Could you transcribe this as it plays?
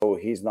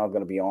he's not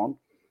going to be on.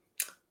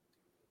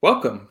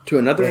 Welcome to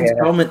another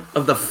installment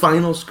of The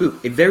Final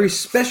Scoop, a very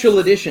special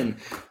edition.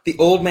 The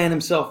old man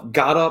himself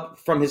got up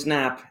from his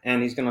nap,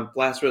 and he's going to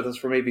last with us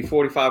for maybe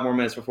 45 more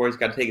minutes before he's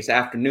got to take his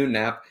afternoon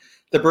nap.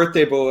 The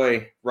birthday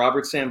boy,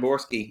 Robert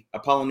Samborski,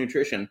 Apollo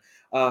Nutrition.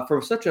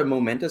 For such a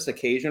momentous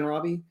occasion,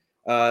 Robbie,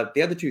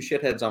 the other two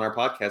shitheads on our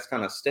podcast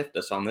kind of stiffed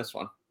us on this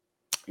one.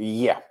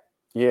 Yeah,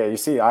 you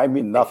see, I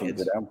mean nothing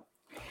to them.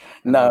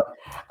 No,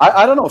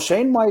 I don't know.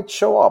 Shane might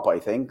show up, I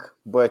think,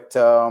 but...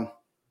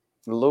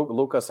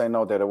 Lucas, I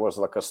know that there was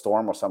like a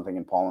storm or something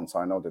in Poland, so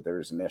I know that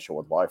there is an issue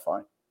with Wi-Fi.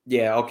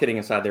 Yeah, all kidding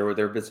aside, there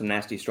have been some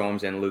nasty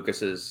storms in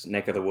Lucas's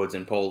neck of the woods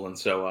in Poland,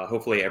 so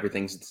hopefully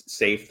everything's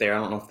safe there. I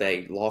don't know if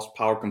they lost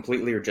power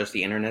completely or just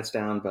the internet's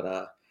down,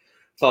 but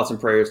thoughts and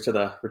prayers to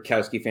the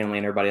Rutkowski family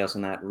and everybody else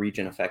in that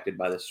region affected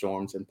by the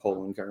storms in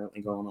Poland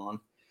currently going on.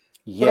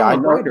 Yeah, on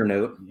a brighter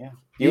note,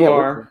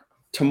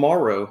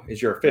 tomorrow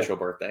is your official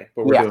birthday,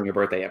 but we're doing a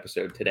birthday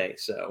episode today,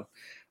 so...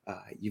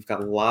 you've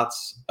got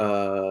lots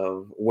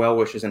of well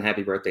wishes and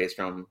happy birthdays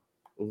from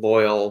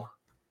loyal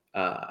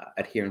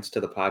adherents to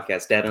the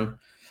podcast. Devin,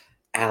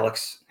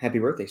 Alex, happy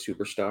birthday,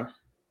 superstar.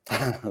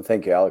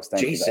 Thank you, Alex.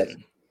 Thank Jason, you,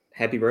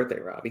 happy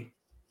birthday, Robbie.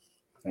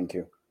 Thank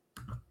you.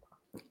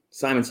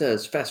 Simon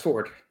says, fast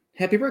forward.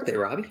 Happy birthday,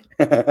 Robbie.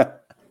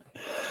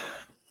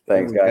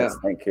 Thanks, guys.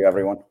 Thank you,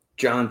 everyone.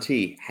 John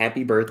T,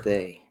 happy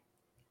birthday.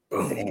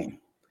 Boom. Dang.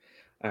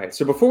 All right,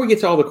 so before we get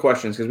to all the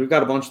questions, because we've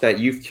got a bunch that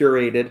you've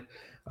curated,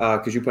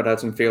 because you put out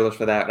some feelers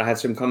for that. I had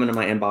some come into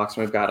my inbox,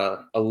 and we've got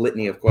a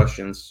litany of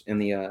questions in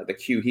the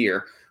queue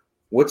here.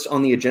 What's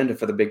on the agenda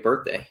for the big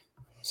birthday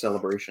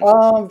celebration?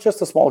 Just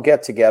a small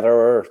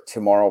get-together.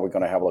 Tomorrow we're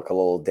going to have like a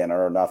little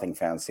dinner, nothing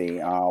fancy.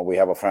 We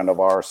have a friend of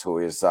ours who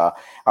is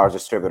our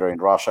distributor in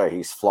Russia.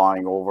 He's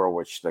flying over,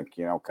 which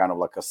kind of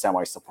like a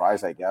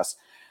semi-surprise, I guess.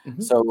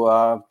 Mm-hmm.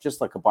 So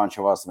just like a bunch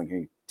of us,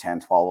 maybe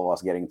 10, 12 of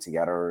us getting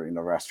together in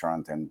a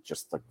restaurant and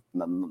just like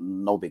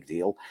no big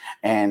deal.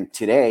 And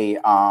today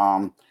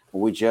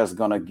we're just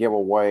going to give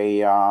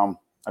away a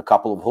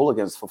couple of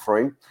hooligans for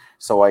free.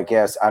 So I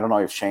guess, I don't know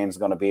if Shane's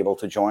going to be able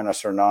to join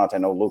us or not. I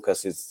know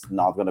Lucas is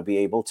not going to be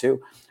able to.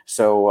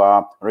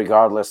 So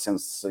regardless,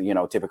 since,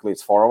 typically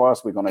it's 4 of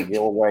us, we're going to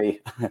give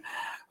away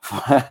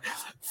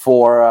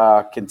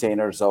 4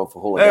 containers of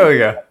hooligans. There we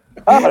go.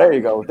 Oh, there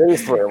you go.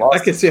 There's 3 of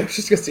us. I was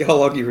just going to see how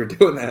long you were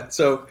doing that.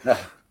 So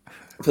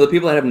for the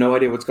people that have no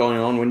idea what's going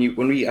on,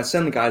 when we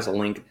send the guys a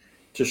link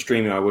to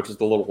StreamYard, which is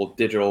the little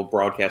digital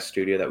broadcast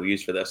studio that we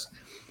use for this,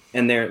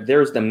 and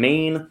there's the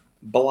main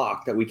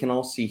block that we can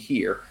all see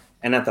here,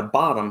 and at the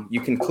bottom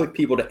you can click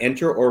people to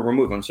enter or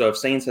remove them. So if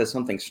Shane says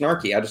something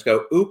snarky, I just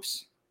go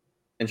oops,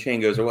 and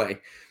Shane goes away.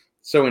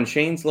 So when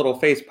Shane's little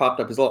face popped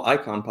up, his little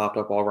icon popped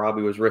up while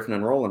Robbie was riffing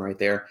and rolling right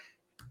there.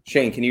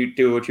 Shane, can you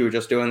do what you were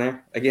just doing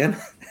there again?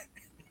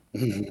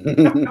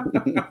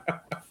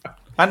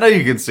 I know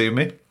you can see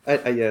me.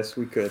 Yes,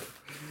 we could.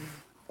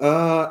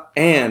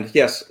 And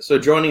yes, so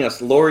joining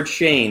us, Lord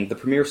Shane, the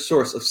premier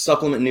source of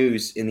supplement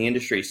news in the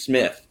industry,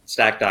 Smith,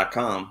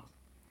 Stack.com,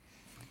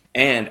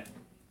 and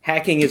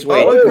hacking his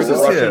way through the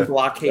Russian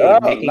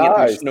blockade, making it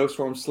through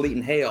snowstorm, sleet,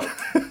 and hail.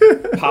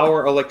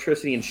 Power,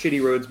 electricity, and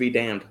shitty roads be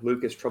damned.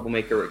 Lucas,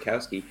 Troublemaker,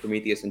 Rutkowski,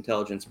 Prometheus,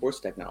 Intelligent Sports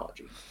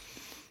Technology.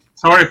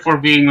 Sorry for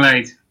being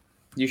late.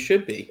 You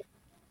should be.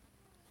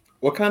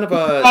 What kind of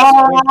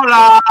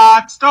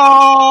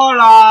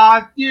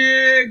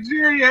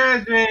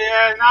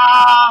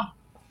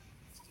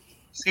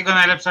Wszystkiego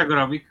najlepszego,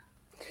 Robik.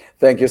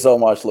 Thank you so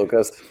much,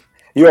 Lucas.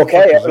 You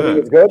okay?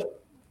 Everything is good?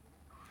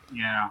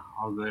 Yeah,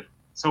 all good.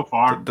 So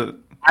far. Did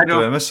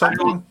I miss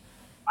something?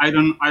 I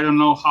don't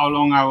know how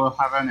long I will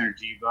have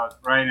energy, but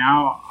right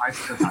now I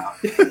still have.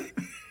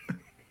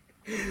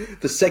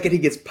 The second he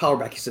gets power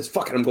back, he says,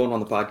 fuck it, I'm going on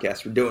the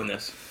podcast. We're doing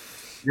this.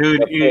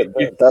 Dude,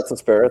 that's the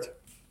spirit.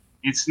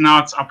 It's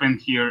nuts up in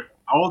here.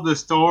 All the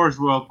stores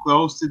were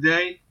closed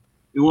today.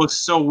 It was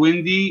so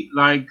windy,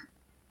 like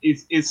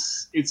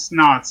it's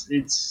nuts.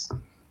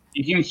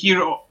 You can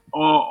hear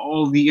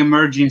all the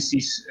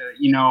emergencies.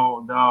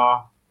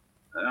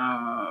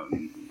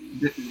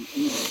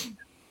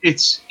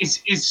 It's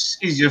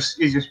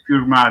just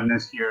pure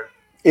madness here.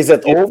 Is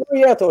it over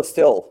yet or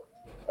still?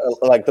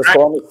 Like the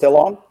storm is still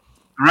on?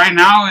 Right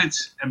now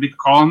it's a bit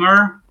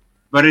calmer,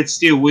 but it's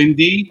still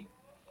windy.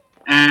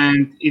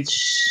 And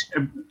it's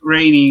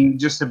raining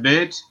just a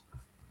bit,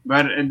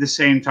 but at the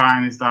same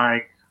time, it's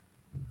like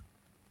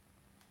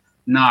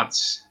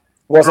nuts.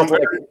 Was it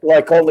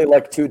like only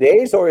like 2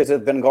 days, or has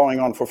it been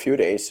going on for a few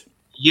days?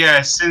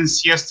 Yeah,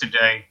 since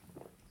yesterday.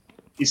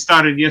 It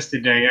started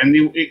yesterday, and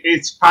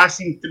it's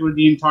passing through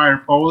the entire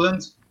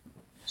Poland.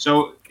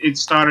 So it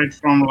started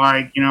from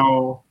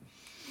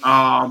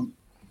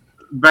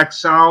back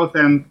south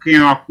and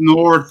came up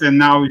north, and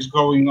now it's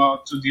going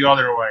to the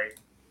other way.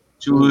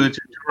 To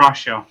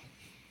Russia.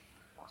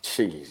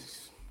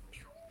 Jeez.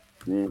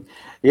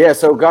 Yeah,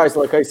 so guys,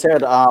 like I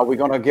said, we're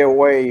going to give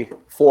away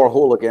 4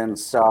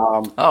 hooligans.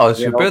 It's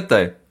your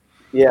birthday.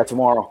 Yeah,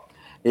 tomorrow.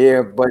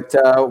 Yeah, but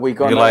we're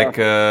going to...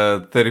 You're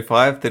like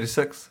 35,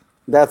 36?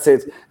 That's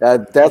it.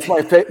 That's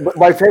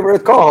my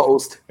favorite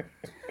co-host.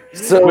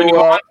 So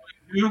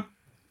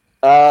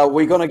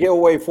we're gonna give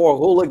away 4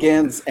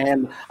 hooligans,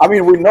 and I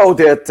mean we know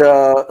that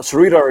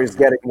Sridhar is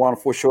getting one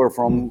for sure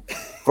from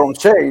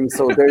Shane,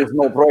 so there's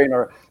no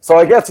brainer. So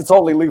I guess it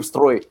only leaves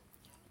 3.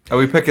 Are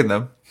we picking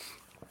them?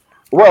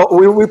 Well,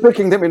 we're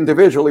picking them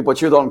individually,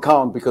 but you don't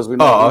count because we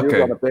know who you're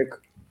gonna pick.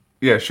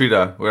 Yeah,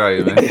 Sridhar, where are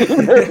you, man?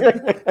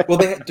 Well,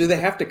 do they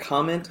have to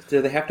comment?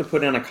 Do they have to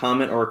put in a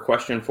comment or a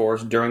question for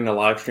us during the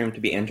live stream to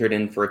be entered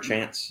in for a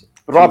chance?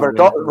 Robert,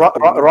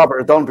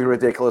 don't be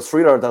ridiculous.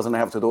 Sridhar doesn't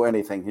have to do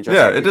anything. He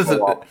just it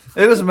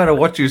doesn't matter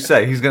what you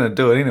say. He's going to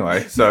do it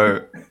anyway.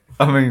 So,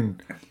 I mean,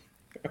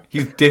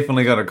 he's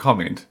definitely going to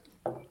comment,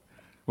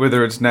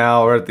 whether it's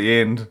now or at the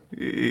end.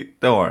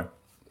 Don't worry,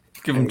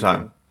 give him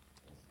time.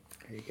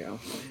 There you go.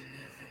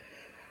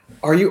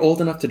 Are you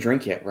old enough to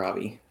drink yet,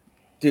 Robbie?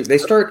 Dude, they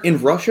start in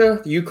Russia,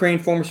 the Ukraine,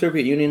 former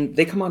Soviet Union.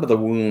 They come out of the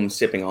womb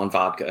sipping on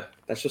vodka.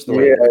 That's just the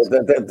way it is.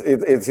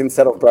 It's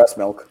instead of breast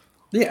milk.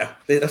 Yeah,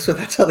 that's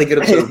how they get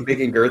up so big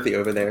and girthy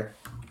over there.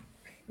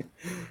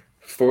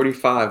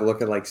 45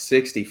 looking like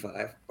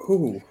 65.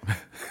 Ooh.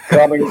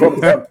 Coming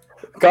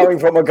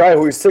from a guy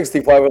who is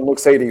 65 and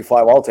looks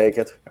 85, I'll take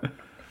it.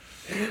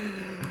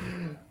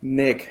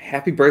 Nick,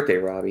 happy birthday,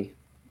 Robbie.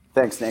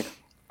 Thanks, Nick.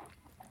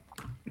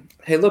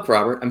 Hey, look,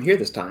 Robert, I'm here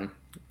this time.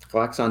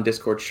 Glaxon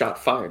Discord shot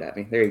fired at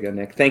me. There you go,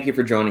 Nick. Thank you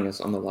for joining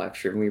us on the live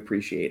stream. We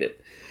appreciate it.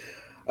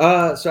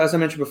 So as I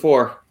mentioned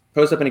before,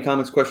 post up any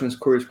comments, questions,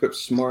 queries,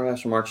 quips,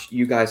 smart-ass remarks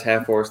you guys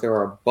have for us. There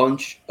are a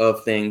bunch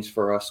of things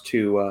for us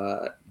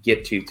to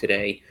get to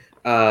today.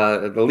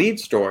 The lead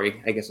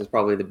story, I guess, is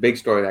probably the big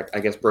story that I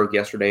guess broke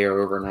yesterday or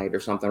overnight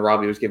or something.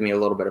 Robbie was giving me a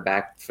little bit of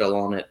backfill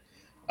on it.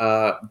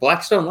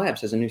 Blackstone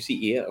Labs has a new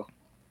CEO.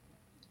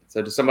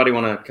 So does somebody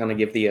want to kind of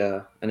give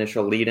the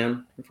initial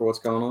lead-in for what's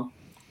going on?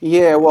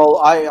 Yeah, well,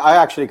 I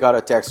actually got a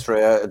text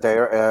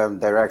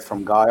direct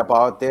from Guy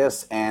about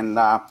this, and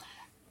I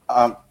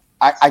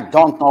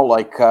don't know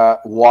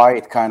why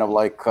it kind of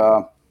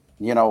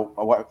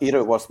either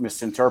it was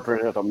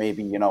misinterpreted or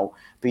maybe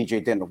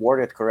PJ didn't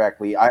word it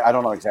correctly. I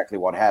don't know exactly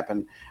what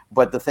happened,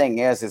 but the thing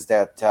is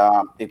that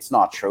it's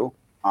not true.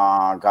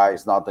 Guy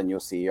is not the new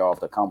CEO of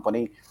the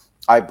company.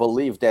 I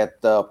believe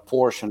that the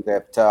portion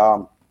that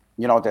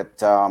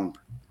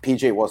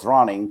PJ was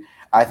running,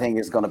 I think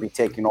is going to be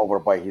taken over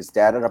by his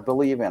dad, I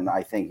believe, and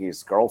I think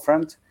his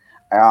girlfriend.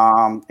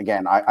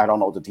 Again, I don't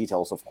know the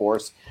details, of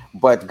course,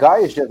 but Guy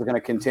is just going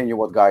to continue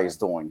what Guy is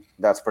doing.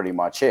 That's pretty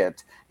much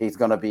it. He's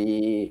going to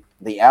be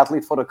the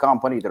athlete for the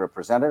company, the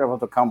representative of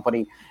the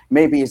company.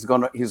 Maybe his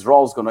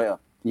role is going to,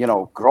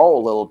 grow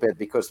a little bit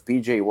because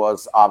PJ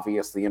was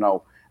obviously,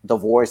 the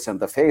voice and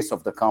the face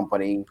of the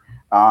company,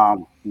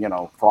 for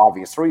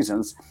obvious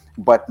reasons.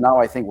 But now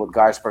I think with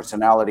Guy's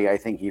personality, I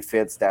think he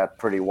fits that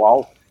pretty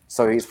well.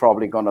 So he's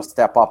probably going to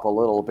step up a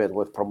little bit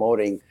with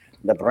promoting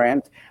the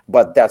brand,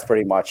 but that's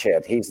pretty much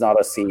it. He's not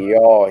a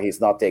CEO. He's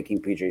not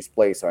taking PJ's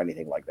place or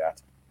anything like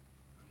that.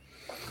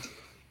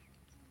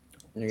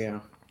 There you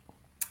go.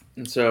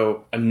 And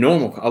so I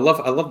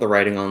love the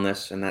writing on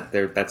this, and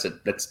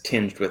that's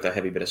tinged with a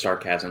heavy bit of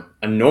sarcasm.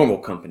 A normal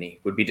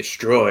company would be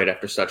destroyed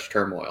after such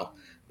turmoil,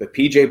 but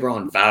PJ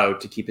Braun vowed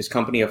to keep his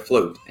company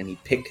afloat, and he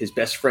picked his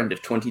best friend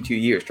of 22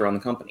 years to run the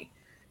company.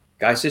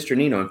 Guy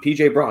Cisternino and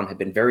PJ Braun have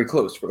been very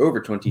close for over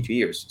 22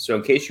 years. So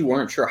in case you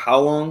weren't sure how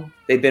long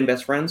they've been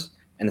best friends,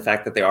 and the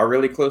fact that they are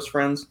really close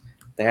friends,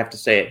 they have to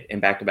say it in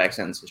back-to-back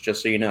sentences,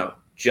 just so you know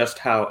just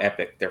how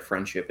epic their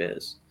friendship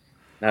is.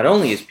 Not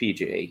only is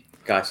PJ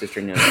Guy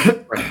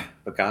Cisternino's friend,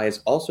 but Guy is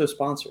also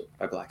sponsored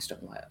by Blackstone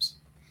Labs.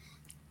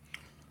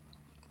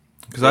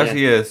 Because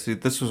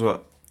this was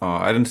what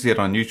I didn't see it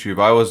on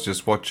YouTube. I was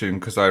just watching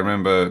because I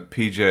remember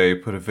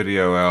PJ put a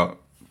video out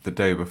the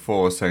day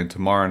before saying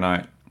tomorrow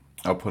night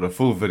I'll put a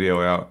full video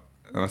out,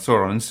 and I saw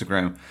it on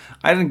Instagram.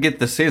 I didn't get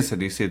the sense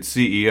that he said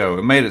CEO.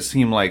 It made it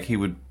seem like he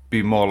would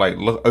be more like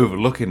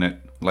overlooking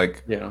it,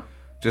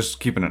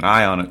 just keeping an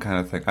eye on it kind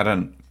of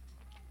thing.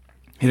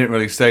 He didn't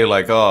really say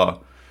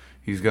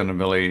he's going to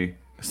really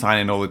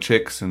signing all the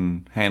checks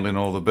and handling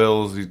all the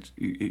bills.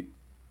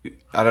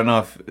 I don't know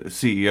if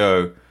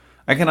CEO,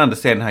 I can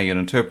understand how you'd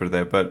interpret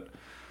that, but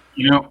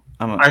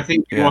I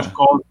think it was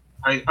called.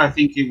 I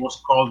think it was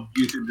called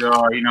due to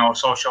the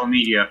social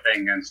media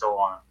thing and so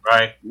on,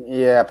 right?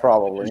 Yeah,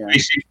 probably.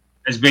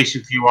 That's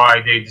basically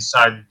why they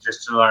decided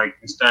just to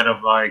instead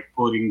of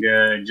putting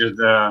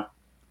the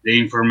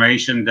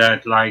information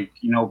that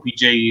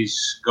PJ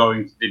is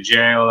going to the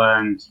jail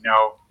and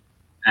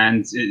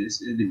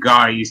the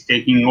guy is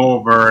taking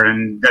over,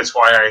 and that's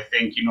why I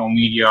think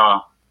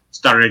media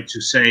started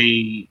to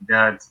say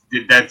that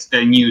that's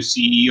the new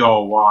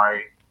CEO.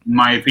 Why, in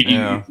my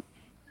opinion. Yeah.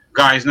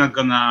 Guy is not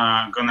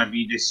gonna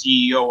be the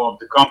CEO of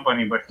the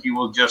company, but he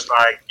will just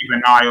keep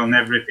an eye on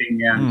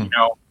everything and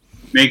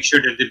make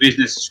sure that the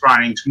business is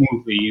running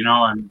smoothly,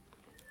 And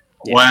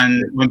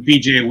when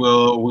PJ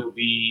will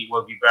be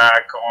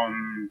back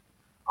on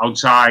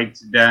outside,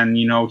 then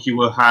he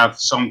will have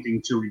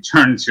something to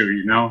return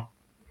to,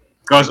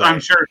 because I'm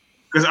sure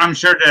because I'm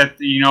sure that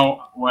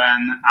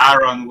when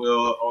Aaron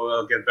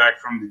will get back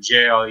from the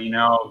jail, he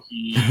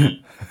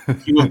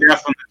will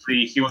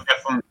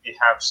definitely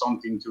have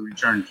something to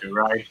return to,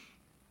 right?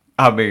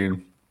 I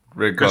mean,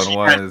 Rick on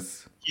one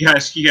is. He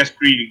has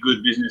pretty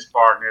good business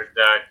partners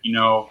that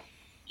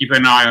keep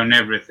an eye on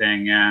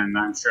everything, and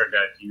I'm sure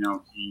that he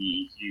will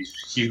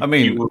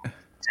be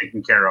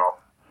taken care of.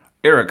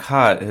 Eric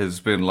Hart has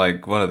been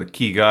like one of the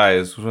key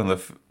guys, one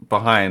of the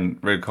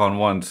behind Redcon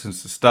 1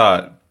 since the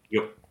start.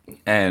 Yep.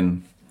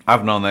 And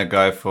I've known that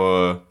guy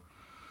for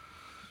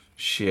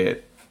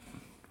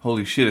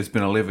holy shit, it's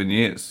been 11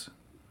 years.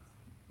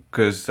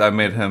 Because I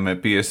met him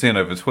at BSN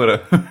over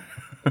Twitter.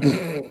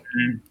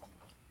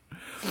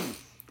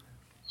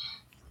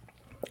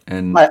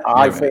 And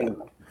I think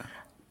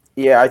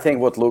I think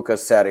what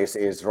Lucas said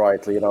is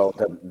right.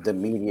 The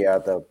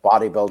media, the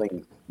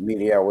bodybuilding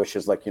media, which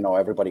is like,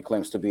 everybody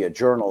claims to be a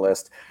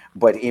journalist,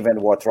 but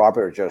even what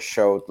Robert just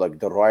showed, like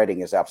the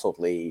writing is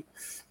absolutely,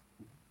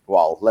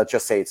 well, let's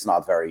just say it's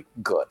not very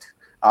good.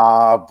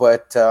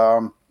 But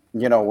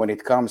when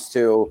it comes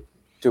to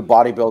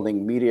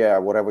bodybuilding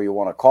media, whatever you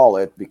want to call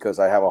it, because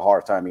I have a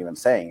hard time even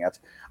saying it,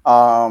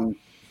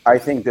 I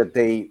think that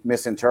they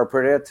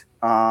misinterpret it.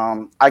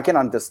 I can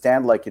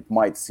understand, like, it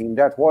might seem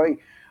that way,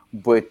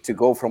 but to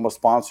go from a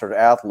sponsored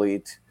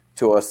athlete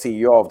to a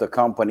CEO of the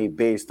company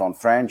based on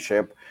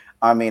friendship,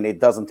 I mean, it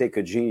doesn't take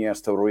a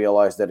genius to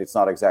realize that it's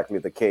not exactly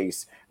the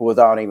case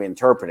without even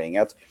interpreting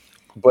it.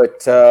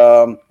 But,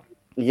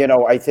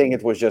 I think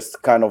it was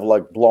just kind of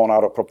like blown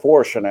out of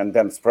proportion and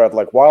then spread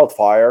like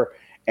wildfire.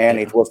 And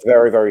it was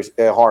very, very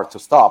hard to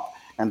stop.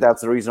 And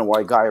that's the reason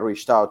why Guy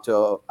reached out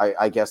to,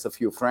 I guess, a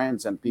few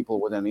friends and people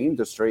within the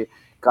industry,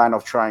 kind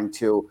of trying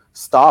to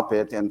stop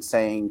it and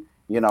saying,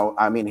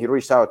 I mean, he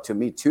reached out to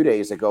me 2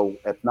 days ago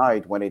at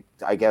night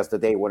the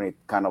day when it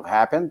kind of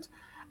happened.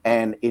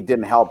 And it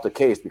didn't help the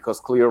case because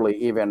clearly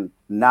even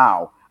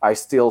now I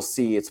still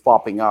see it's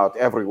popping out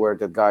everywhere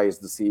that Guy is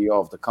the CEO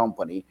of the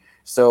company.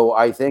 So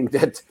I think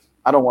that,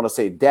 I don't want to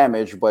say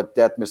damage, but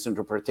that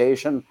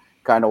misinterpretation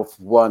kind of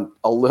went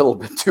a little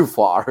bit too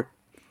far.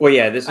 Well,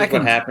 yeah, this is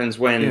what happens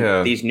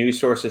when these news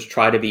sources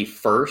try to be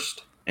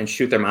first and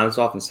shoot their mouths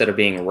off instead of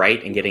being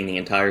right and getting the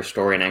entire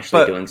story and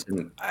actually doing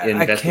some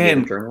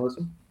investigative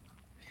journalism.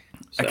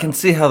 So. I can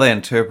see how they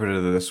interpreted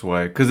it this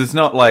way, because it's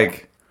not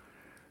like,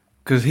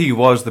 because he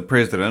was the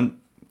president,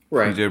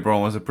 right? PJ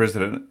Braun was the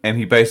president, and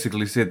he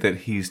basically said that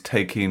he's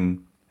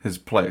taking his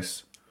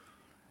place.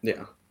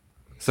 Yeah.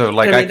 So,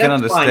 like, I can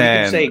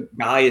understand. Fine. You can say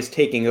Guy is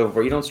taking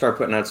over. You don't start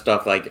putting out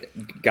stuff like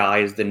Guy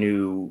is the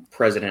new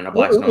president of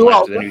Blackstone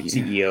Labs, the new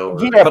CEO.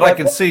 But I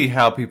can see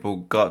how people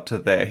got to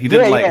there. He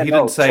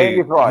didn't say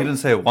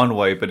it one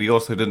way, but he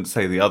also didn't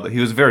say the other. He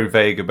was very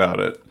vague about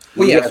it.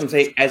 Well, yeah, that's what I'm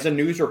saying. As a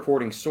news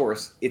reporting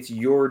source, it's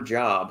your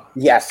job.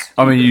 Yes.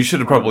 I mean, you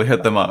should have probably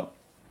hit them up.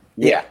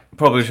 Yeah.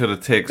 Probably should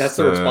have texted. That's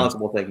the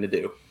responsible thing to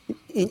do.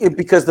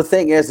 Because the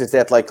thing is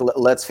that, like,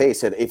 let's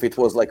face it, if it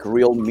was like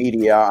real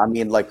media, I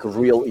mean, like a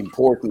real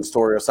important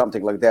story or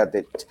something like that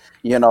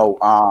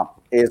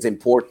is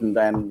important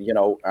and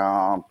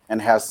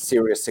and has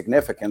serious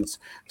significance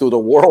to the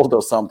world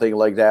or something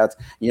like that,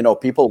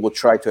 people would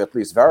try to at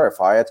least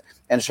verify it.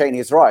 And Shane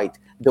is right.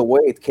 The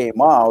way it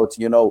came out,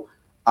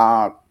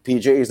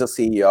 PJ is a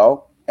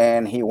CEO,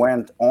 and he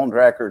went on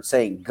record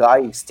saying, "Guy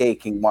is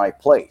taking my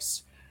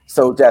place."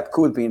 So that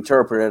could be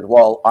interpreted,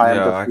 well, I am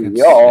the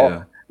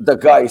CEO. The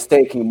guy is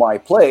taking my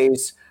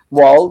place.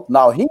 Well,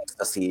 now he's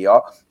the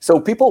CEO. So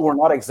people were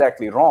not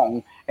exactly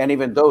wrong. And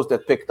even those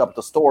that picked up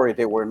the story,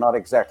 they were not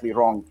exactly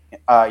wrong,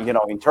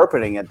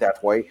 interpreting it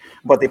that way.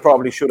 But they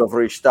probably should have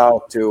reached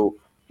out to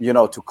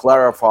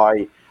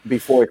clarify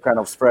before it kind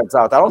of spreads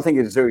out. I don't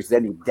think there is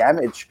any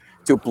damage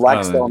to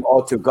Blackstone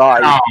or to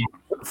Guy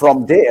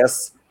from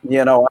this.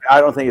 I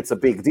don't think it's a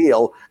big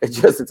deal.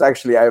 It's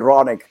actually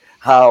ironic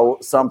how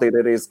something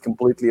that is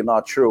completely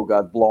not true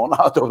got blown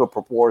out of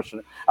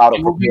proportion.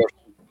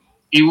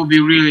 It would be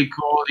really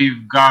cool if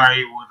Guy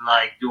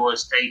would do a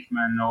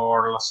statement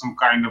or some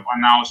kind of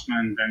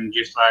announcement and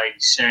just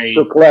say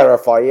to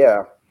clarify,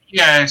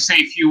 say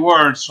a few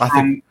words. I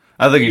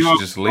think you should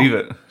just leave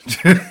it.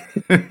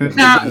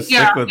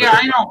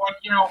 I know,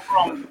 but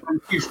from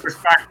his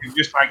perspective,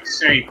 just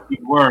say a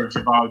few words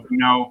about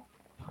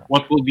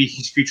what will be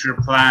his future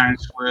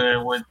plans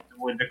with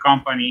the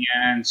company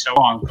and so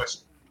on,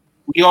 because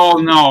we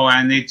all know,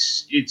 and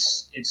it's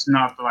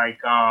not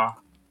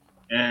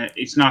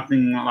it's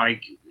nothing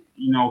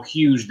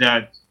huge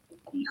that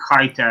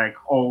High Tech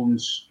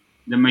owns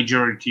the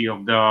majority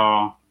of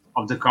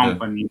the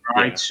company,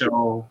 right? Yeah.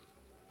 So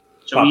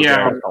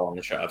calling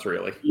the shots,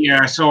 really.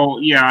 So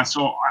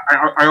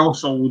I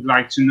also would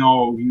like to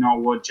know,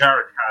 what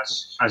Jared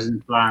has in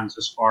plans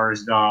as far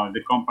as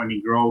the company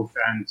growth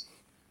and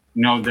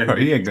that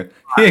he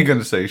ain't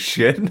gonna say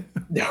shit.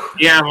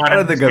 Yeah, but I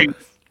don't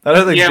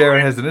think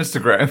Jared has an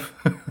Instagram.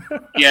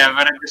 Yeah,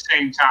 but at the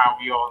same time,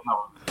 we all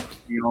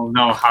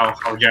know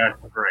how Jared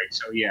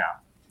operates. So yeah,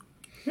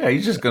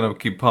 he's just gonna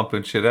keep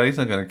pumping shit out. He's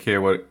not gonna care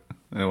what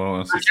anyone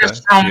wants to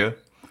say.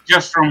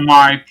 Just from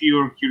my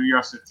pure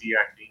curiosity,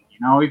 I think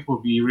It will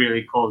be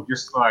really cool.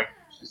 Just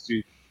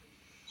to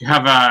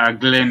have a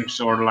glimpse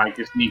or like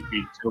a sneak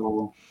peek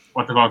to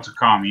what's about to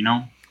come.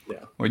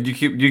 Well, you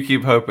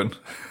keep hoping.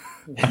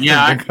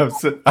 Yeah,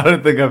 I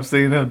don't think I've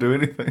seen her do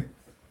anything.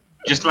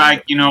 just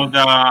like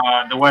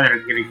the weather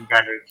is getting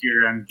better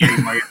here and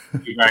getting my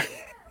energy back.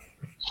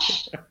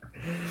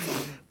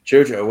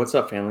 Jojo, what's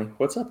up, family?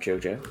 What's up,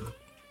 Jojo?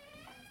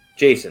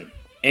 Jason,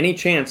 any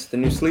chance the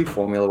new sleep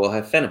formula will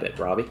have Phenibut,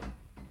 Robbie?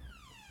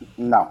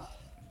 No.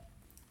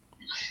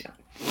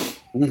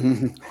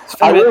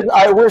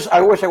 I wish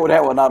I would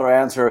have another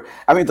answer.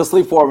 I mean, the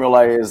sleep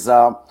formula is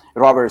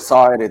Robert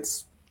saw it.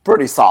 It's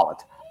pretty solid,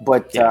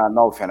 but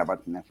no Phenibut.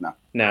 No.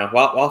 Now,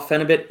 while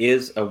Phenibut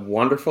is a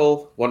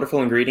wonderful,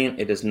 wonderful ingredient,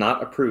 it is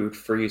not approved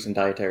for use in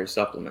dietary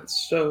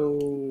supplements. So,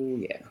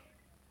 yeah.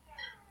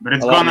 But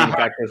it's A lot of gonna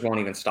manufacturers won't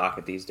even stock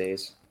it these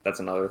days. That's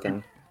another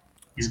thing.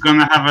 he's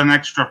gonna have an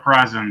extra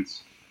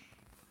present.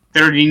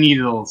 30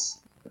 needles.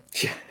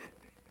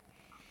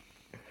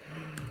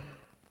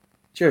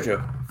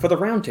 Jojo, for the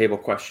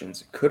roundtable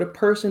questions, could a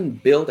person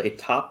build a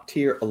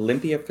top-tier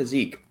Olympia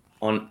physique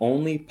on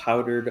only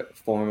powdered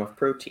form of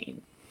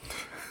protein?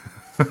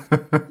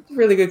 That's a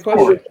really good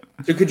question.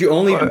 So could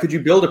you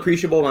build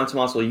appreciable amounts of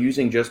muscle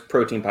using just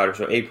protein powder?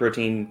 So A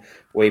protein,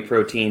 whey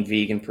protein,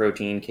 vegan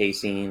protein,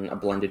 casein, a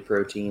blended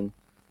protein?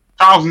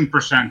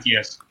 1000%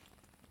 yes.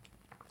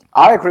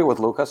 I agree with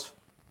Lucas.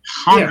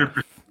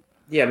 100%.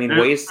 Yeah, I mean,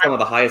 whey is some of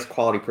the highest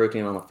quality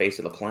protein on the face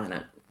of the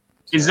planet.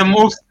 It's the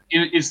most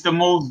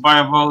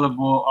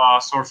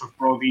bioavailable source of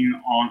protein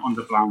on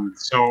the planet.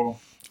 So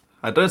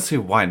I don't see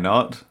why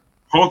not.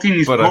 protein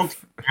is But protein.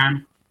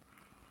 Man.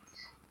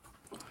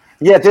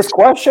 Yeah, this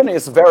question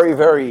is very,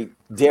 very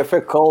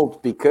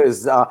difficult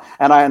because, and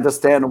I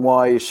understand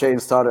why Shane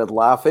started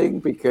laughing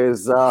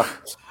because, I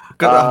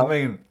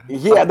mean,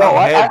 yeah, no,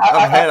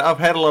 I've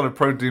had a lot of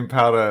protein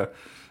powder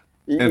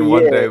in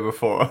one day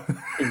before,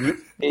 and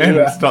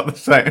it's not the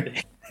same.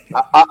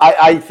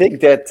 I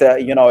think that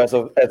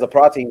as a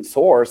protein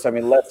source, I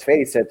mean, let's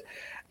face it.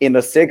 In the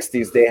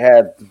 60s, they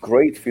had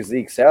great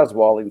physiques as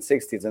well in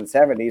 60s and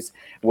 70s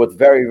with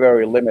very,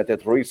 very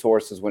limited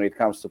resources when it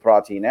comes to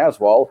protein as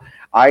well.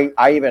 I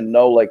even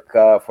know, like,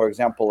 for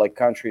example, like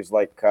countries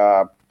like,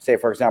 say,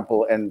 for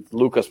example, and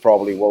Lucas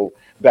probably will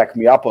back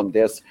me up on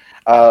this,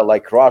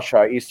 like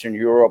Russia, Eastern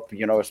Europe,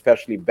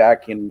 especially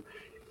back in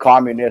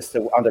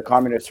under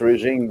communist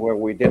regime where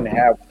we didn't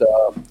have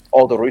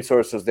all the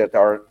resources that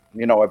are,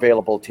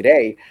 available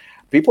today.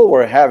 People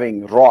were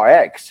having raw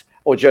eggs.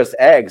 Or just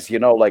eggs,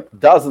 like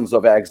dozens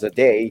of eggs a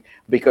day,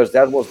 because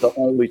that was the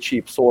only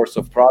cheap source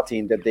of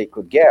protein that they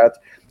could get.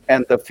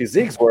 And the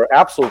physiques were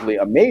absolutely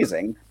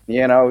amazing,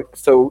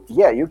 So,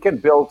 yeah, you can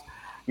build,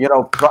 they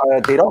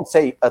don't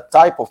say a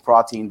type of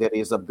protein that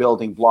is a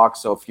building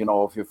blocks of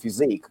your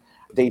physique.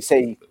 They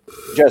say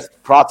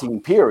just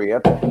protein,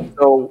 period.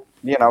 So,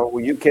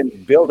 you can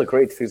build a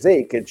great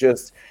physique. It's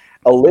just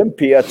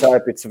Olympia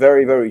type. It's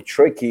very, very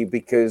tricky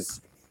because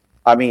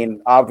I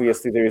mean,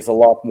 obviously, there is a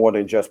lot more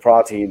than just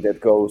protein that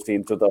goes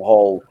into the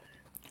whole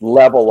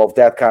level of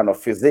that kind of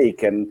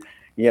physique. And,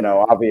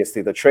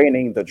 obviously the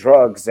training, the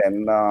drugs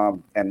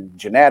and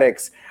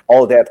genetics,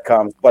 all that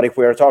comes. But if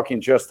we're talking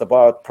just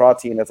about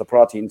protein as a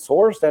protein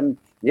source, then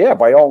yeah,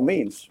 by all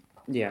means.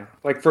 Yeah,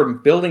 like from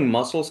building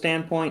muscle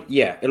standpoint,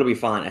 yeah, it'll be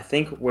fine. I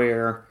think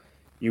where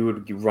you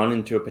would run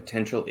into a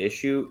potential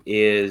issue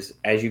is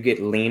as you get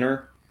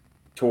leaner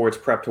towards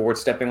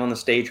stepping on the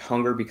stage,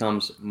 hunger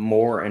becomes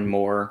more and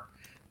more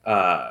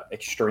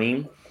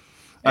extreme,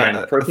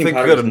 and protein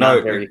powder is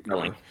not very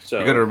filling. So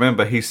you got to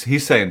remember,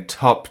 he's saying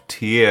top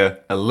tier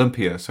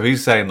Olympia, so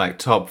he's saying like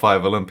top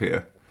 5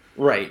 Olympia.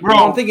 Right. Bro,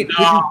 I'm thinking,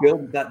 could you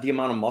build the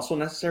amount of muscle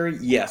necessary?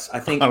 Yes, I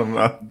think I don't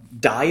know.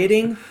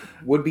 dieting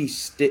would be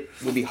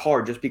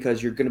hard just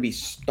because you're going to be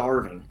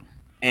starving,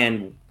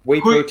 and whey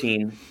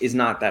protein is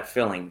not that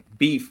filling.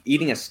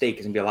 Eating a steak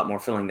is going to be a lot more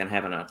filling than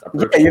having a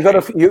protein.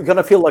 Yeah, you're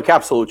gonna feel like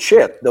absolute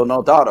shit, though,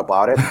 no doubt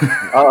about it.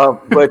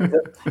 But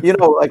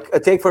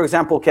like take for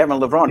example Kevin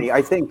Levrone.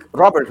 I think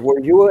Robert, were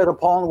you at a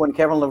panel when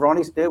Kevin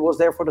Levrone was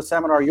there for the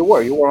seminar? You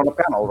were on a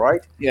panel, right?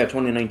 Yeah,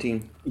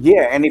 2019.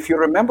 Yeah, and if you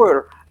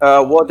remember,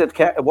 what did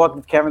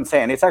Kevin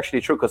say? And it's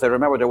actually true because I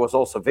remember there was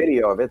also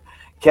video of it.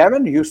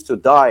 Kevin used to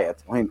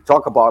diet. I mean,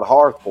 talk about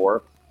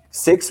hardcore.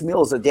 6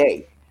 meals a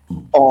day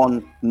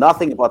on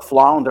nothing but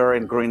flounder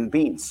and green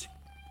beans.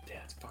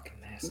 That's fucking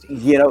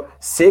nasty.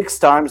 6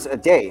 times a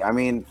day. I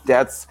mean,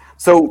 that's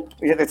so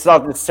it's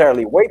not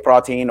necessarily whey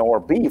protein or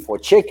beef or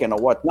chicken or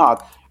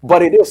whatnot,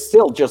 but it is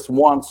still just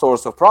one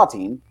source of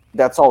protein.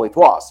 That's all it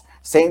was.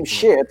 Same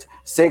shit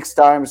 6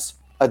 times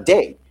a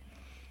day.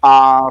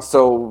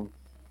 So,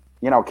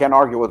 can't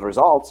argue with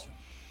results.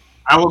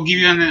 I will give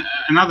you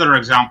another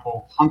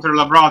example. Hunter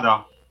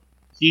Labrada.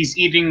 He's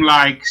eating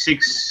like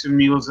 6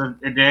 meals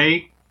a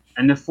day,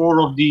 and the 4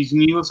 of these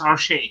meals are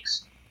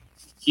shakes.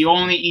 He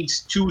only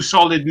eats 2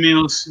 solid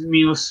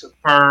meals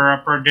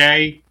per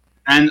day,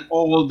 and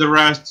all the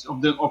rest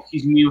of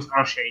his meals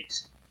are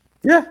shakes.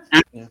 Yeah.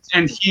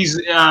 And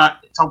he's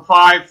top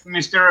 5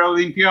 Mr.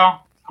 Olympia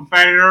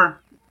competitor.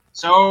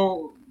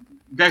 So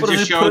that What does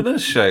just he put shows in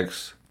his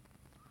shakes?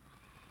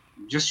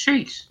 just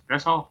shakes.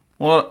 That's all.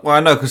 Well, I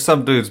know because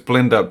some dudes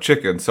blend up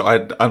chicken, so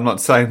I'm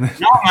not saying that.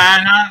 No,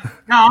 man,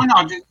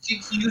 no.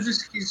 He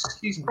uses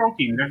his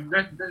protein.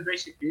 That's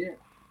basically it.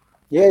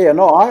 Yeah.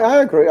 No,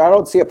 I agree. I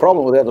don't see a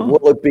problem with it.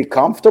 Will it be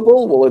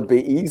comfortable? Will it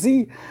be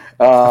easy?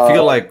 I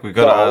feel like we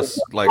got to ask,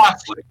 like,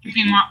 Plus, keep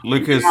in mind-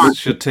 Lucas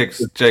should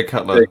text Jay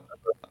Cutler.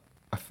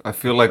 I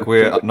feel like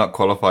we're not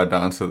qualified to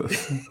answer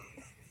this.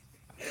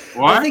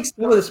 What? I think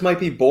some of this might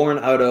be born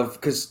out of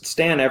because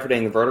Stan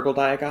Everding, the vertical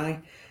diet guy,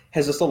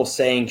 has this little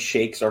saying: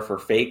 "Shakes are for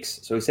fakes."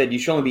 So he said you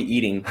should only be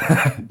eating.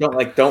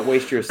 Don't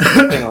waste your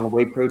thing on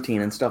whey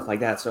protein and stuff like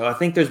that. So I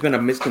think there's been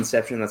a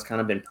misconception that's kind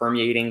of been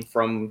permeating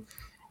from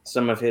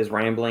some of his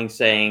rambling,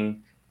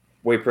 saying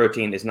whey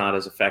protein is not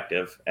as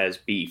effective as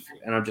beef.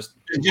 And I'm just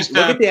Just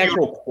look at the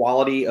actual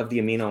quality of the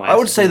amino acids. I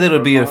would say in that the it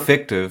would be protocol.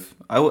 effective.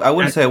 I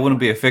wouldn't say it wouldn't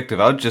be effective.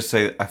 I would just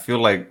say I feel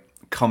like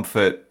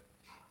comfort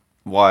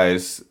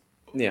wise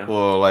Yeah.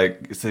 or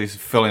like say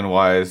filling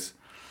wise,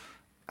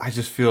 I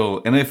just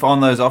feel, and if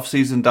on those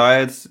off-season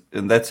diets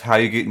and that's how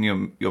you're getting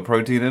your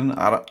protein in,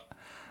 I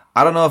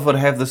don't know if it would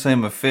have the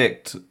same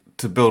effect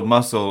to build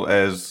muscle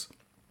as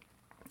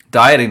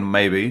dieting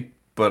maybe,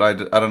 but I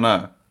don't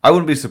know. I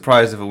wouldn't be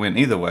surprised if it went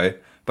either way,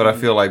 but I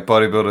feel like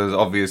bodybuilders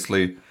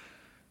obviously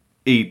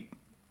eat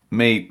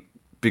meat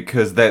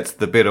because that's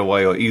the better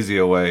way or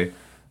easier way,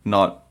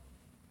 not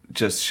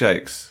just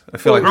shakes. I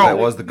feel like if that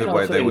was the good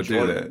way, they would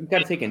do that. You got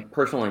to take in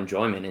personal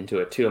enjoyment into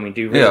it too. I mean,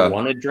 do you really Yeah.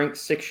 want to drink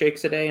 6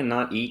 shakes a day and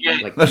not eat? Yeah.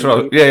 Like That's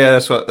right. Yeah,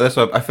 that's what.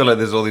 I feel like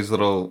there's all these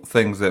little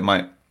things that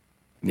might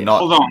not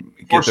Hold on.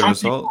 get the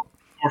result.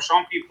 For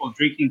some people,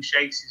 drinking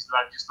shakes is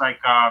like just like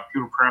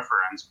pure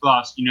preference.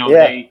 Plus,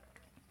 Yeah.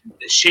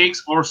 the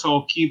shakes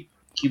also keep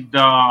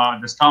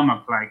the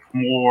stomach like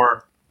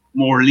more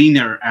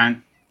leaner.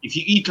 And if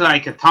you eat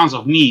like a tons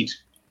of meat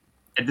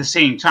at the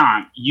same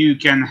time, you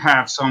can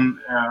have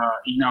some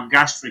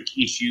gastric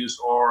issues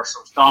or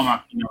some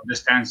stomach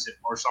distension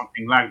or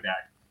something like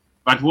that.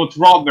 But what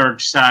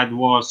Robert said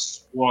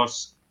was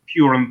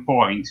pure on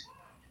point.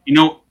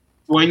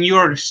 When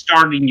you're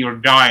starting your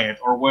diet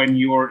or when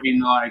you're in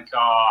like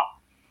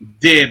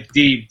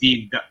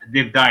deep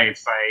diet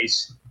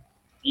phase,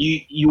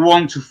 you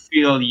want to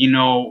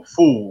feel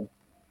full.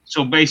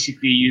 So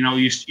basically,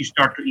 you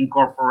start to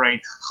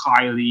incorporate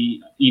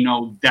highly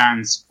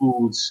dense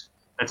foods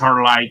that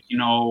are like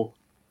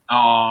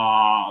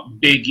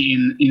big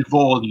in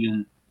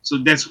volume. So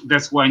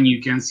that's when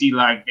you can see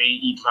like they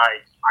eat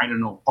like, I don't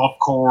know,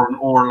 popcorn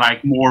or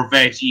like more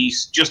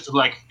veggies just to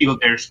like fill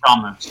their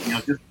stomachs,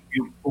 just to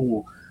feel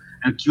full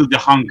and kill the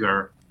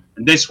hunger.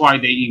 And that's why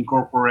they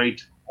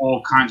incorporate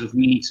all kinds of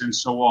meats and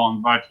so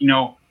on. But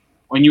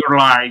when you're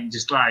like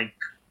just like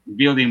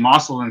building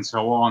muscle and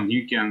so on,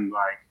 you can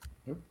like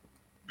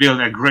build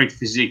a great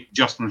physique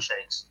just on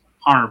shakes,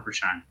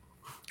 100%.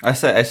 I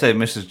say,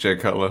 Mrs. J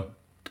Cutler,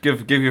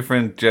 give your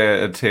friend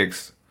Jay a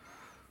text.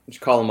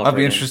 Just call him up. I'd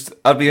be interested.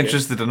 I'd be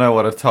interested to know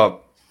what a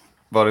top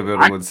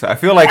bodybuilder would say. I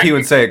feel like he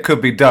would say it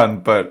could be done,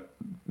 but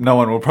no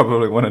one will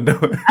probably want to do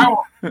it.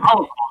 I'll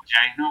call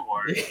Jay, no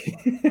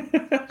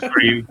worries.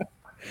 For you.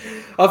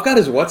 I've got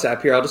his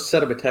WhatsApp here. I'll just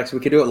set up a text.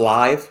 We could do it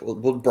live.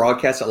 We'll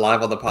broadcast it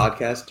live on the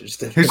podcast. He's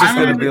just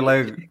going to be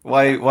like,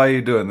 "Why are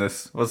you doing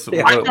this? What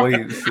are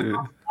you?"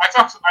 I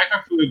talked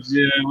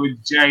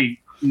with Jay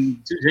 2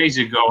 days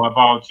ago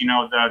about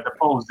the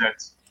post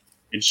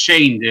that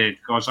Shane did,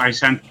 because I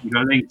sent him the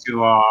link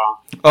to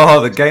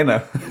the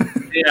gainer.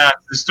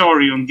 the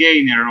story on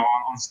Gainer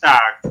on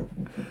Stacked.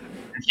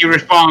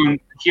 And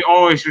he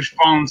always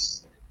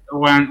responds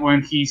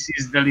when he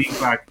sees the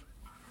link like,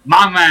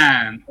 "My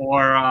man,"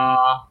 or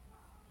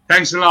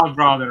 "Thanks a lot,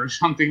 brother," or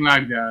something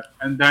like that.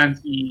 And then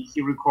he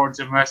records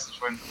a message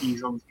when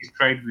he's on his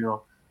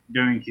treadmill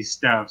doing his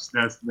steps.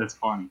 That's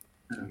funny.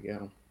 There you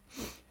go.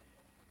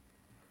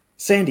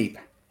 Sandeep,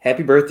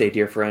 happy birthday,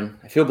 dear friend.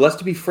 I feel blessed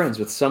to be friends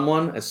with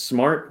someone as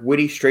smart,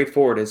 witty,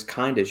 straightforward, as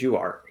kind as you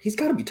are. He's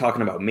got to be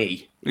talking about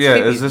me. Yeah,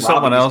 is there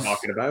someone else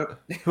talking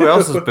about? Who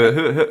else is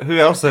who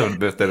else having a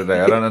birthday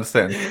today? I don't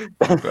understand.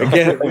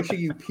 Again, wishing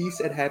you peace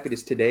and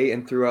happiness today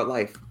and throughout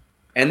life.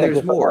 And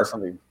there's more.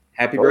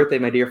 Happy birthday,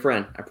 my dear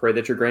friend. I pray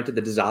that you're granted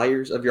the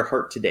desires of your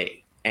heart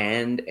today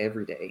and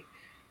every day.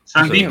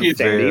 Sandeep is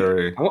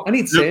very I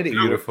need Sandy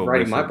beautiful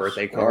writing my message.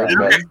 birthday card.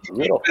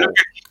 Look at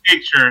his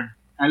picture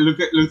and look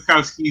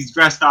how he's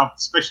dressed up,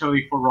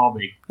 especially for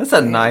Robbie. That's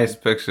a nice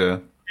picture.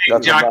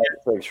 That's a nice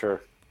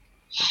picture.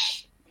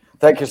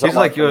 Thank you so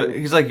much.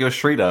 He's like your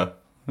Shrita.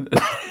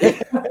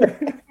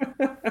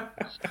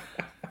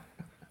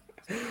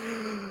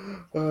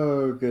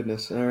 Oh,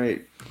 goodness. All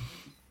right.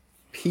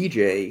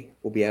 PJ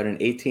will be out in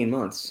 18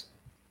 months.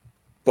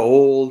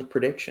 Bold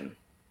prediction.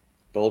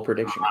 Bold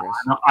prediction,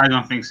 Chris. I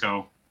don't think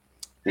so.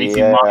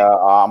 Yeah,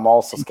 I'm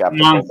also skeptical.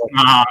 No,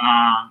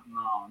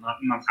 not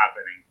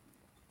happening.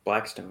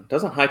 Blackstone.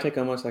 Doesn't High Tech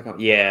almost like...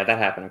 Yeah, that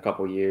happened a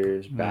couple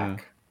years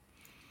back.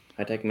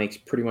 High Tech makes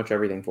pretty much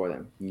everything for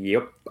them.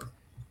 Yep.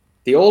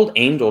 The old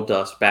Angel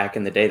Dust back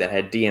in the day that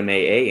had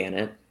DMAA in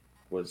it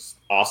was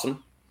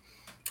awesome.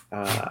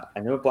 I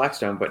know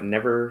Blackstone, but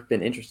never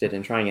been interested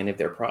in trying any of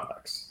their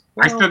products.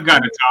 I still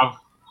got it, Tom.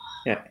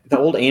 Yeah, the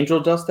old Angel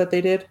Dust that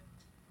they did,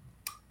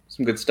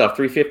 some good stuff.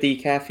 350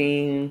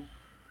 caffeine.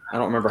 I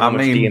don't remember how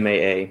much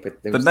DMAA,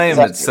 but the name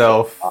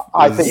itself.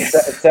 I think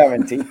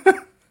 70.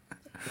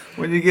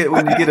 When you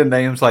get a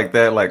names like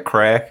that, like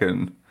Crack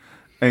and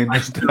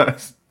Angel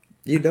Dust,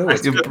 you know I it.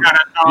 still got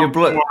it,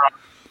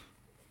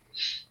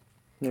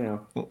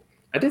 Tom.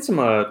 I did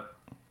some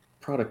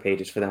product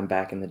pages for them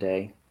back in the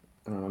day,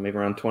 maybe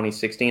around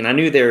 2016. I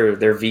knew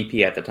their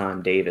VP at the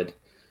time, David.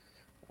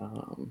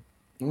 I'm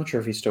not sure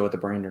if he's still with the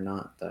brand or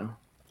not, though.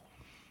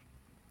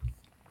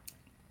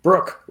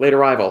 Brooke, late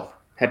arrival.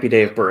 Happy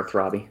day of birth,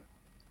 Robbie.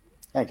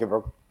 Thank you,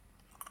 Brooke.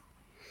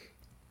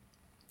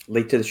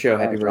 Late to the show.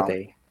 Happy Thanks,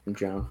 birthday from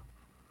John.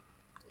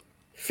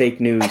 Fake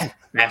news,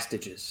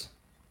 mastages.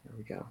 There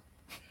we go.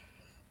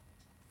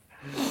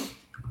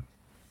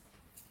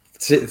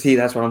 See,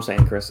 that's what I'm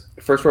saying, Chris.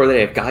 First word of the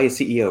day, if Guy is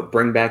CEO,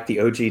 bring back the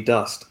OG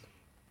Dust.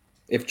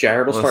 If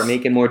Jared will start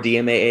making more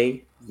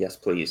DMAA, yes,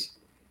 please.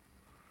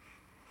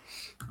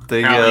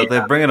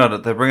 They're bringing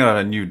out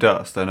a new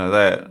Dust. I know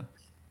that.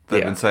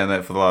 They've been saying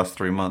that for the last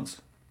 3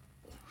 months.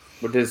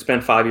 What, did it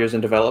spend 5 years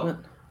in development?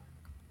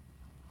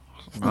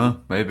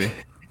 Maybe.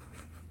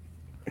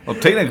 Well,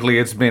 technically,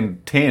 it's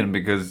been 10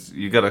 because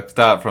you got to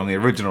start from the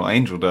original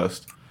Angel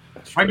Dust.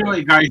 By the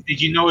way, guys,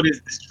 did you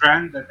notice this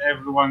trend that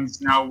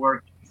everyone's now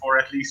working for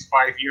at least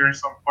 5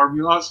 years on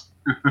formulas?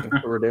 That's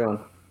what we're doing.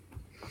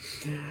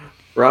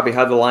 Robbie,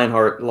 how'd the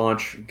Lionheart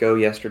launch go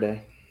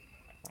yesterday?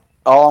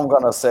 All I'm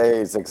going to say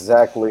is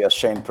exactly as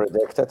Shane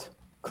predicted.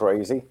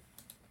 Crazy.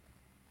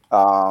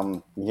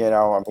 That's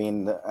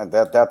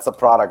a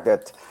product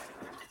that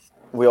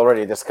we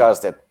already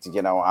discussed that,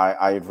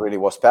 I really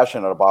was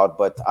passionate about,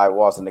 but I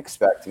wasn't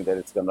expecting that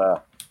it's going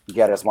to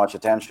get as much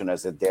attention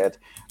as it did.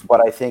 But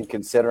I think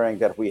considering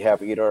that we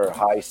have either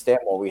high stem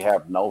or we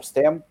have no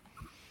stem,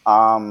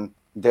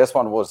 this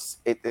one was,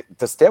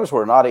 the stems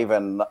were not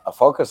even a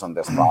focus on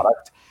this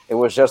product. It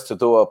was just to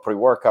do a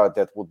pre-workout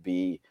that would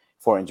be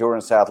for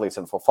endurance athletes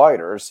and for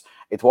fighters.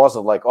 It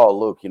wasn't like, oh,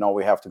 look,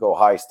 we have to go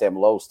high stem,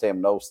 low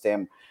stem, no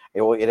stem.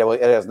 It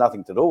has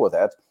nothing to do with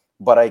that.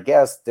 But I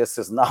guess this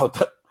is now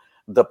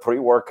the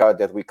pre-workout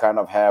that we kind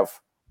of have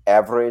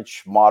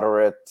average,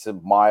 moderate,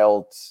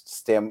 mild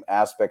stem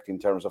aspect in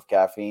terms of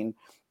caffeine.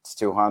 It's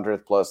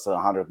 200 plus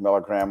 100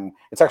 milligram.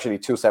 It's actually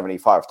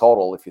 275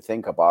 total if you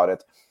think about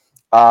it.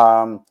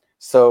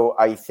 So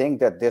I think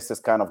that this is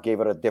kind of gave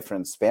it a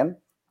different spin.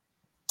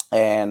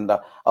 And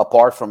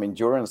apart from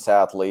endurance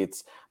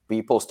athletes,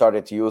 people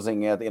started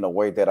using it in a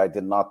way that I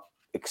did not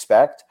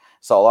expect.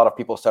 So a lot of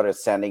people started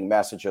sending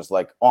messages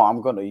like, oh,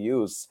 I'm going to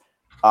use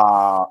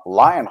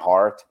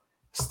Lionheart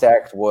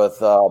stacked with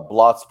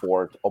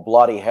Bloodsport or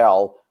Bloody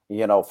Hell,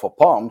 for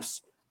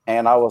pumps.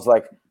 And I was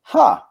like,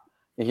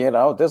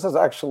 this is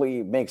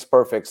actually makes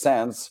perfect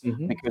sense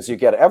because you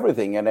get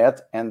everything in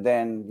it. And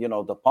then,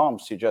 the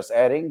pumps you're just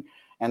adding.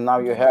 And now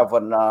you have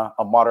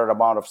a moderate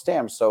amount of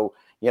stems. So,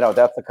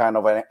 that's the kind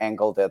of an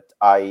angle that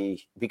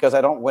because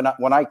I don't,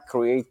 when I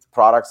create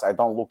products, I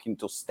don't look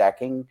into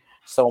stacking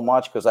so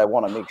much because I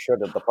want to make sure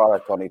that the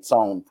product on its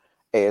own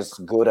is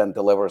good and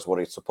delivers what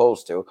it's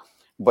supposed to.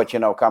 But,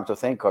 come to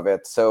think of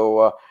it.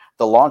 So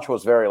the launch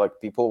was very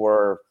people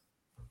were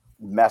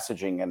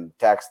messaging and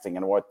texting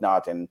and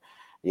whatnot. And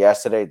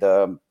yesterday,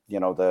 the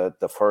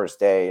first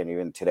day and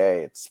even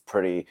today, it's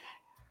pretty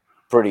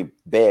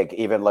big.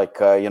 Even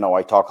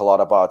I talk a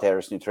lot about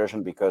Ares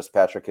Nutrition because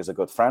Patrick is a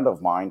good friend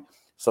of mine.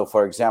 So,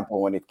 for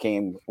example, when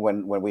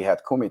we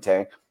had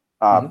Kumite,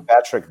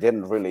 Patrick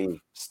didn't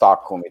really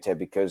stock Kumite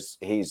because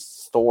his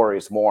store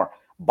is more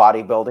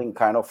bodybuilding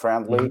kind of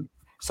friendly.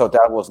 So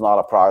that was not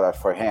a product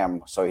for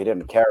him. So he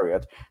didn't carry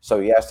it. So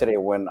yesterday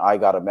when I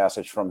got a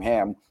message from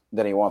him,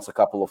 then he wants a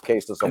couple of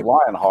cases of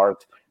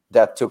Lionheart.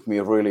 That took me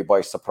really by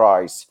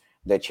surprise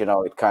that,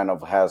 it kind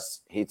of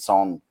has its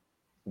own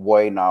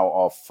way now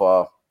of,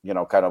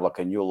 kind of like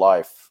a new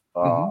life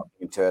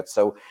into it.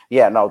 So,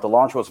 the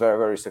launch was very,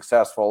 very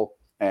successful.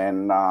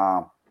 And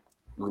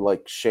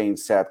like Shane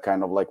said,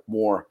 kind of like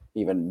more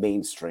even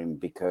mainstream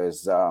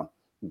because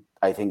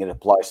I think it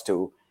applies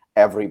to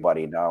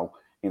everybody now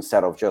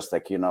instead of just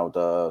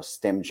the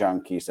stem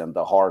junkies and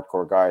the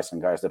hardcore guys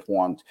and guys that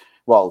want,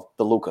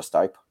 the Lucas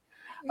type,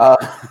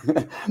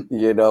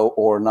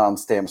 or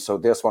non-stem. So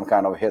this one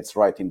kind of hits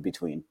right in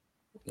between.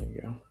 There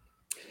you go.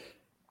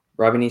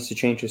 Robbie needs to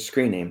change his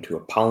screen name to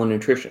Apollo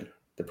Nutrition,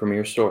 the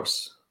premier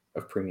source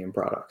of premium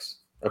products,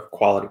 of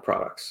quality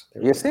products.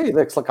 You see, it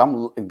looks like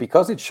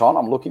because it's Sean,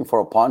 I'm looking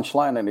for a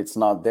punchline and it's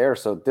not there.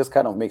 So this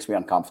kind of makes me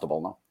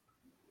uncomfortable now.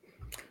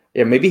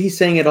 Yeah, maybe he's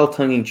saying it all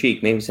tongue in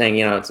cheek. Maybe saying,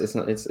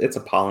 it's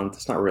a pollen.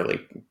 It's not really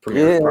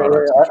premier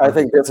products. Yeah, I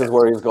think this is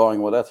where he's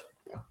going with it.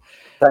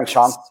 Thanks,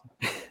 Sean.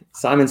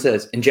 Simon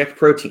says, inject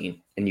protein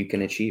and you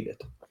can achieve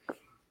it.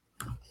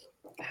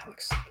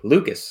 Alex,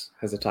 Lucas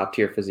has a top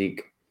tier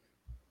physique.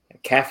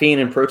 Caffeine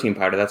and protein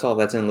powder. That's all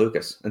that's in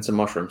Lucas. And some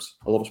mushrooms.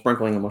 A little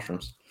sprinkling of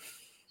mushrooms.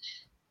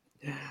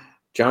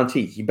 John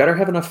T, you better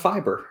have enough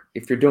fiber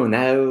if you're doing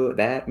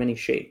that many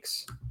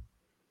shakes.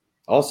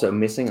 Also,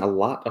 missing a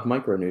lot of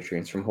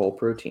micronutrients from whole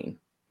protein.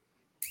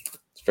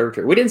 It's very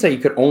true. We didn't say you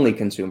could only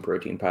consume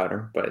protein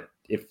powder, but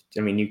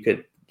you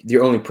could.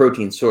 Your only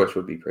protein source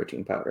would be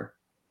protein powder.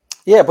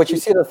 Yeah, but you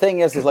see, the thing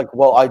is like,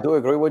 well, I do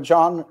agree with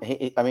John.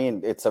 I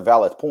mean, it's a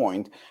valid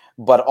point,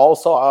 but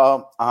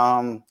also,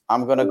 I'm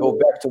going to go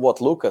back to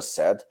what Lucas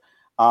said,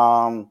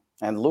 and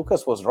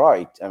Lucas was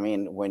right. I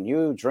mean, when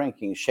you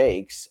drinking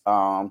shakes,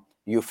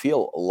 you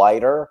feel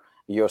lighter.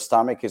 Your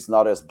stomach is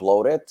not as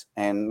bloated,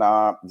 and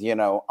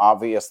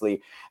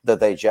obviously, the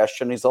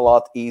digestion is a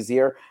lot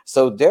easier.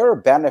 So there are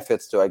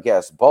benefits to, I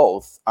guess,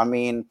 both. I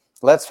mean,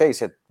 let's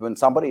face it, when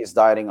somebody is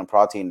dieting on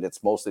protein,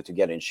 it's mostly to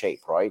get in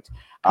shape, right?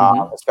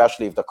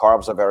 Especially if the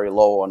carbs are very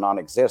low or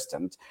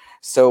non-existent.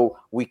 So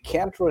we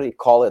can't really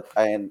call it,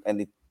 and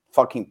it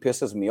fucking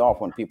pisses me off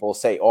when people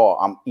say, oh,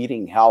 I'm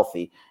eating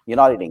healthy. You're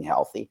not eating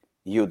healthy.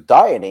 You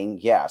dieting,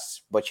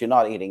 yes, but you're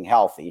not eating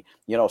healthy.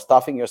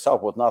 Stuffing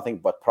yourself with nothing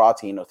but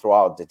protein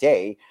throughout the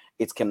day,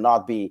 it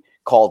cannot be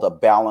called a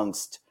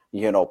balanced,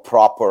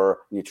 proper,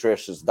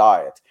 nutritious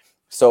diet.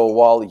 So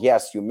while,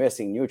 yes, you're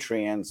missing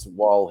nutrients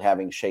while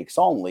having shakes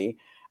only,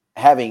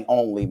 having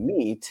only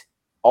meat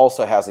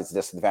also has its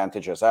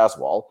disadvantages as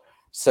well.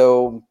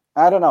 So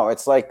I don't know.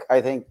 It's like,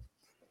 I think,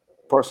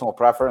 personal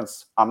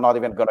preference. I'm not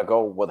even going to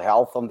go with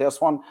health on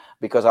this one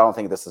because I don't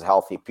think this is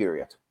healthy,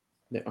 period.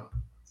 Yeah.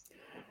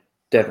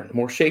 Devin,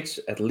 more shakes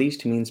at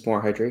least means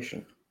more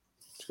hydration.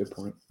 That's a good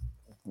point.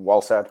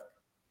 Well said.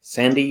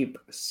 Sandeep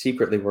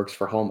secretly works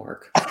for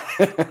Hallmark.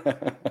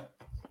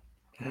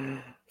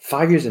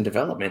 5 years in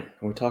development.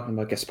 Are we talking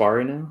about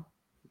Gaspari now?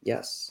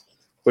 Yes.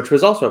 Which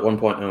was also at one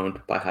point owned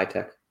by High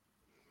Tech.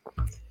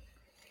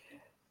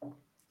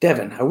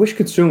 Devin, I wish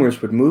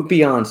consumers would move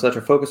beyond such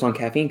a focus on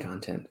caffeine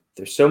content.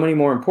 There's so many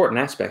more important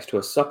aspects to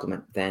a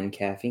supplement than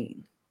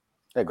caffeine.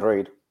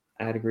 Agreed.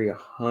 I'd agree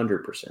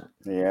 100%.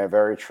 Yeah,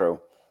 very true.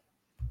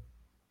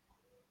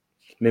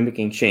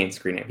 Mimicking Shane's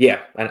screen name. Yeah,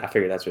 I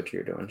figured that's what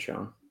you're doing,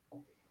 Sean.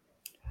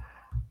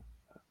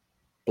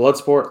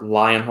 Bloodsport,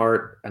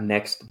 Lionheart, a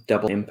next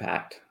double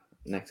impact,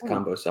 next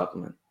combo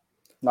supplement.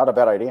 Not a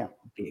bad idea.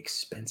 Be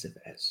expensive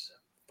as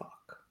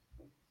fuck.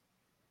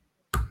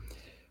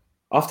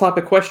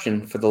 Off-topic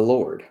question for the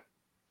Lord.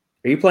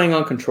 Are you playing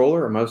on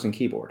controller or mouse and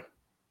keyboard?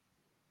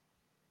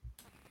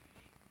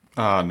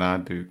 Oh, nah,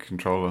 dude,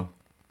 controller.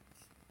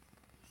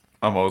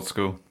 I'm old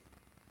school.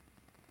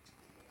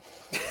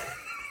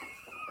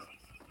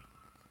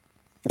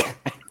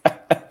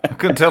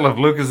 I couldn't tell if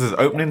Lucas is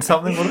opening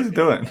something. What is he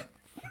doing?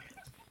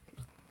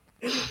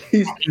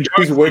 He's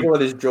working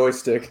with his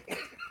joystick.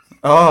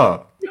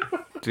 Oh,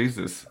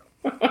 Jesus.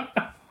 I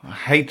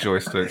hate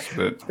joysticks,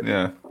 but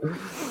yeah.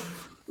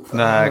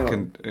 Nah,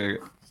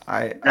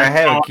 I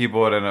have a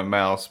keyboard and a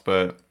mouse,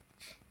 but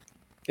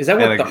is that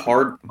what the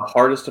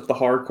hardest of the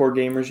hardcore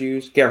gamers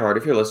use? Gerhard,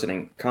 if you're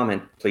listening,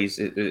 comment please.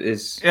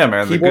 Is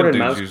man, keyboard and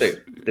mouse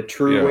the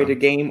true way to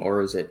game,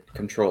 or is it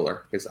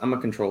controller? Because I'm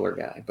a controller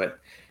guy, but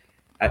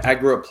I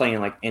grew up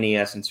playing like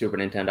NES and Super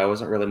Nintendo. I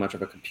wasn't really much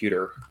of a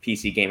computer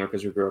PC gamer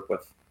because we grew up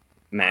with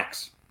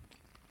Macs.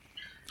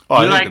 Oh,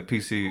 I think the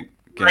PC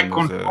game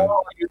was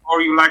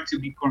or you like to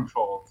be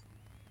controlled.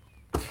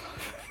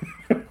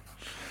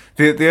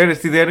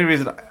 The only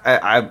reason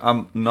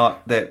I'm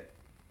not that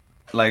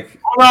like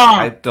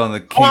hyped on the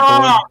keyboard.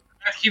 Let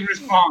him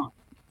respond.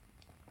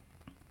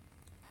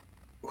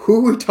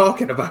 Who are we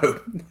talking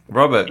about?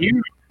 Robert.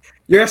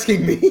 You're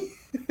asking me?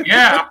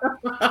 Yeah.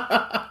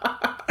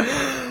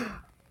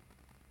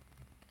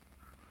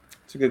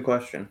 It's a good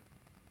question.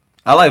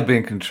 I like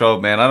being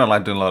controlled, man. I don't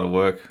like doing a lot of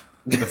work.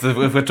 If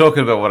we're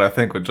talking about what I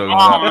think we're talking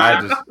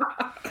about,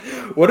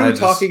 What are we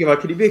talking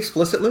about? Can you be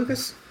explicit,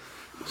 Lucas?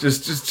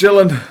 Just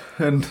chilling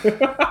and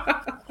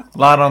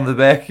light on the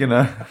back,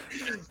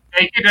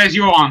 Take it as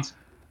you want.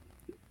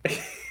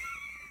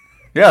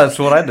 Yeah, that's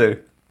what I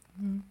do.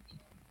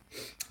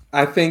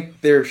 I think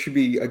there should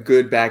be a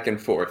good back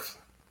and forth.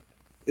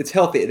 It's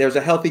healthy. There's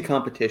a healthy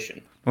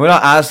competition. We're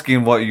not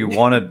asking what you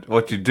wanted,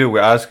 what you do.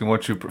 We're asking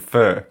what you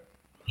prefer.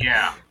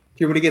 Yeah.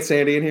 Do you want to get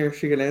Sandy in here?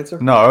 She can answer?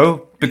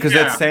 No, because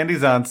that's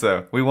Sandy's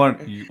answer. We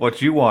want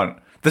what you want.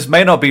 This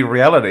may not be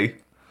reality.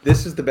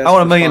 This is the best. I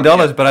want $1 million,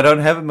 but I don't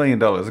have $1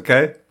 million,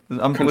 okay?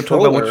 We're talking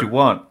about what you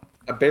want.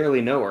 I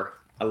barely know her.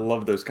 I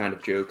love those kind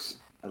of jokes.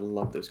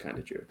 Answer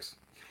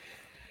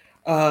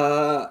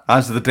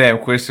the damn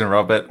question,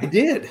 Robert. I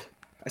did.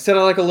 I said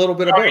I like a little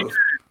bit of both.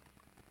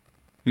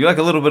 You like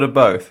a little bit of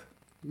both?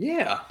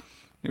 Yeah.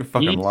 You're a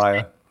fucking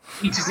liar.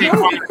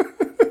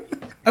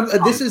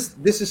 This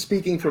is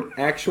speaking from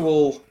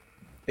actual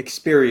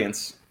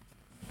experience.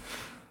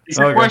 It's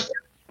a question.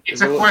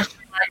 It's a question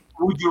like,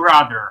 would you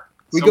rather?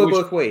 We go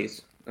both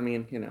ways. I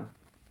mean,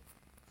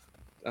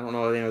 I don't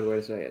know any other way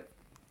to say it.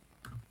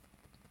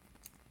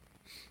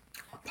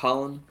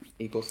 Pollen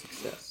equals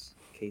success.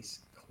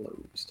 Case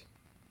closed.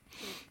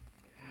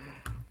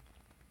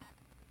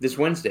 This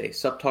Wednesday,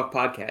 Sup Talk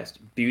podcast,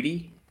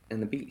 Beauty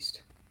and the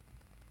Beast.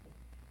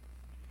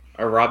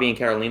 Are Robbie and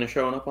Carolina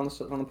showing up on the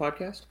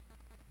podcast?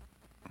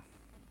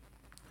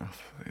 I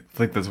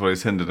think that's what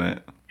he's hinted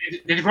at.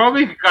 Did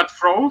Robbie got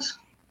froze?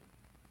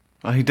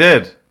 Oh, he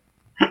did.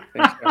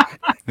 Thanks, Chuck.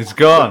 It's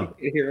gone.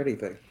 I didn't hear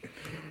anything.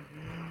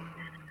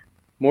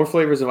 More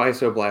flavors of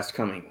Isoblast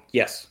coming.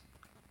 Yes.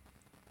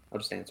 I'll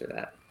just answer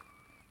that.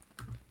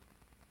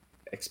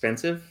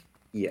 Expensive?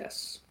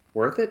 Yes.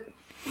 Worth it?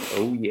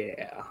 Oh,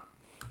 yeah.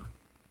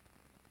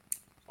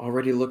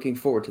 Already looking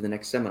forward to the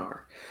next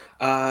seminar.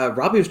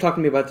 Robbie was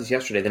talking to me about this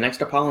yesterday. The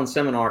next Apollon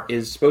seminar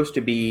is supposed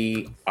to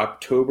be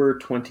October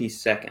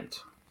 22nd.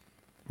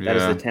 That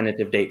is the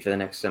tentative date for the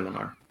next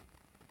seminar.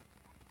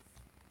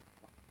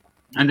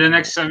 And the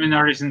next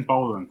seminar is in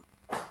Poland.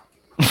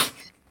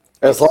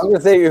 As long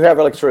as you have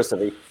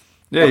electricity.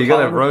 Yeah, you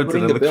gotta have Apollon roads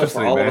and footing the bill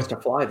electricity, for all man. of us to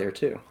fly there,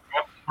 too.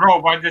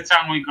 Bro, by the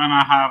time we're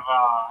gonna have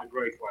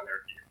great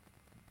weather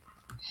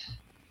here.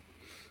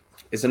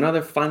 Is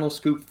another Final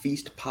Scoop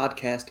Feast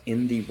podcast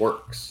in the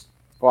works?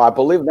 Well, I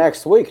believe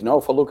next week, no,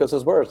 for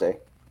Lucas's birthday.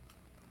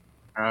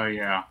 Oh,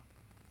 yeah.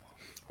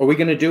 Are we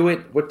going to do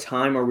it? What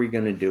time are we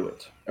going to do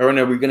it? Or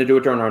no, are we going to do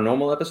it during our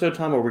normal episode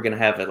time, or are we going to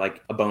have it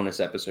like a bonus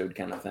episode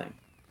kind of thing?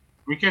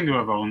 We can do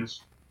a bonus.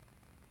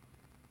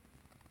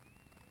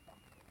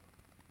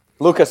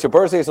 Lucas, your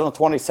birthday is on the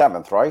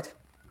 27th, right?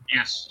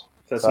 Yes.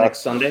 That's next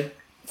Sunday?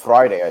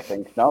 Friday, I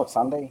think. No,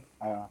 Sunday?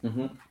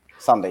 Mm-hmm.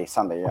 Sunday,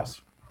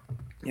 yes.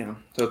 Yeah,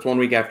 so it's 1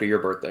 week after your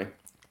birthday.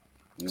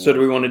 So do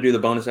we want to do the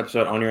bonus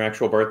episode on your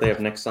actual birthday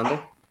of next Sunday?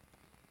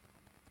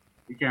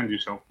 We can do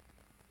so.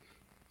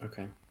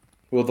 Okay.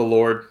 Will the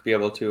Lord be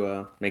able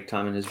to make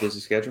time in his busy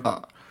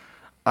schedule?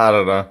 I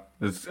don't know.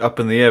 It's up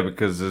in the air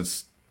because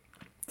it's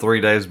 3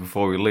 days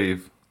before we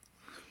leave.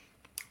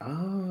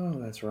 Oh,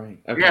 that's right.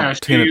 Okay. Yeah, so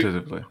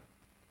Tentatively.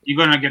 you're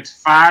gonna get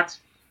fat,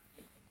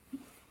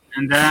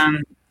 and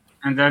then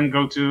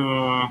go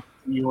to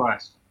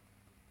US.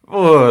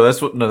 Oh,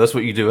 that's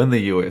what you do in the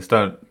US.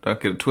 Don't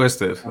get it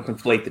twisted. I'll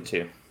conflate the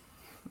two.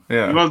 You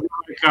Yeah, will do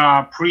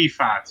like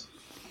pre-fatness.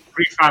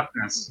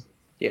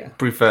 Yeah.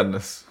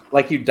 pre-fatness.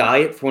 Like you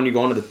diet for when you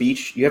go onto the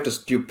beach, you have to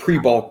do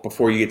pre-bulk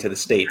before you get to the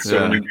States.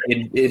 So when you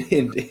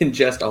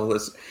ingest all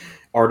this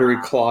artery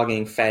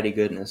clogging fatty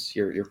goodness,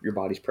 your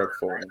body's prepped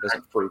for it. It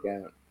doesn't freak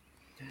out.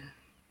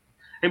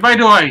 Hey, by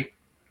the way,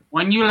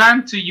 when you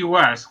land to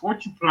US,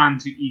 what you plan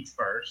to eat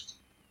first?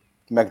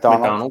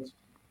 McDonald's.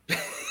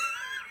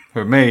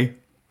 For me,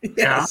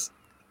 Yes.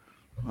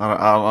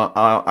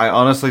 I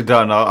honestly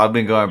don't know. I've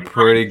been going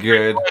pretty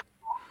good.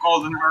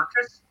 Golden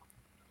Arches?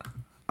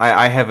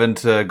 I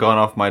haven't gone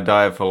off my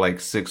diet for like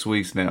 6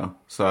 weeks now,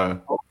 so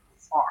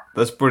Far.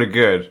 that's pretty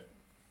good.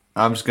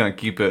 I'm just gonna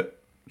keep it.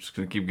 Just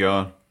gonna keep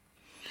going.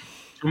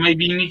 So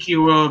maybe Nikki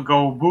will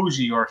go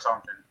bougie or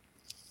something.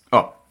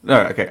 Oh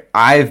no, okay.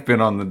 I've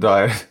been on the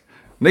diet.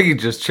 Nikki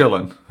just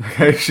chilling.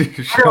 Okay,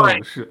 she's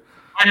chilling.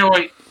 By the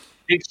way,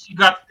 did she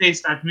got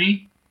pissed at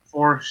me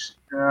for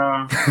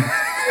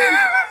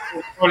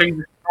calling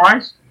the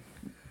price?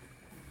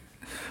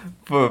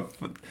 But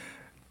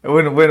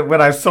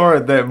when I saw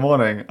it that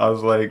morning, I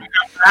was like,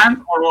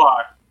 Planned or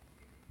what?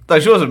 no,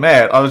 she wasn't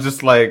mad. I was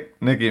just like,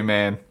 Nikki,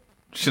 man,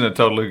 shouldn't have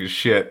told Lucas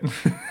shit.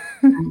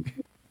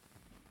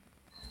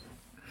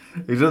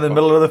 He's in the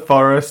middle of the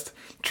forest.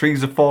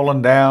 Trees are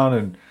falling down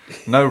and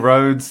no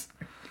roads.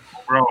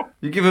 Bro,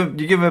 You give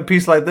him a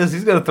piece like this,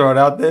 he's gonna throw it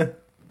out there.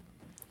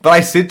 But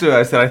I said to her,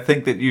 I said, I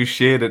think that you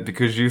shared it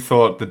because you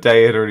thought the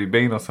day had already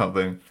been or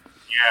something.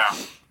 yeah.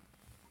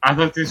 I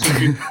thought this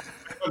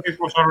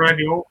was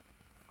already over.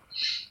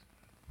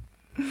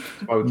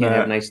 Why we can't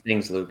have nice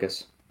things,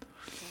 Lucas.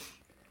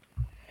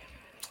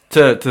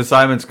 To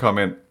Simon's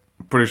comment,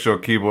 I'm pretty sure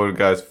keyboard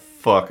guys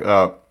fuck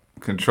up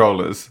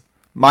controllers.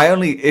 My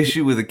only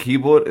issue with the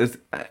keyboard is,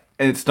 and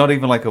it's not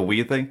even like a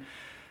weird thing,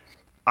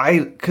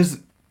 because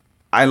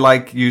I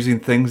like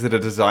using things that are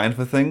designed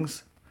for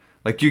things.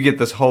 Like you get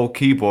this whole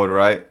keyboard,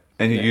 right?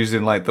 And you're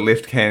using like the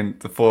left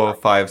hand, the 4,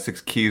 5,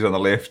 6 keys on the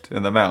left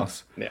and the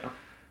mouse. Yeah.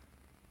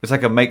 It's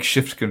like a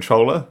makeshift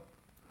controller.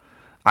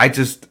 I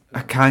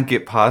can't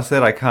get past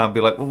that. I can't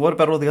be like, well, what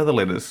about all the other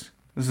letters?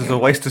 This is a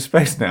waste of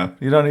space now.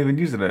 You're not even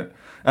using it.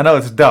 I know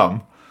it's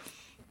dumb,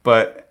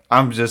 but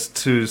I'm just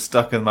too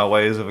stuck in my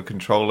ways of a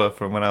controller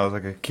from when I was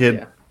like a kid.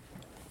 Yeah.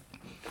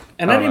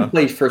 And I didn't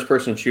play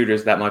first-person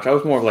shooters that much. I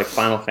was more of like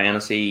Final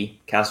Fantasy,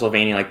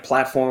 Castlevania, like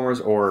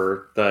platformers,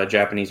 or the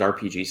Japanese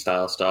RPG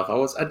style stuff.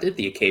 I did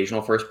the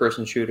occasional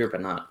first-person shooter, but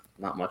not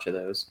much of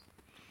those.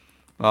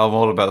 I'm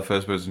all about the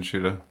first-person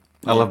shooter.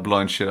 I love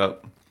blowing shit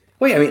up.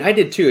 Well, yeah, I mean, I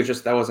did too. It's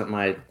just that wasn't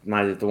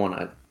the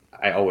one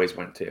I always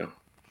went to.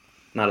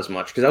 Not as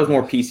much because I was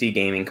more PC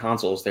gaming.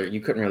 Consoles there,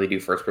 you couldn't really do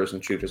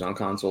first-person shooters on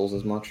consoles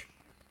as much,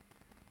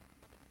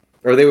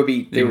 or they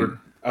were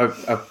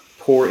a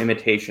poor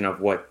imitation of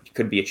what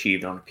could be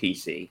achieved on a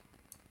PC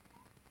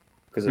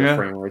because of the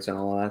frame rates and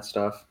all of that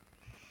stuff.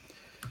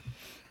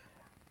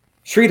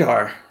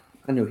 Sridhar,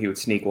 I knew he would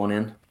sneak one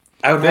in.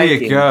 There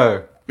you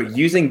go. But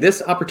using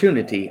this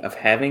opportunity of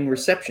having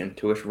reception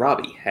to wish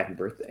Robbie happy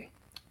birthday.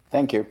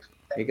 Thank you.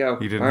 There you go.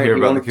 You didn't hear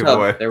about the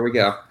giveaway. There we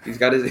go. He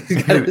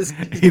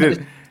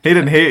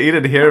didn't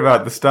hear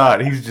about the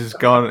start. He's just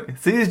gone.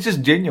 See, it's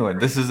just genuine.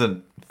 This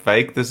isn't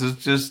fake. This is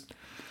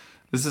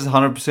 100%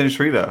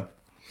 Sridhar.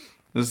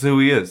 This is who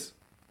he is.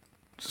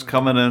 Just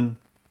coming in.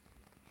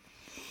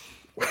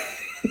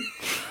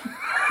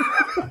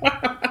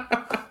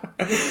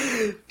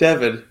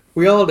 Devin,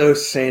 we all know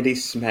Sandy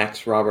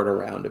smacks Robert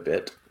around a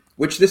bit,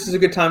 which this is a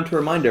good time to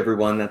remind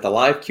everyone that the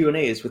live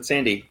Q&As with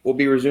Sandy will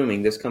be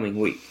resuming this coming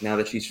week, now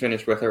that she's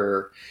finished with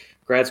her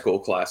grad school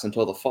class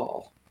until the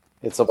fall.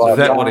 It's So about is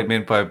that what he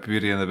meant by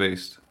Beauty and the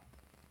Beast?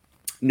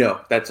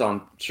 No, that's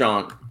on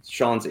Sean.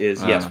 Sean's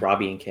is, yes,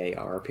 Robbie and Kay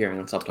are appearing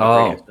on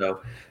Subtalk Radio.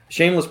 So,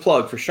 shameless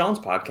plug for Sean's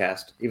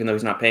podcast, even though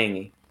he's not paying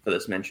me for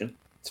this mention.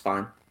 It's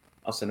fine.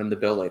 I'll send him the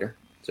bill later.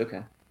 It's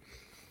okay.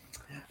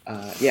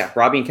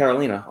 Robbie and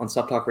Carolina on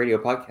Subtalk Radio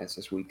podcast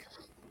this week.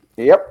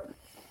 Yep.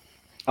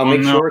 I'll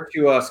make sure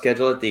to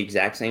schedule it the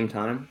exact same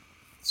time,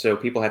 so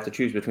people have to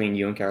choose between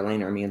you and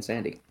Carolina or me and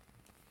Sandy.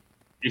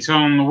 It's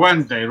on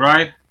Wednesday,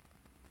 right?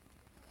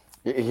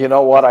 You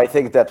know what? I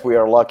think that we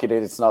are lucky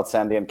that it's not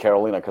Sandy and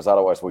Carolina, because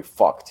otherwise we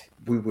fucked.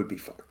 We would be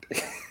fucked.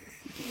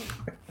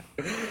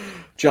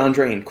 John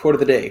Drain, quote of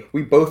the day.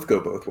 We both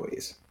go both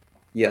ways.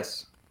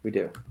 Yes, we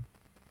do.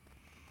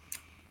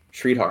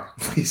 Sridhar,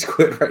 please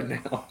quit right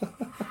now.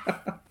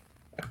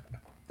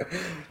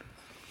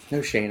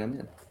 No, Shane, I'm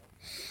in.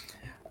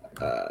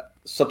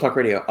 Subtalk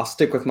Radio, I'll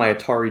stick with my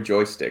Atari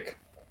joystick.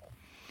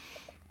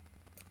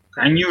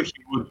 I knew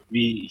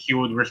he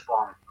would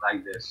respond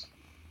like this.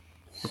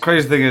 The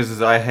crazy thing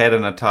is I had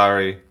an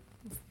Atari.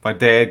 My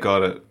dad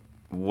got it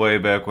way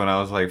back when I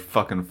was like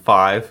fucking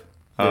 5.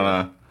 I don't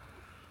know.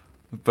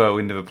 But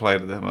we never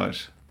played it that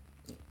much.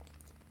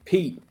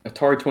 Pete,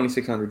 Atari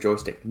 2600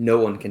 joystick. No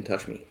one can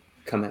touch me.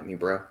 Come at me,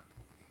 bro.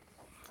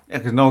 Yeah,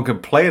 because no one can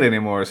play it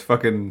anymore. It's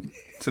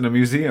in a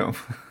museum.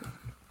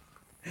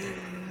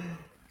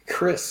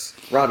 Chris,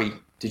 Robbie,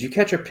 did you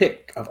catch a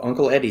pic of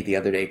Uncle Eddie the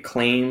other day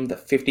claim the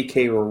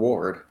 50K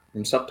reward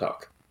from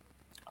Subtalk?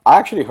 I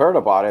actually heard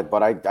about it,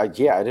 but I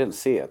didn't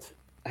see it.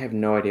 I have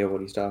no idea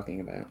what he's talking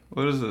about.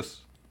 What is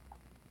this?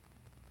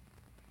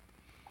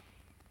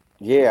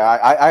 Yeah,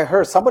 I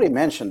heard somebody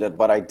mentioned it,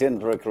 but I didn't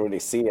really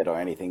see it or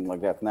anything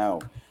like that.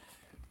 No.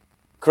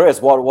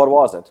 Chris, what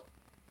was it?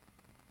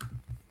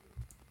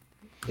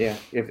 Yeah,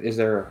 is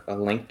there a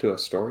link to a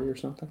story or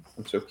something?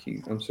 I'm so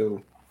cute. I'm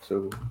so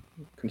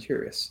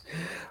curious.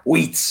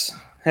 Wheats,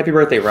 happy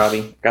birthday,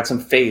 Robbie. Got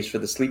some faves for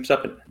the sleep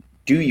supplement.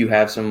 Do you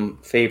have some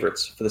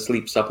favorites for the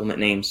sleep supplement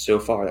names so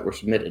far that were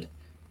submitted?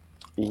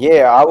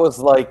 Yeah, I was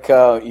like,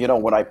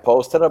 when I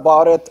posted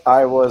about it,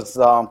 I was,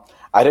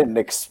 I didn't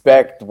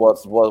expect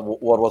what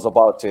was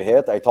about to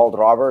hit. I told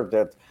Robert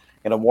that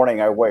in the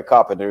morning I wake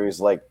up and there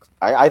is like,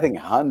 I think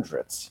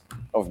hundreds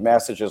of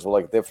messages with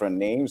like different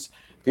names.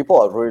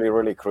 People are really,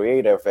 really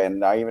creative,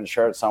 and I even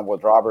shared some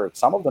with Robert.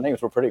 Some of the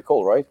names were pretty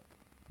cool, right?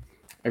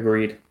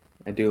 Agreed.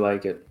 I do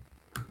like it.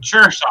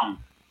 Share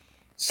some.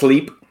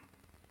 Sleep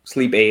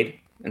Aid,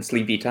 and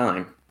Sleepy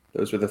Time.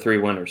 Those were the 3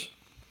 winners.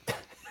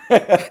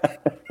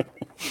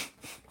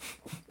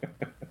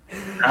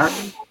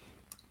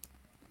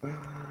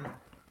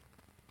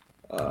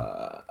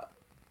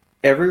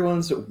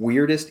 Everyone's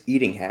weirdest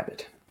eating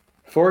habit.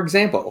 For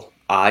example,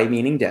 I,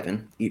 meaning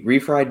Devin, eat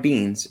refried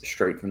beans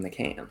straight from the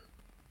can.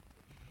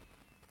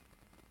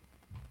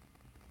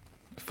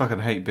 I fucking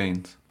hate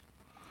beans.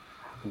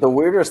 The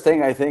weirdest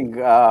thing I think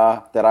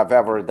that I've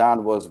ever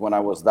done was when I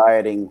was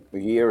dieting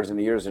years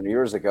and years and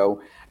years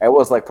ago. It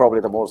was like probably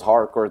the most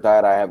hardcore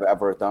diet I have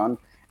ever done.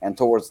 And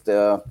towards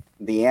the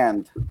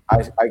end,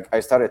 I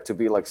started to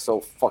be like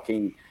so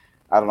fucking,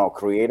 I don't know,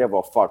 creative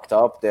or fucked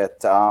up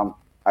that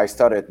I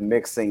started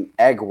mixing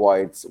egg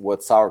whites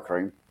with sour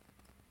cream.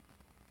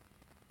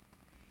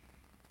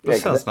 That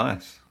sounds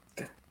nice.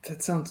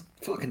 That sounds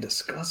fucking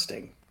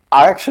disgusting.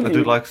 I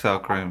do like sour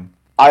cream.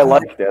 I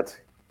liked it.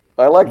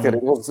 I liked it.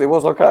 It was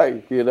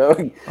okay, you know.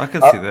 I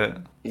can see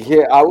that.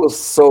 Yeah, I was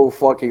so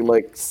fucking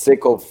like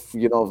sick of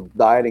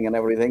dieting and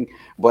everything,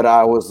 but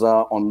I was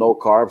on no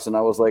carbs, and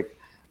I was like,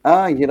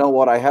 you know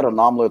what? I had an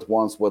omelet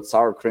once with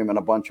sour cream and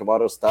a bunch of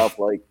other stuff,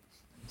 like.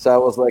 So I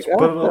was like,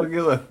 put it all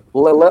together.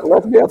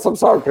 Let me add some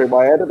sour cream.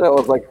 I added it. I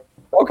was like,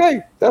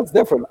 okay, that's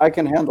different. I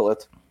can handle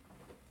it.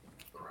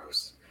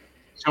 Gross.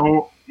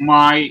 So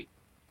my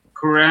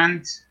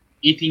current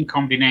eating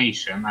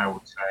combination, I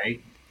would say,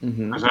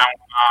 because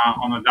I'm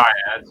on a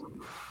diet,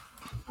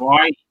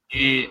 I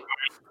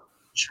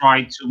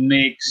try to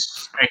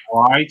mix egg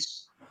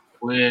whites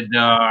with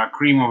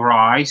cream of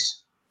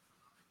rice,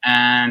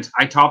 and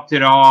I topped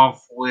it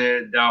off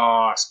with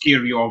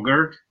skyr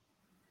yogurt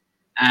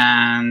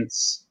and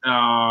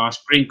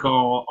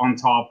sprinkle on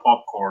top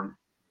popcorn.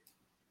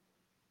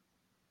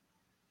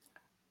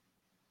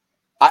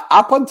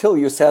 Up until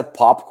you said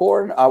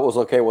popcorn, I was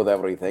okay with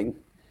everything.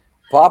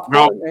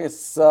 Popcorn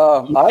is,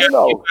 I don't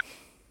know.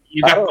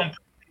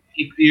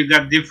 You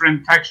got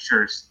different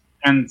textures,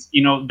 and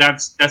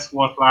that's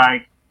what,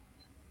 like,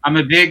 I'm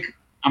a big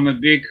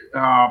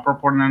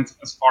proponent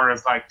as far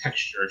as like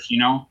textures.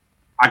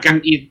 I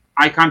can't eat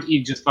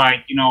just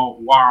like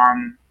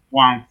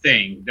one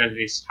thing that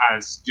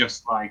has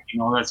just like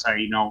let's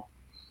say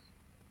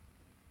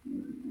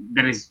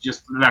that is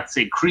just, let's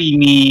say,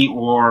 creamy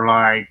or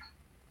like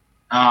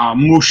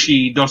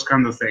mushy, those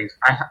kind of things.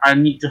 I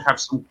need to have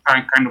some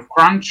kind of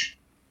crunch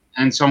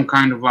and some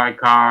kind of like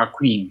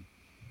cream.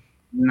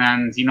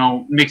 And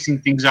mixing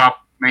things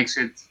up makes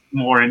it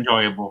more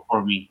enjoyable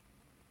for me.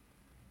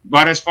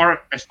 But as far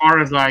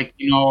as like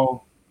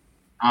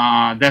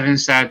Devin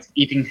said,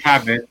 eating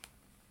habit.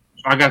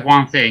 So I got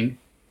one thing.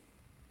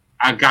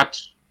 I got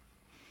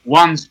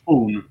one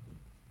spoon,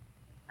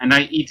 and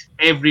I eat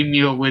every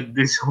meal with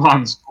this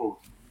one spoon.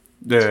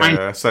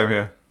 Yeah, same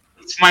here.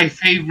 It's my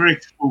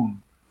favorite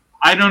spoon.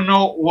 I don't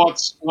know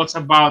what's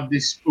about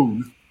this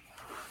spoon.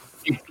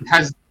 It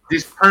has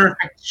this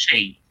perfect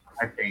shape.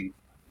 I think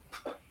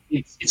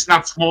it's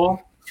not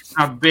small. It's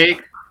not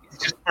big.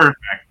 It's just perfect.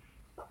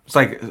 It's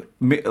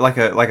like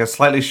a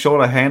slightly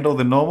shorter handle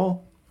than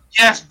normal.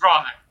 Yes,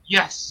 brother.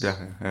 Yes.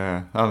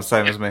 Yeah. I'm the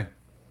same as me.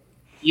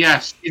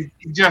 Yes. It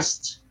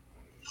just.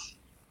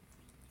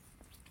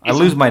 I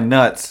lose my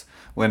nuts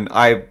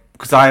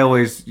because I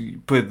always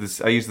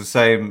I use the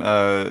same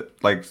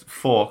like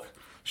fork,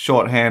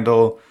 short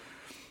handle.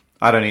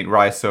 I don't eat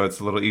rice, so it's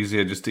a little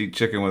easier just to eat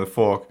chicken with a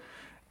fork.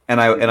 And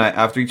I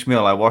after each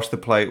meal, I wash the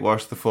plate,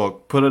 wash the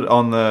fork, put it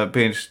on the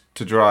bench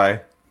to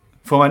dry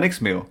for my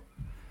next meal.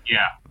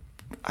 Yeah.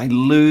 I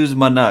lose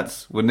my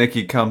nuts when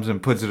Nikki comes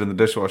and puts it in the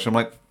dishwasher. I'm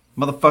like,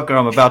 motherfucker,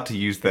 I'm about to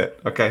use that.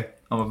 Okay,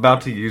 I'm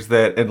about to use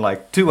that in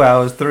like 2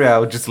 hours, 3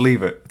 hours. Just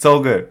leave it. It's all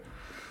good.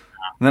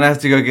 And then I have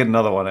to go get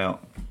another one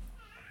out.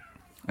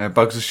 And it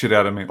bugs the shit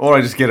out of me. Or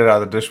I just get it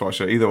out of the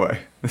dishwasher. Either way,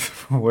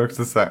 it works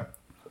the same.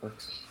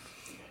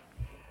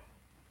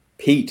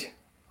 Pete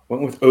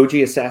went with OG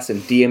Assassin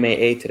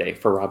DMAA today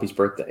for Robbie's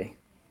birthday.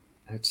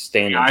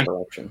 Outstanding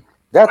selection.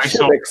 That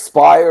shit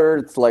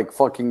expired like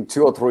fucking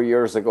 2 or 3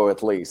 years ago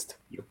at least.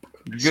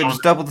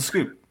 Just double the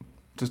scoop.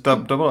 Just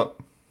double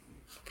up.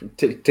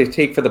 To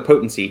take for the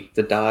potency,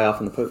 to die off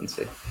in the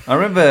potency. I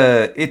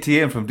remember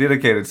Etienne from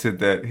Dedicated said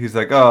that. He's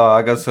like, oh,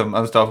 I got some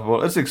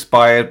Unstoppable. It's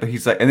expired, but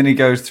he's like, and then he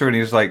goes through and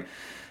he's like,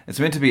 it's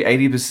meant to be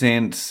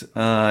 80%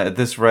 at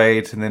this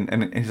rate,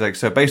 and he's like,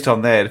 so based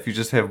on that, if you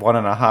just have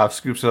 1.5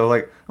 scoops, so I was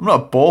like, I'm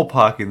not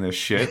ballparking this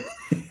shit.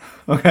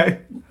 Okay,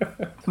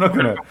 I'm not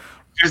gonna.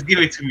 Just give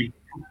it to me.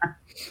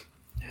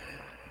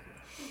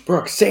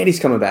 Brooke, Sandy's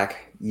coming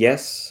back.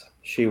 Yes,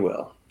 she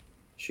will.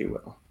 She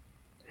will.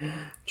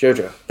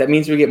 Jojo, that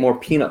means we get more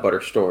peanut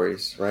butter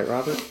stories, right,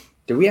 Robert?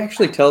 Did we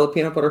actually tell the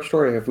peanut butter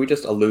story, or have we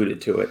just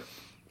alluded to it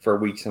for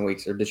weeks and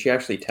weeks, or did she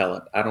actually tell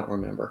it? I don't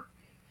remember.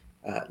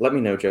 Let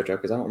me know, Jojo,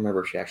 because I don't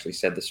remember if she actually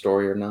said the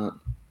story or not.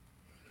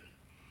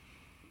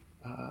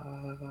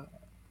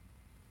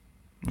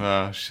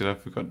 Shit, I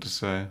forgot to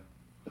say.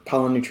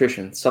 Apollo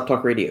Nutrition,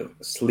 Subtalk Radio,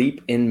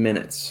 sleep in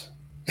minutes.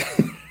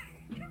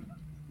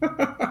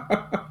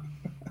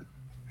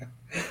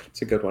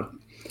 It's a good one.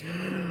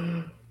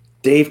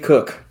 Dave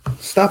Cook,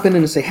 stop in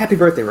and say, happy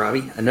birthday,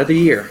 Robbie. Another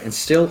year, and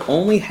still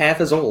only half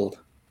as old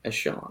as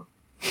Sean.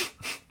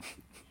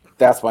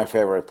 That's my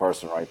favorite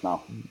person right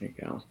now. There you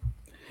go.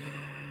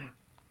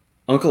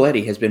 Uncle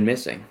Eddie has been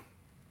missing.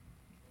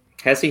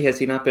 Has he? Has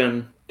he not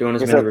been doing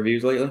as many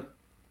reviews lately?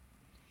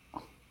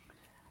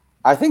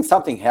 I think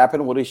something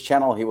happened with his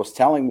channel. He was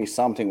telling me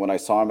something when I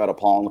saw him at a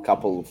pawn a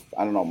couple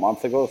of,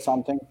 month ago or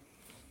something.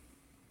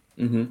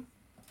 Mm-hmm.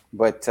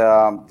 But,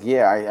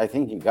 I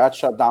think he got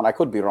shut down. I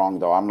could be wrong,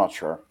 though. I'm not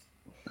sure.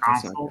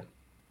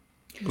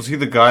 Was he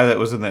the guy that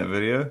was in that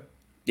video?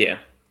 Yeah.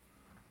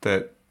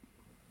 What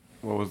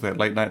was that,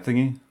 late night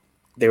thingy?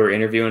 They were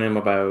interviewing him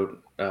about,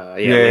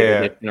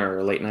 edition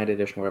or late night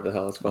edition, whatever the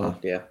hell it's called. Uh-huh.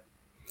 Yeah.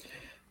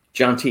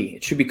 John T,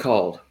 it should be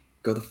called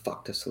Go the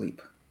Fuck to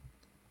Sleep.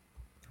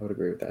 I would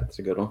agree with that. It's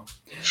a good one.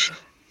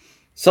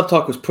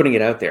 Subtalk was putting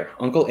it out there.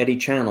 Uncle Eddie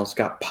channels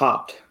got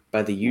popped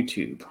by the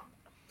YouTube.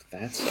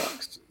 That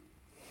sucks.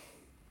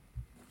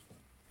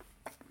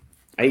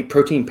 I eat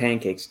protein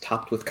pancakes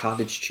topped with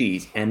cottage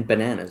cheese and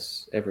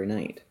bananas every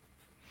night.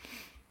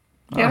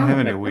 I don't have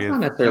any weird. It's not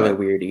necessarily a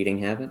weird eating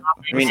habit.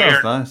 I mean,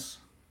 sounds nice.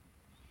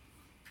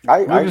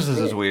 This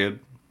is weird.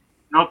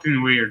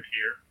 Nothing weird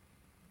here.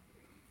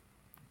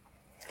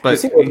 But you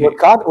see,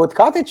 with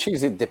cottage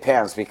cheese, it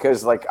depends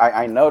because, like,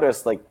 I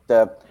noticed, like,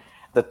 the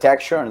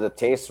texture and the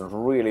taste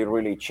really,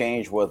 really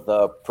change with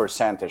the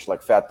percentage,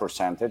 like fat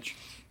percentage.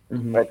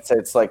 Mm-hmm.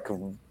 It's like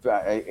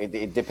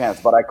it depends,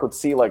 but I could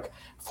see like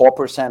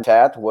 4%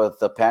 fat with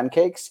the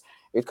pancakes.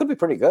 It could be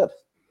pretty good.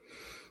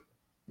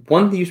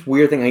 One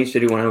weird thing I used to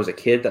do when I was a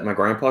kid that my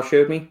grandpa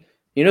showed me.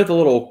 You know the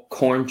little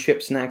corn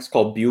chip snacks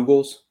called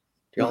Bugles?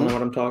 Do y'all know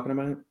what I'm talking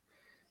about?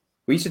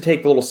 We used to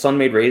take the little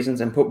Sun-Maid raisins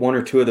and put 1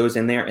 or 2 of those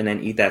in there and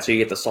then eat that. So you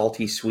get the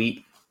salty,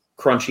 sweet,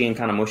 crunchy, and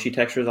kind of mushy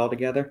textures all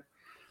together.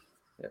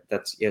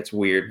 It's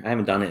weird. I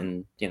haven't done it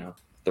in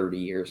 30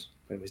 years,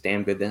 but it was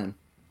damn good then.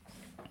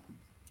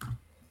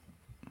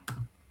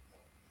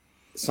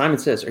 Simon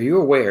says, are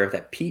you aware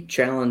that Pete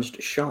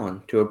challenged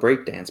Sean to a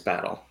breakdance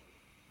battle?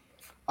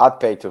 I'd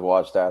pay to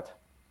watch that.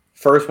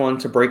 First one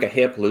to break a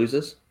hip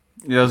loses?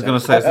 Yeah, I was going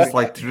to say, is this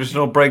like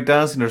traditional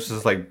breakdancing or is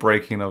this like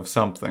breaking of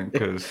something?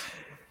 Because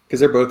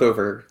they're both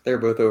over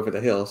the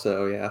hill,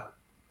 so yeah.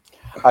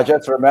 I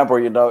just remember,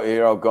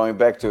 going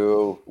back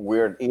to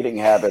weird eating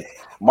habits.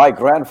 My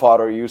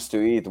grandfather used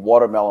to eat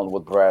watermelon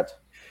with bread.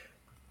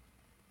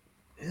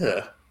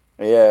 Yeah.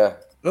 Yeah,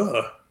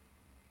 Ugh.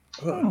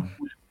 Ugh.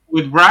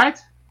 With bread?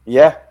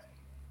 yeah.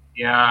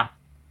 Yeah.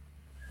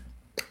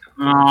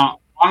 One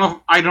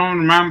of I don't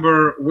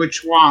remember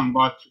which one,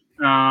 but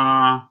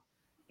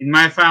in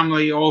my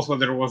family also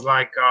there was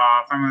like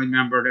a family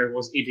member that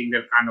was eating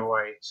that kind of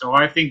way. So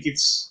I think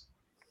it's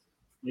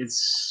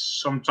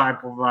some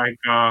type of like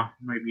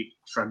maybe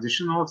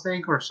traditional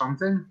thing or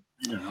something.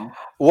 I don't know.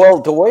 Well,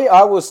 the way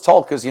I was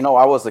told, because I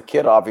was a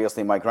kid.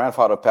 Obviously, my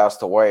grandfather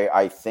passed away.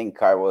 I think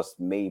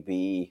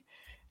he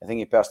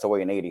passed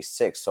away in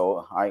 '86.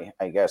 So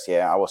I guess,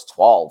 yeah, I was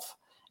 12,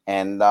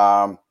 and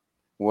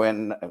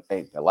when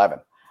 11,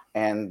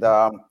 and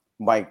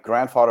my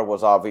grandfather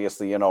was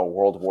obviously,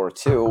 World War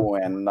II,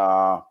 and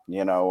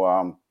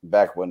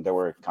back when there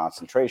were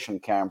concentration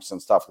camps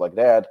and stuff like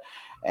that,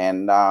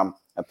 and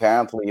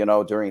apparently,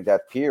 during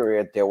that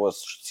period there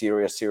was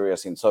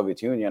serious in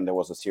Soviet Union. There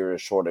was a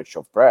serious shortage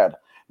of bread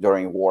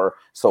during war.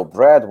 So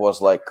bread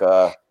was like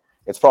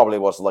it probably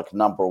was like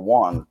number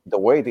one. The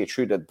way they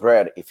treated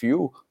bread, if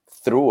you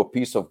threw a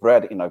piece of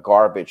bread in a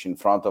garbage in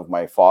front of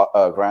my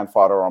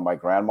grandfather or my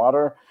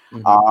grandmother,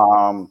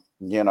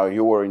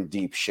 you were in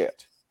deep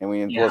shit. I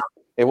mean, Yeah.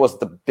 it was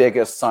the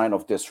biggest sign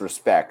of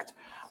disrespect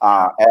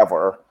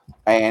ever.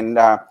 And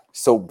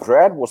so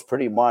bread was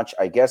pretty much,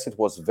 I guess, it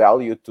was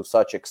valued to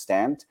such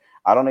extent.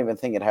 I don't even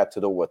think it had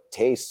to do with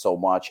taste so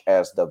much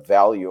as the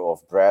value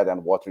of bread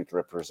and what it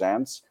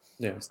represents.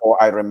 Yeah. So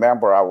I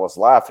remember I was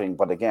laughing,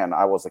 but again,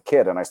 I was a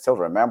kid and I still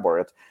remember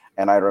it.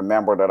 And I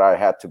remember that I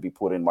had to be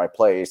put in my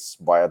place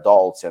by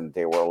adults, and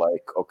they were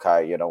like,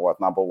 okay, you know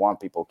what? Number one,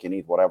 people can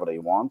eat whatever they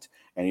want,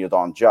 and you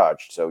don't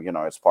judge. So,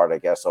 it's part, I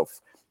guess, of,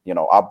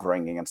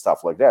 upbringing and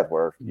stuff like that,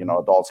 where,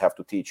 adults have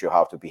to teach you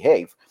how to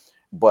behave.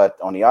 But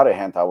on the other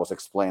hand, I was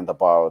explained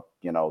about,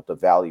 the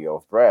value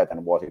of bread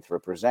and what it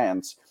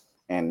represents,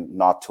 and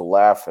not to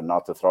laugh and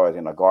not to throw it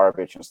in a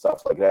garbage and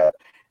stuff like that.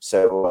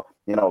 So,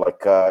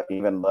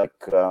 even like,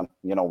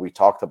 we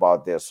talked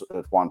about this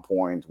at one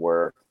point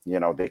where,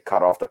 they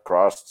cut off the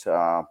crust,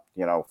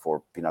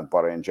 for peanut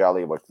butter and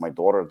jelly, like my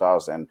daughter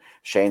does. And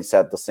Shane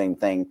said the same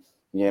thing.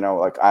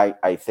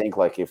 I think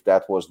like if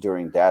that was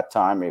during that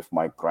time, if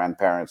my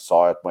grandparents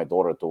saw it, my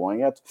daughter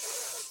doing it,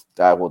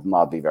 that would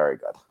not be very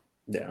good.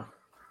 Yeah.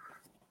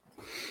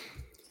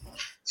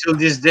 Till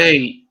this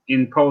day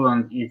in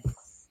Poland, if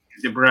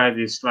the bread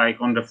is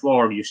like on the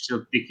floor, you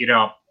still pick it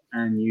up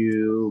and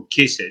you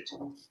kiss it.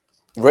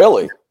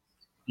 Really?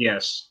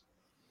 Yes.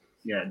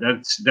 Yeah,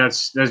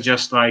 that's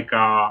just like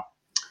to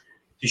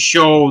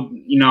show,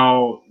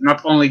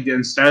 not only the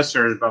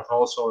ancestors but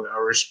also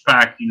a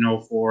respect,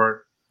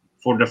 for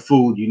the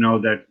food,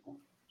 that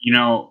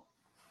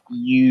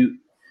you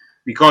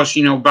because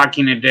back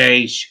in the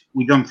days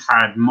we don't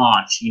had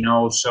much,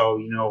 so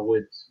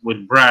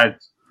with bread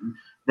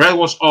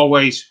was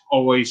always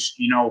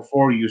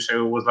for you,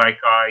 so it was like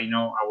I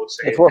would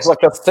say It was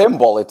like a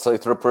symbol. It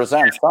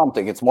represents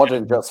something. It's more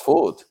than just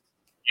food.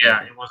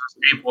 yeah, it was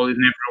a staple in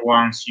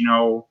everyone's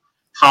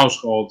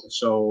household,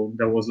 so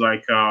that was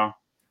like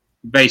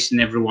based in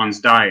everyone's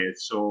diet.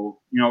 So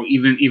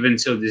even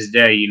till this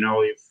day,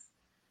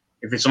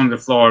 if it's on the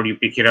floor, you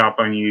pick it up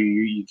and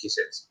you kiss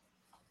it.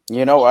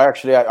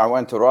 Actually, I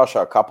went to Russia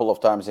a couple of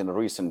times in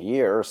recent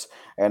years,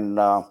 and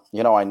I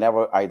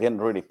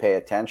didn't really pay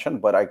attention,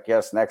 but I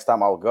guess next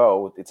time I'll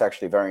go. It's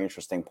actually a very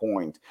interesting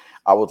point.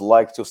 I would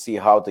like to see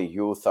how the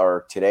youth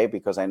are today,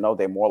 because I know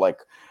they're more like,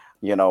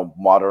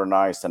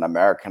 modernized and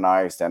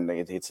Americanized, and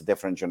it's a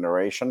different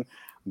generation.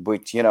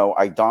 But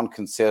I don't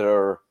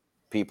consider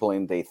people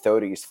in their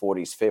 30s,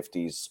 40s,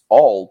 50s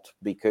old,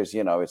 because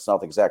it's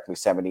not exactly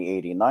 70,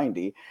 80,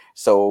 90.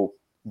 So,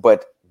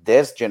 but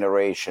this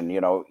generation,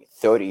 30s,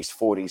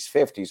 40s,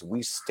 50s,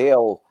 we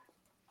still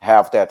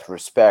have that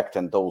respect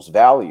and those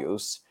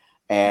values.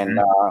 And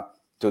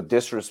to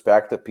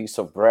disrespect a piece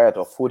of bread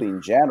or food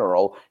in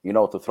general,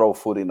 to throw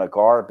food in a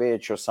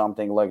garbage or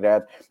something like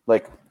that.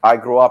 Like, I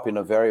grew up in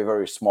a very,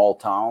 very small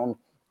town,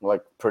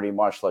 like pretty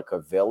much like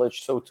a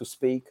village, so to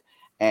speak.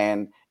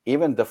 And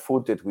even the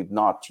food that we'd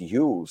not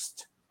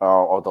used,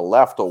 or the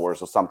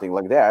leftovers or something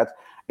like that,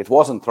 it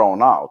wasn't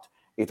thrown out.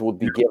 It would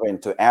be given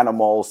to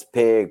animals,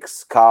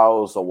 pigs,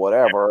 cows, or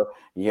whatever,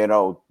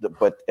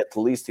 but at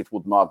least it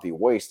would not be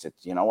wasted.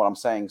 You know what I'm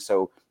saying?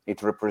 So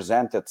it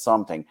represented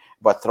something.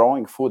 But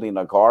throwing food in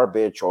a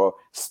garbage or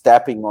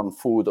stepping on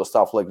food or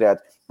stuff like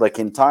that, like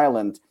in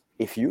Thailand,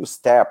 if you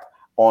step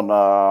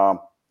on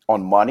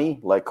money,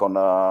 like on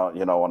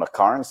a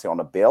currency,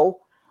 on a bill,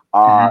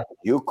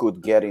 you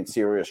could get in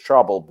serious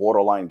trouble,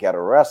 borderline get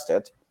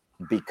arrested,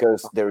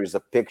 because there is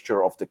a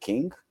picture of the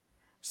king.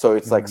 So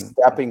it's like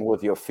stepping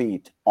with your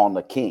feet on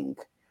the king,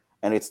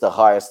 and it's the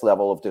highest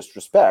level of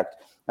disrespect.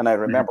 And I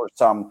remember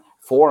some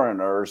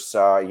foreigners,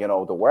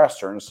 the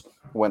Westerns,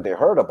 when they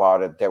heard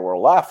about it, they were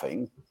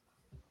laughing.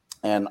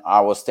 And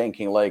I was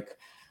thinking, like,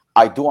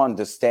 I do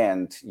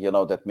understand,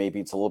 that maybe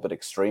it's a little bit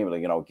extreme,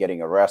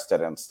 getting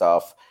arrested and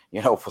stuff,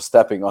 for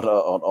stepping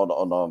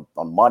on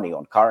money,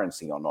 on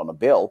currency, on a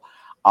bill.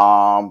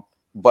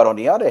 But on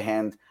the other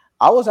hand,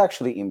 I was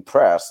actually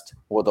impressed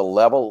with the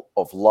level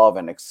of love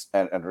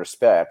and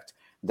respect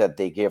that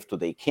they give to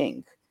their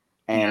king.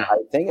 And Yeah. I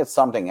think it's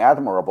something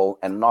admirable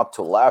and not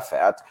to laugh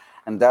at.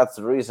 And that's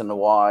the reason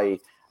why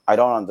I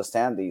don't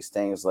understand these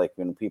things. Like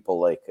when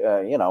people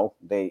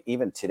they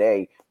even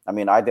today, I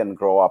mean, I didn't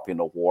grow up in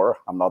a war.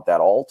 I'm not that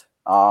old.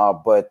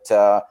 But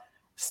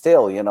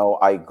still,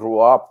 I grew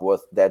up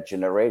with that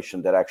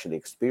generation that actually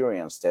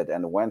experienced it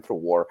and went through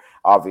war.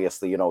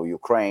 Obviously,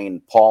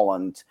 Ukraine,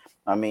 Poland.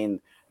 I mean,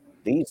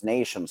 these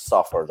nations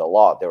suffered a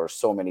lot. There were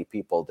so many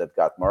people that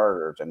got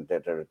murdered, and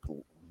there are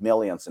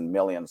millions and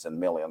millions and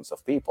millions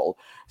of people.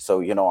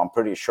 So, I'm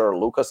pretty sure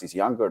Lucas is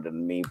younger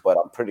than me, but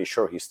I'm pretty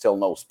sure he still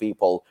knows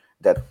people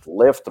that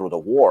lived through the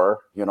war,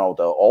 the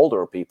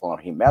older people, and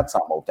he met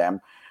some of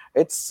them.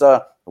 It's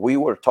we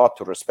were taught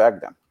to respect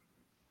them.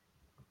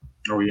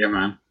 Oh yeah,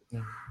 man.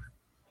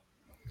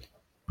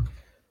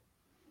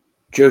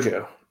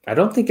 Jojo, I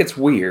don't think it's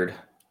weird,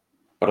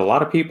 but a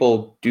lot of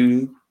people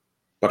do.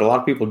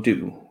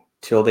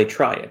 Till they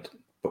try it.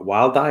 But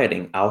while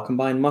dieting, I'll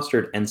combine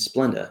mustard and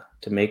Splenda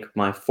to make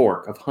my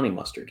fork of honey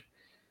mustard.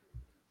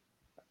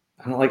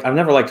 I've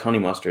never liked honey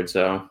mustard,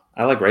 so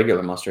I like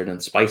regular mustard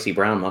and spicy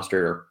brown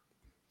mustard, or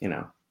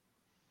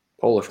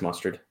Polish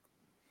mustard,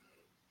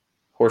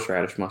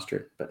 horseradish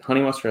mustard. But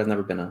honey mustard I've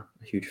never been a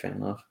huge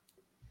fan of.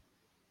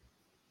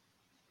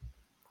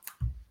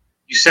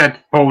 You said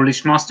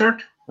Polish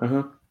mustard?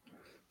 Uh-huh.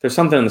 There's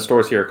something in the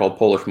stores here called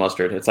Polish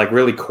mustard. It's like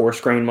really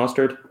coarse grain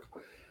mustard.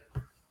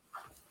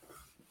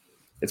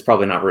 It's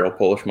probably not real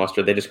Polish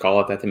mustard. They just call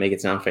it that to make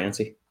it sound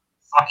fancy.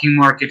 Fucking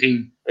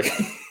marketing.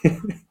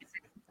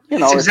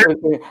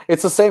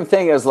 It's the same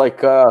thing as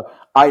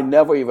I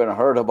never even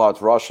heard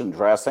about Russian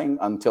dressing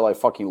until I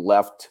fucking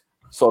left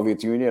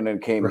Soviet Union and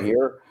came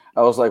here.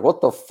 I was like, what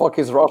the fuck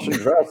is Russian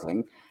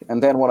dressing?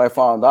 And then when I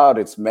found out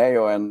it's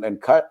mayo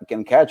and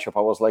ketchup,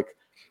 I was like,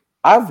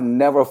 I've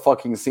never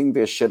fucking seen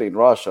this shit in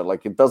Russia.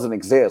 Like, it doesn't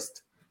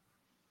exist.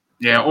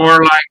 Yeah,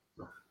 or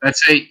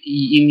let's say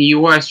in the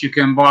US you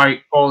can buy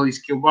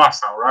Polish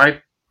kielbasa,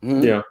 right?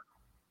 Mhm. Yeah.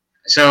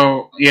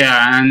 So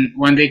yeah, and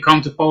when they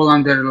come to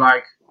Poland, they're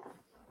like,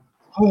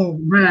 "Oh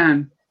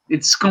man,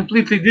 it's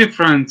completely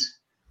different."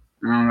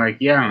 And I'm like,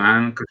 "Yeah,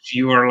 man, because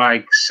you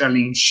are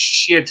selling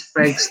shit,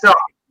 fake stuff.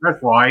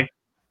 That's why."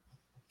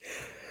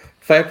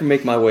 If I ever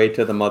make my way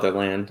to the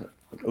motherland,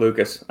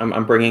 Lucas,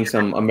 I'm bringing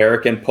some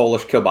American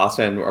Polish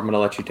kielbasa, and I'm going to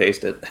let you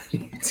taste it.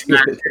 See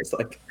what it tastes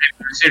like.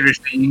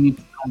 Seriously, you need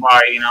to come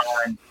by,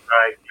 and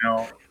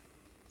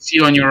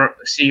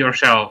see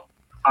yourself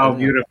how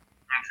beautiful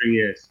the country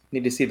is.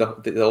 Need to see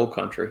the old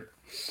country.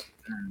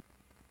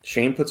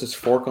 Shane puts his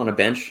fork on a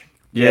bench.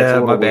 Yeah, it's a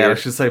little my bad. I weird.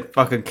 should say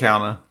fucking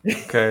counter.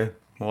 Okay,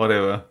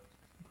 whatever.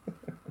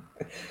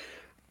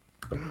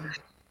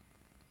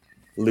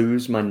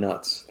 Lose my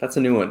nuts. That's a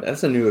new one.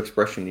 That's a new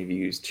expression you've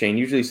used. Shane,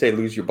 usually you say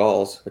lose your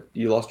balls, but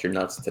you lost your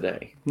nuts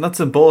today. Nuts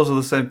and balls are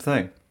the same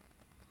thing.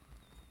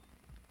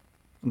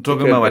 I'm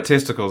talking about my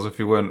testicles. If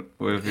you weren't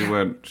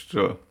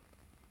sure.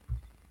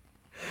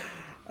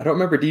 I don't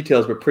remember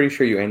details, but pretty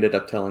sure you ended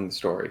up telling the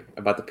story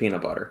about the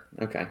peanut butter.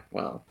 Okay,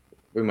 well,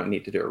 we might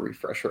need to do a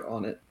refresher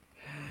on it.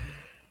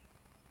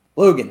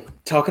 Logan,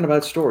 talking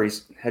about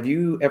stories, have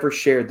you ever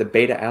shared the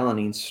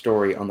beta-alanine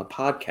story on the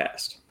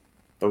podcast?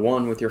 The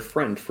one with your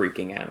friend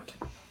freaking out.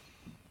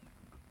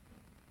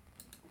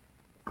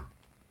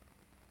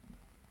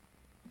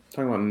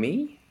 Talking about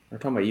me? Or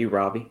talking about you,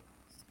 Robbie?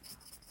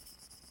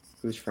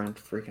 Whose friend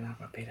freaking out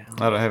about beta-alanine?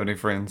 I don't have any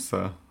friends,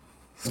 so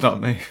it's not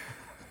me.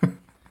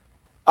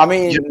 I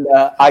mean,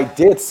 I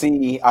did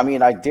see. I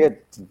mean, I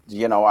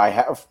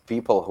have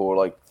people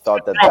who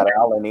thought that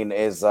alanine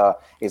is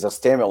a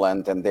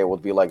stimulant, and they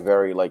would be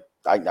very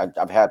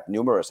I've had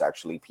numerous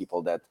actually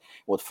people that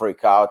would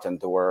freak out,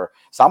 and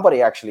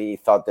somebody actually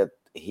thought that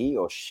he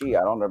or she,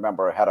 I don't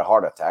remember, had a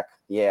heart attack.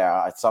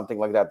 Yeah, something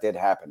like that did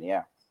happen.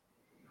 Yeah.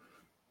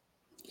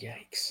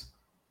 Yikes.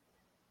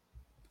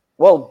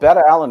 Well,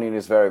 beta alanine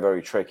is very,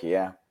 very tricky.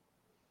 Yeah.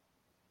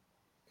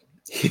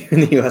 In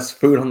the U.S.,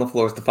 food on the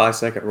floor is the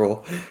 5-second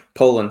rule.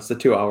 Poland's the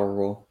 2-hour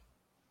rule.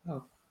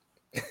 Oh.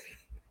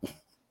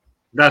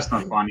 That's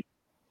not funny.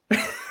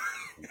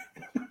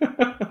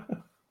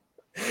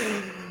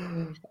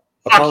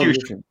 Fuck you.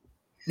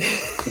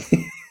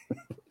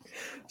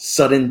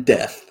 Sudden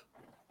death.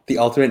 The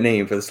alternate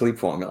name for the sleep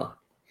formula.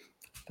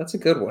 That's a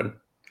good one.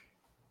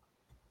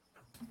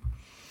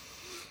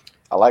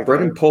 I like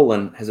bread that. in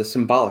Poland has a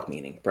symbolic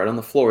meaning. Bread on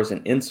the floor is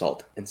an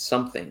insult and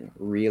something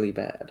really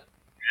bad.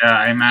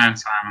 Yeah, amen,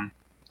 Simon.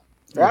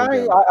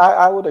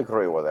 I would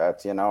agree with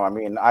that. I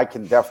mean, I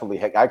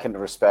can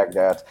respect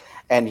that.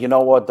 And you know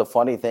what? The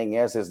funny thing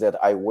is that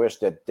I wish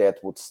that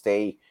would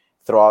stay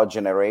throughout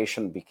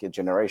generations,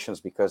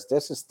 because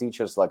this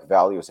teaches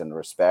values and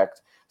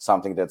respect,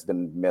 something that's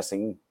been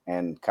missing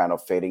and kind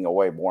of fading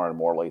away more and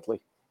more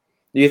lately.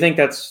 Do you think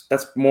that's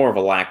more of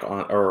a lack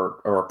on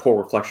or a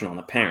poor reflection on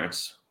the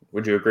parents?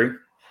 Would you agree?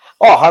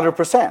 Oh,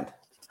 100%.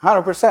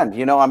 100%.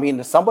 You know, I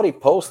mean, somebody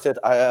posted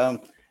a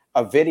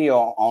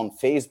video on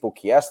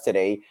Facebook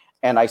yesterday,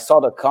 and I saw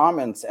the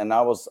comments, and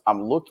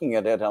I'm looking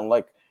at it, and I'm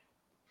like,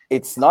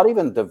 it's not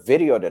even the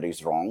video that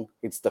is wrong,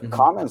 it's the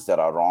comments that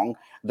are wrong.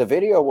 The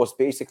video was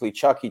basically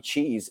Chuck E.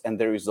 Cheese, and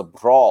there is a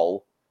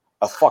brawl,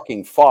 a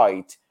fucking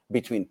fight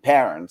between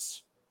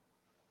parents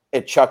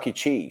at Chuck E.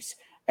 Cheese.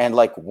 And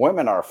like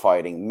women are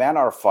fighting, men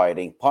are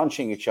fighting,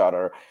 punching each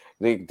other,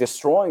 they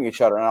destroying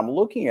each other. And I'm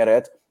looking at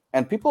it,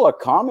 and people are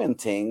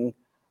commenting,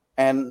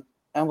 and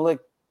I'm like,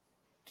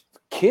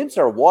 kids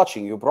are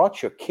watching. You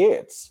brought your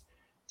kids,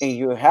 and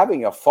you're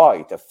having a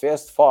fight, a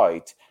fist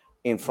fight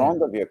in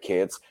front of your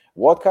kids.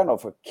 What kind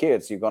of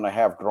kids you're gonna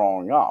have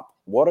growing up?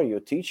 What are you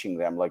teaching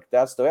them? Like,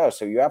 that's the value.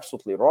 So you're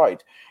absolutely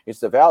right. It's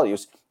the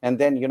values. And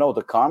then, you know,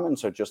 the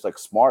comments are just like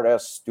smart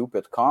ass,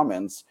 stupid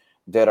comments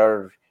that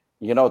are,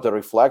 you know, the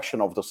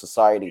reflection of the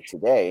society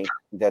today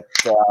that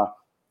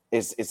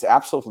is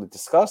absolutely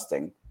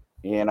disgusting.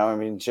 You know, I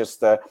mean,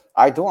 just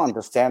I do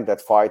understand that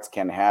fights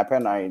can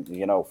happen.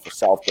 You know, for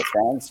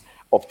self-defense,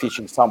 of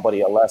teaching somebody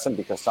a lesson,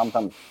 because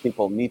sometimes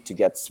people need to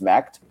get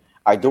smacked.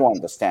 I do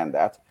understand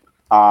that,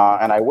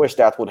 and I wish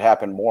that would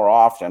happen more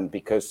often,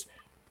 because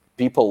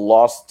people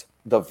lost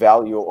the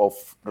value of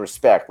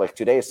respect. Like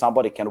today,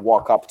 somebody can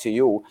walk up to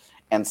you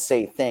and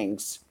say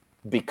things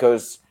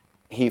because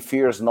he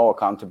fears no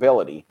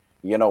accountability.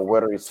 You know,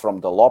 whether it's from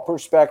the law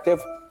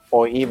perspective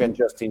or even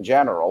just in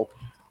general.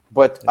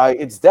 But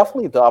it's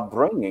definitely the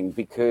upbringing,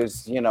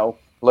 because, you know,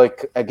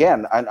 like,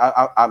 again,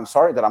 I'm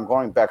sorry that I'm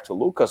going back to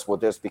Lucas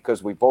with this,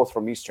 because we both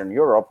from Eastern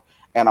Europe,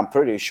 and I'm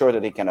pretty sure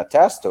that he can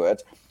attest to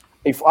it.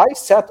 If I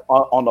sat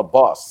on a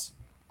bus,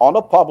 on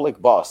a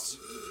public bus,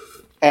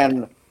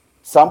 and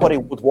somebody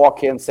would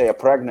walk in, say a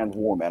pregnant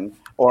woman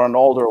or an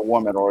older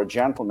woman or a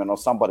gentleman or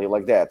somebody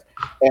like that,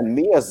 and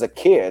me as a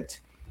kid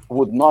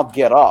would not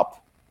get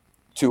up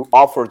to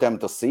offer them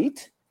the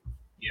seat,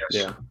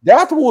 Yes. Yeah.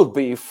 that would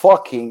be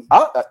fucking.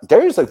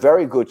 There is a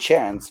very good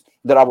chance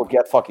that I would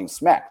get fucking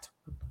smacked.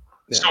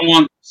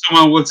 Someone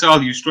will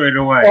tell you straight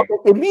away.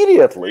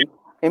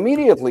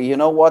 Immediately. You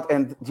know what?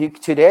 And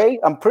today,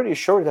 I'm pretty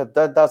sure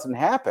that doesn't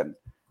happen.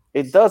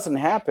 It doesn't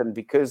happen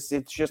because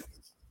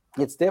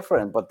it's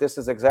different. But this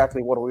is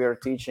exactly what we are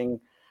teaching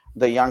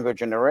the younger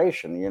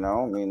generation. You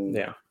know, I mean,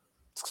 Yeah.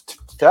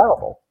 it's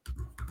terrible.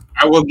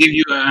 I will give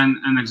you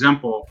an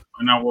example.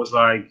 When I was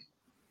like,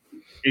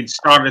 it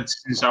started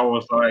since I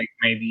was like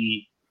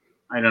maybe,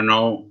 I don't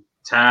know,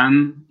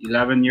 10,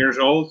 11 years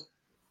old.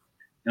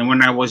 And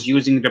when I was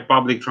using the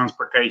public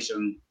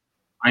transportation,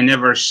 I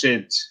never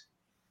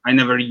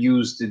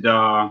used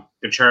the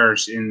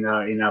chairs in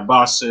the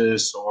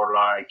buses, or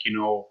like, you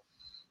know,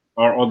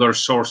 or other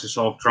sources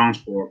of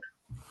transport,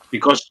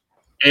 because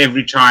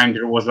every time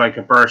there was like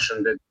a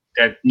person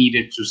that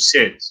needed to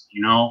sit,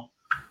 you know,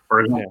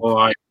 for example,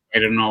 I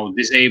don't know,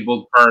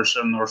 disabled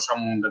person, or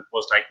someone that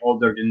was like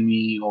older than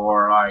me,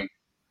 or like,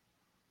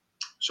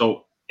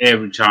 so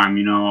every time,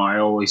 you know, I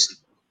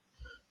always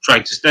try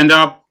to stand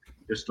up,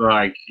 just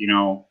like, you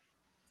know,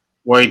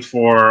 wait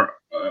for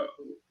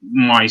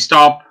my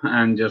stop,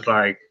 and just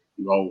like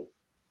go.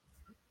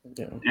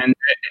 Yeah. And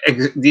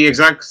the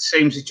exact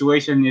same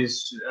situation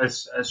is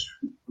as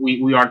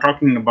we are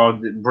talking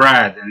about the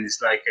bread, and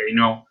it's like, you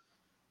know,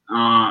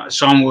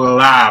 some will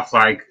laugh,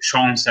 like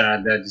Sean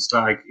said, that it's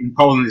like in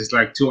Poland it's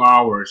like 2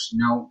 hours, you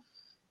know,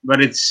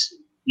 but it's,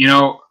 you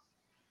know,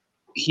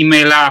 he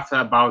may laugh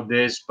about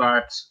this,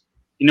 but,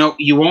 you know,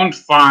 you won't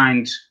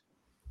find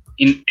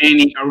in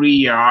any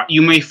area.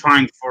 You may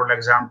find, for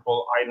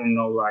example, I don't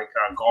know, like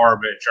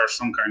garbage or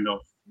some kind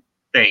of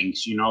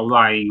things, you know,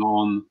 lying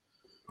on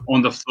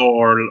the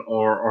floor,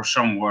 or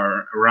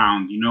somewhere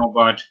around, you know,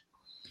 but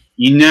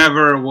you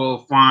never will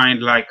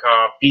find like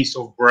a piece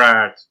of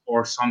bread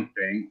or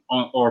something,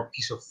 or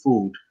piece of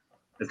food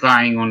that's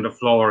lying on the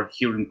floor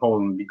here in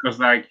Poland, because,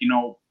 like, you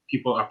know,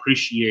 people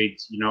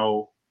appreciate, you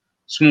know,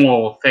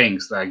 small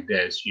things like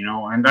this, you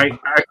know. And I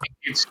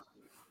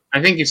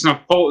think it's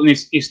not Poland.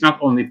 It's not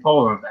only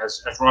Poland,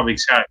 as Robbie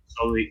said.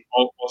 So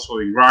also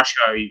in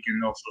Russia, you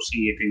can also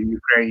see it in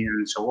Ukraine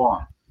and so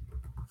on.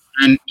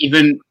 And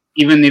even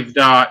if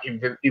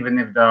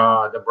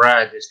the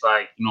bread is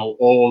like, you know,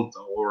 old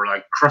or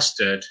like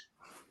crusted,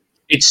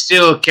 it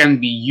still can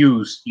be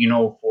used, you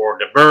know, for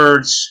the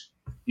birds.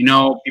 You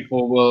know,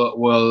 people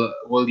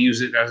will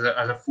use it as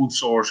a food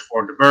source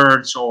for the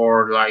birds,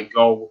 or like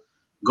go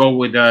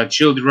with the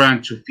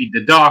children to feed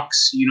the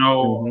ducks, you know,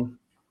 on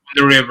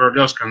the river,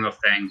 those kind of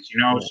things, you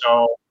know.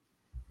 So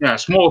yeah,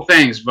 small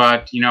things,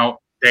 but, you know,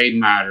 they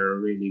matter,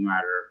 really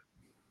matter.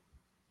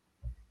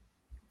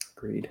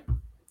 Agreed.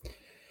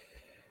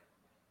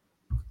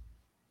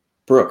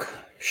 Brooke,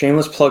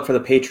 shameless plug for the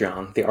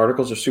Patreon. The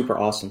articles are super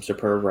awesome,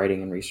 superb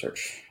writing and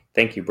research.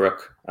 Thank you,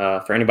 Brooke.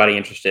 For anybody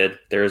interested,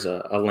 there's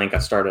a link. I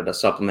started a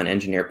supplement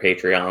engineer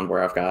Patreon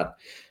where I've got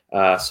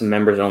some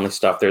members only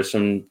stuff. There's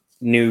some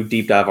new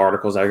deep dive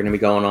articles that are going to be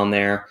going on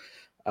there.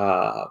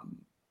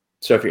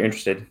 So if you're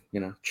interested,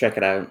 you know, check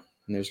it out.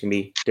 And there's going to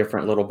be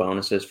different little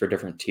bonuses for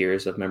different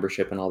tiers of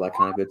membership and all that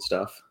kind of good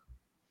stuff.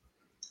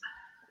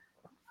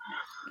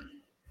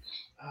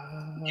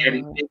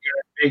 Getting bigger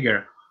and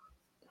bigger.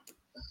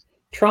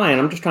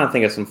 I'm just trying to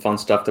think of some fun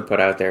stuff to put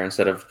out there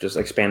instead of just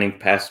expanding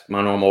past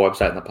my normal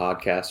website and the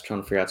podcast,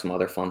 trying to figure out some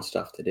other fun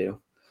stuff to do.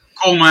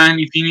 Cool, man.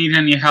 If you need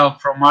any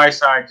help from my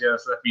side,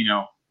 just let me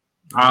know.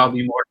 I'll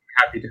be more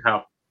than happy to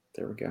help.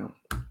 There we go.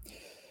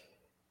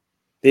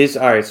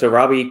 All right, so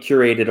Robbie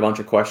curated a bunch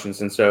of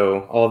questions, and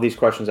so all of these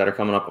questions that are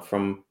coming up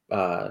from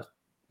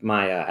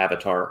my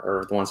avatar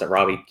are the ones that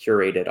Robbie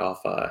curated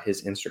off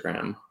his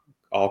Instagram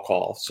all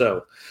call.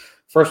 So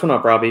first one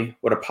up, Robbie,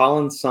 would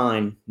Apollon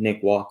sign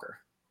Nick Walker?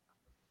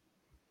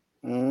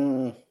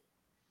 Maybe.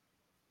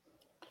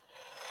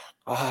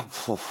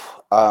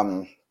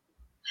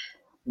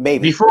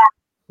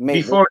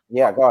 Before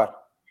Yeah, go ahead.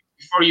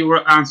 Before you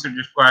answer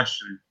this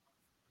question,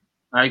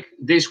 like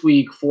this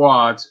week,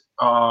 Fuad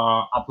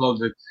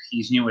uploaded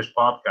his newest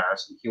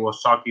podcast, and he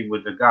was talking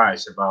with the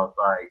guys about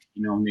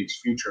Nick's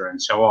future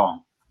and so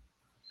on.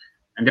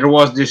 And there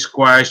was this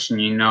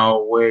question,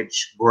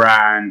 which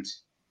brand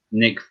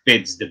Nick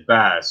fits the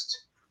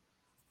best.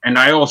 And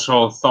I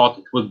also thought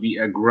it would be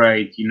a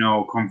great,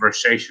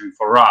 conversation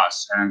for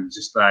us, and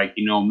just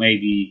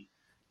maybe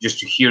just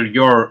to hear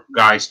your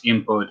guys'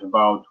 input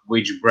about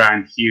which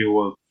brand he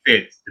will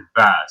fit the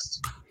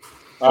best.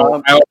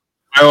 So I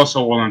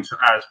also wanted to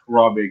ask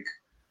Robic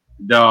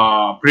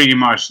pretty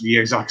much the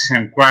exact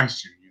same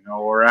question,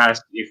 or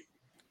ask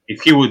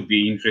if he would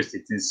be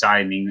interested in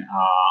signing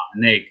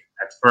Nick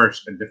at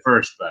the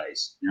first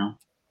place,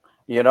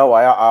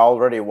 I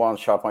already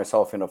once shot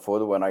myself in the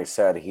foot when I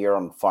said here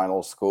on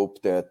Final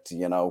Scoop that,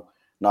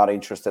 not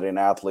interested in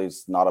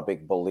athletes, not a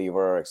big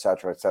believer, et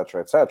cetera, et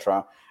cetera, et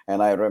cetera.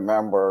 And I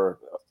remember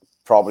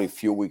probably a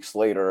few weeks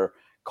later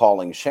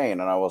calling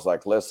Shane, and I was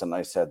like, listen,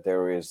 I said,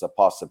 there is a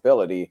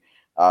possibility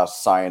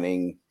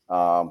signing,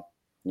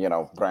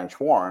 Branch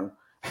Warren.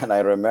 And I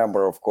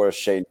remember, of course,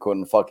 Shane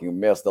couldn't fucking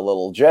miss the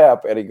little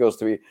jab. And he goes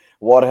to me,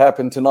 what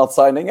happened to not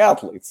signing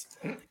athletes?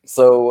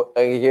 So,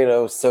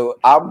 so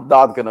I'm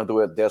not going to do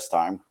it this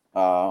time.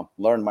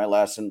 Learn my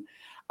lesson.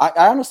 I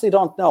honestly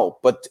don't know.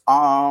 But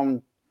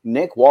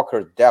Nick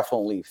Walker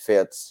definitely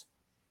fits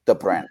the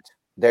brand.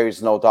 There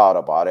is no doubt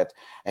about it.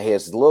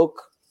 His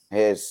look,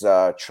 his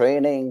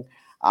training,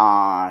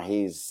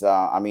 he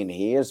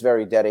is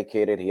very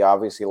dedicated. He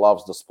obviously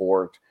loves the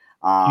sport.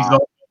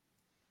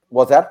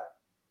 What's that?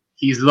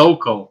 He's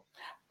local.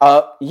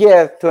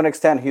 Yeah, to an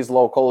extent, he's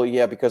local.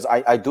 Yeah, because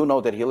I do know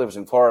that he lives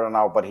in Florida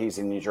now, but he's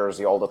in New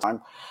Jersey all the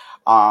time.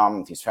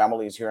 His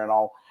family is here and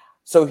all.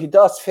 So he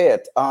does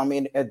fit.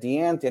 At the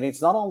end, and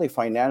it's not only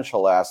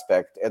financial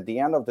aspect. At the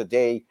end of the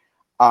day,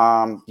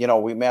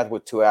 we met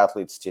with 2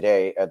 athletes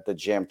today at the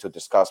gym to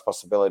discuss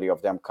possibility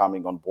of them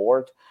coming on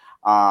board.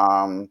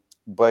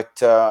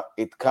 But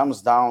it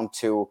comes down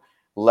to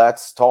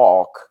let's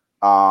talk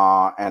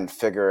and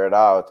figure it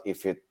out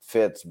if it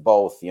fits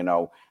both,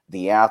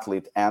 the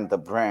athlete and the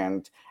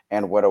brand,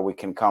 and whether we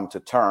can come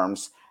to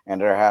terms. And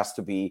there has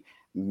to be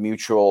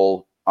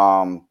mutual,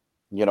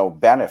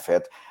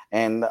 benefit.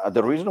 And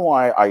the reason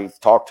why I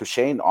talk to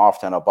Shane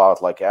often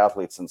about like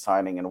athletes and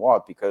signing and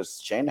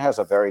because Shane has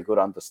a very good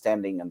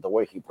understanding, and the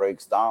way he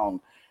breaks down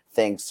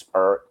things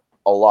are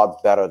a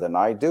lot better than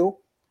I do.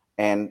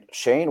 And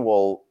Shane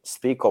will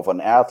speak of an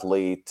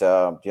athlete,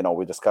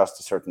 we discussed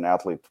a certain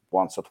athlete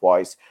once or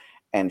twice,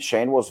 and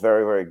Shane was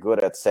very, very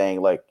good at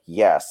saying, like,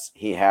 yes,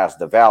 he has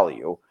the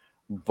value,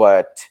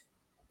 but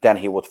then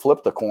he would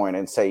flip the coin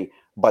and say,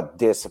 but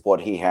this is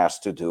what he has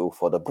to do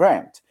for the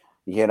brand.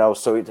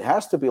 So it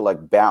has to be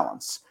like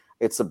balance.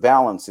 It's a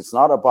balance. It's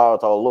not about,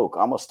 oh, look,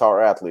 I'm a star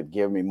athlete,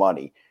 give me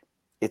money.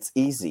 It's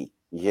easy,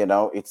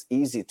 it's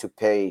easy to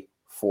pay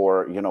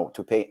for,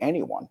 to pay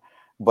anyone.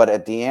 But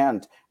at the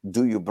end,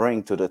 do you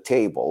bring to the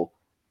table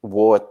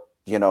what,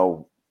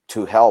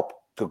 to help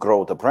to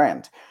grow the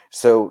brand?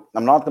 So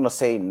I'm not going to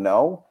say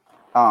no.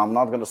 I'm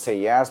not going to say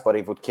yes, but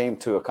if it came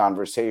to a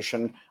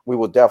conversation, we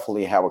would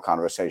definitely have a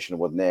conversation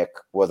with Nick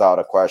without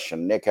a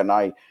question. Nick and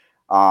I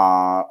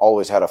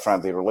always had a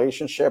friendly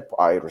relationship.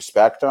 I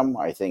respect him.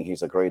 I think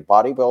he's a great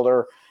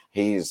bodybuilder.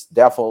 He reached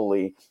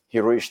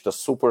the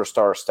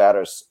superstar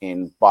status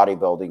in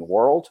bodybuilding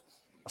world.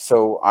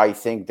 So I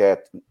think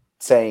that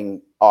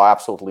saying, oh,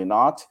 absolutely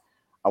not,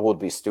 I would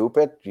be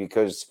stupid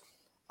because,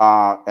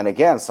 and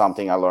again,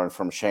 something I learned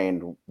from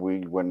Shane,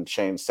 when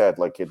Shane said,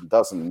 like, it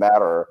doesn't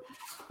matter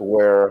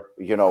where,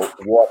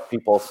 what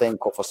people think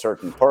of a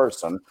certain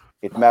person,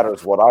 it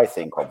matters what I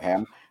think of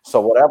him.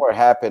 So whatever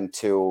happened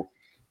to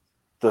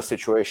the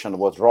situation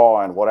with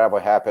Raw and whatever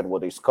happened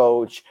with his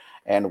coach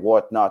and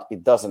whatnot,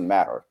 it doesn't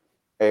matter.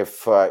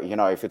 If,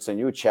 if it's a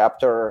new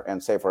chapter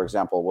and say, for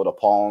example, with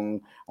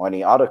Apollon or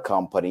any other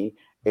company,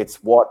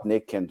 it's what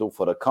Nick can do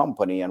for the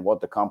company and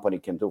what the company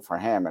can do for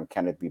him, and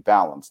can it be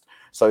balanced?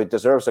 So it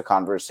deserves a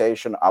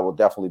conversation. I would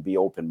definitely be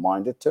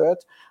open-minded to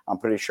it. I'm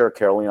pretty sure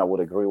Carolina would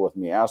agree with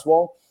me as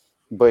well.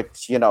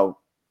 But,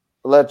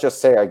 let's just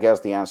say, I guess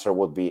the answer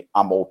would be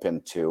I'm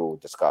open to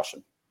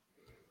discussion.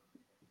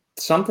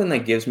 something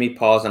that gives me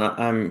pause, and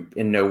I'm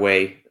in no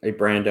way a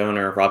brand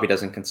owner. Robbie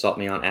doesn't consult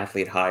me on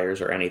athlete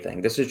hires or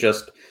anything. This is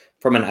just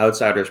from an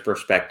outsider's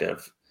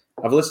perspective.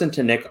 I've listened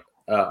to Nick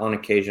on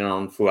occasion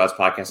on Fuad's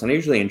podcast, and I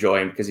usually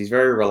enjoy him because he's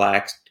very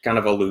relaxed, kind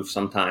of aloof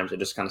sometimes, and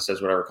just kind of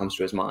says whatever comes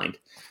to his mind.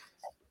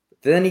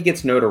 Then he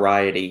gets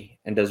notoriety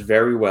and does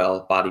very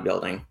well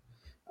bodybuilding.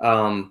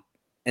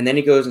 And then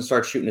he goes and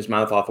starts shooting his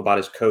mouth off about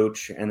his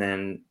coach, and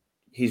then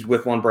he's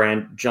with one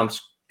brand,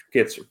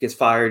 gets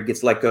fired,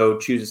 gets let go,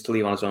 chooses to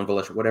leave on his own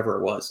volition, whatever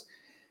it was.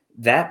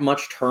 That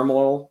much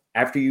turmoil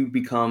after you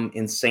become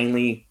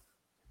insanely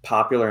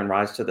popular and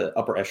rise to the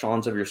upper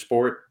echelons of your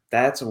sport,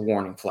 that's a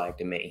warning flag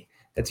to me.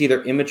 That's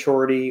either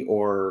immaturity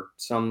or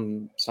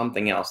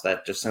something else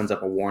that just sends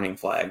up a warning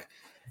flag.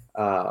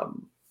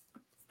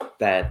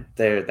 That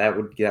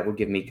would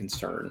give me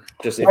concern.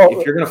 Just if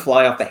you're going to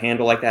fly off the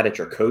handle like that at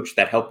your coach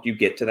that helped you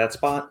get to that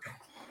spot.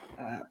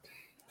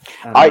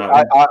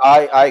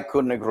 I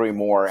couldn't agree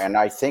more, and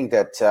I think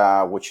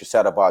that what you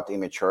said about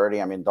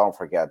immaturity. I mean, don't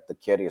forget the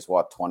kid is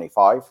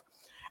 25.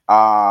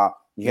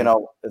 You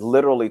know,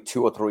 literally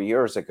 2 or 3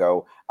 years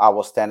ago, I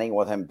was standing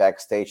with him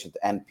backstage at the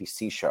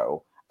NPC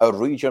show, a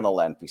regional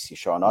NPC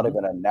show, not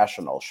even a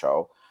national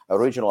show, a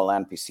regional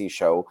NPC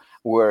show,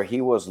 where he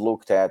was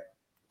looked at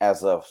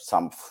as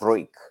some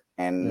freak,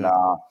 and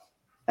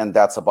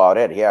that's about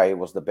it. Yeah, he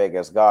was the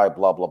biggest guy,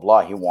 blah blah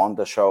blah. He won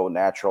the show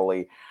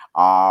naturally,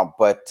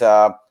 but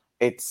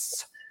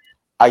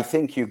I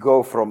think you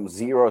go from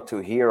zero to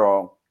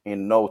hero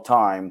in no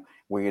time,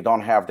 where you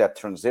don't have that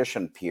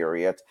transition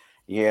period.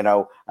 You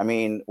know, I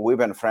mean, we've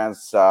been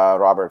friends,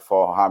 Robert,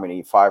 for how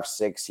many, 5,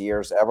 6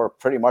 years, ever?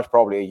 Pretty much,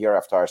 probably a year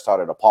after I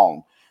started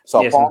Apollon.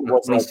 So Apollon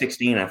was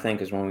 2016, I think,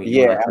 is when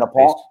we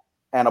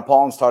and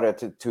Apollon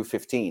started at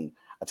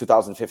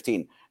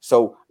 2015.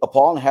 So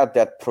Apollon had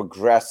that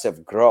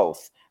progressive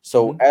growth.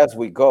 So as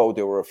we go,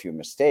 there were a few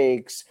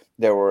mistakes,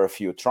 there were a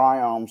few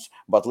triumphs,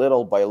 but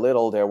little by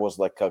little there was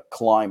like a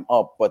climb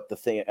up. But the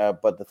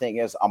thing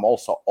is, I'm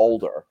also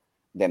older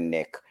than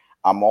Nick.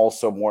 I'm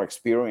also more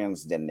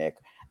experienced than Nick,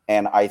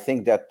 and I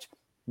think that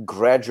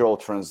gradual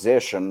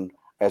transition,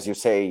 as you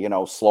say, you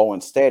know, slow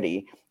and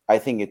steady, I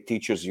think it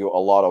teaches you a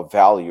lot of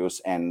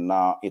values, and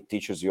it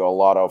teaches you a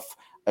lot of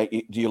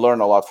you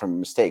learn a lot from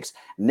mistakes.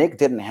 Nick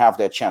didn't have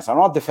that chance. I'm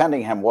not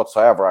defending him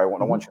whatsoever. I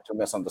don't want you to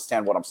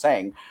misunderstand what I'm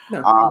saying.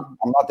 No. I'm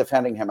not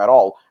defending him at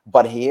all,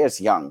 but he is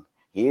young.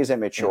 He is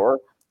immature,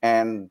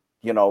 and,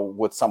 you know,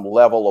 with some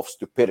level of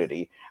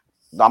stupidity.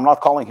 I'm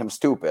not calling him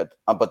stupid,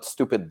 but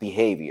stupid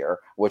behavior,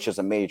 which is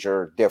a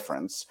major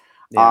difference.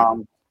 Yeah.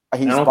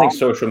 I don't think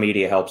social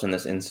media helps in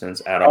this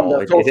instance at all.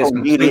 It has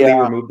completely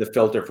removed the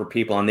filter for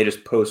people, and they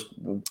just post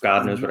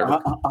God knows whatever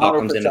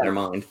comes into their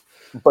mind.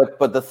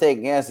 But the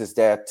thing is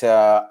that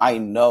I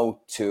know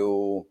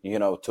to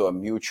a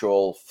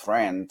mutual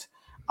friend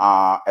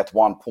at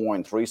one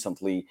point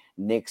recently,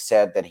 Nick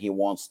said that he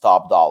wants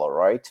top dollar,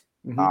 right?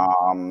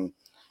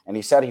 And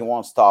he said he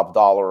wants top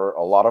dollar,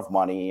 a lot of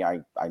money.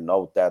 I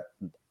know that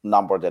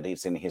number that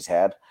is in his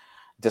head,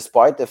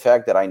 despite the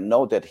fact that I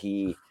know that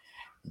he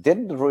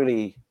didn't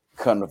really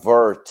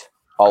convert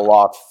a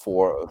lot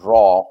for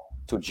Raw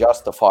to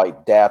justify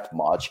that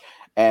much.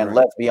 And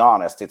let's be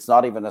honest, it's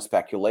not even a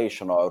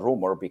speculation or a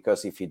rumor,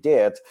 because if he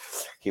did,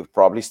 he'd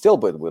probably still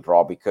be with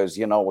Raw, because,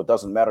 you know, it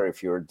doesn't matter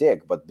if you're a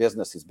dick, but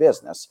business is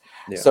business.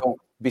 Yeah. So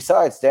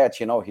besides that,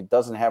 you know, he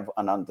doesn't have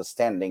an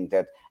understanding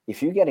that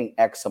if you're getting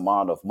X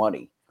amount of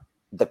money,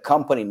 the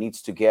company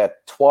needs to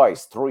get 2,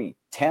 3,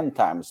 10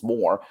 times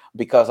more,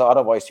 because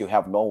otherwise you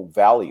have no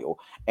value.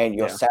 And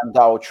your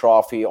Sandow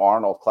Trophy,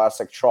 Arnold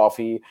Classic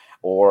Trophy,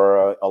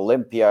 or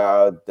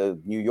Olympia, the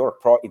New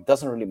York Pro, it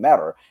doesn't really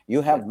matter.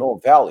 You have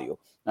no value.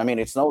 I mean,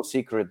 it's no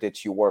secret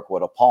that you work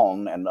with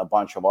Apollon and a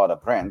bunch of other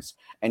brands,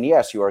 and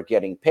yes, you are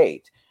getting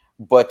paid.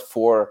 But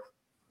for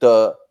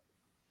the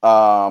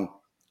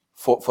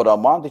for the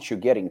amount that you're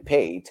getting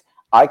paid,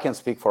 I can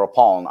speak for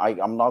Apollon.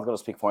 I'm not going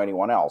to speak for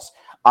anyone else.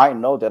 I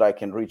know that I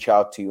can reach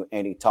out to you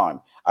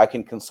anytime. I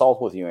can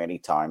consult with you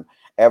anytime.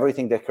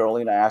 Everything that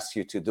Carolina asks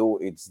you to do,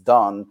 it's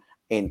done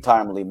in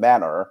timely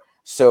manner.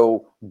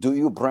 So do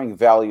you bring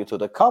value to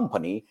the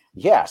company?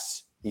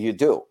 Yes, you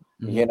do.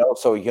 You know,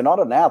 so you're not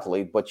an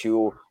athlete, but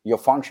your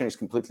function is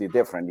completely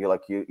different.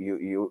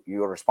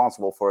 You're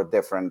responsible for a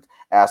different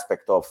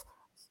aspect of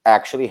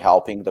actually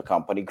helping the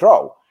company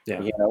grow.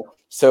 You know,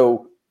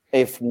 so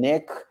if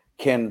Nick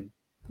can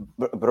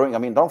bring, I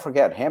mean, don't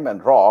forget, him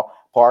and Raw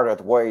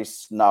parted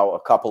ways now a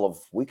couple of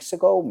weeks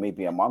ago,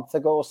 maybe a month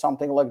ago, or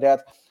something like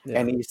that,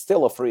 and he's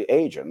still a free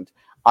agent.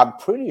 I'm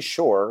pretty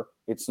sure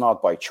it's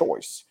not by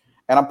choice,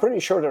 and I'm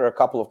pretty sure there are a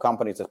couple of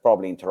companies that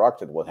probably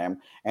interacted with him,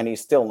 and he's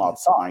still not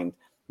signed.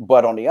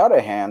 But on the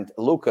other hand,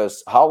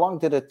 Lucas, how long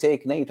did it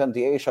take Nathan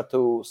Deasha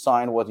to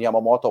sign with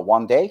Yamamoto?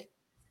 1 day?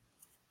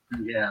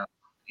 Yeah.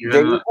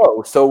 There you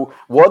go. So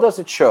what does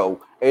it show?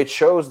 It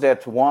shows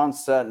that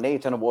once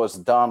Nathan was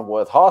done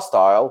with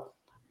Hostile,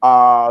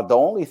 the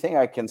only thing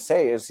I can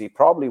say is he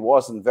probably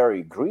wasn't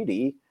very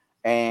greedy.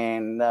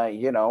 And, I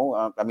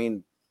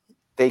mean,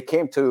 they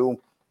came to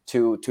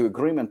to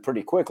agreement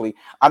pretty quickly.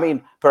 I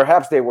mean,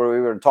 perhaps we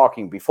were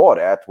talking before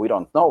that. We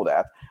don't know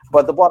that.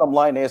 But the bottom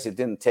line is it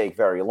didn't take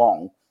very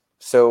long.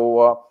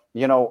 So,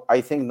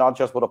 I think not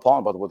just with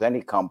Apollon, but with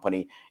any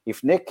company,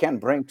 if Nick can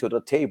bring to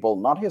the table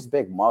not his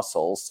big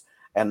muscles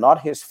and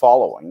not his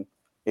following,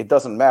 it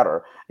doesn't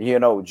matter.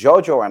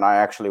 Jojo and I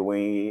actually,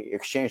 we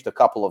exchanged a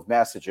couple of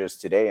messages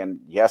today and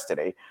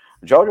yesterday.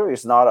 Jojo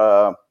is not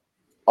a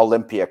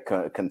Olympic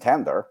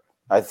contender.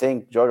 I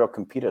think Jojo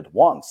competed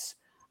once.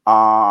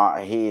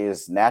 He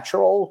is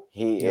natural.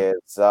 He's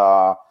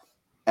an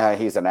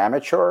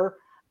amateur,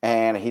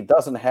 and he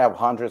doesn't have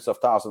hundreds of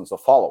thousands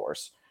of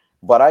followers.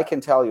 But I can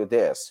tell you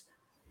this: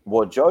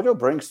 what Jojo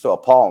brings to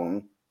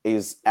Apollon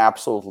is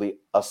absolutely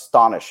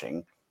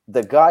astonishing.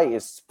 The guy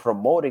is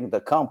promoting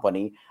the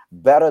company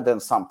better than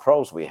some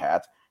pros we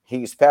had.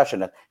 He's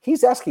passionate.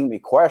 He's asking me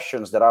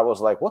questions that I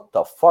was like, what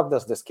the fuck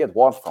does this kid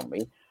want from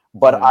me?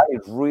 But I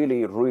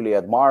really, really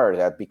admire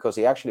that because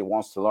he actually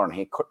wants to learn.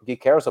 He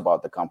cares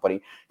about the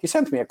company. He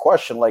sent me a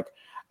question like,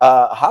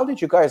 how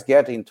did you guys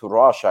get into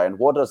Russia and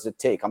what does it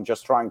take? I'm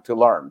just trying to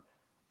learn.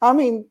 I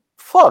mean,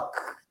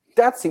 fuck,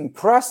 that's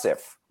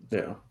impressive.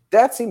 Yeah.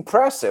 That's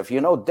impressive.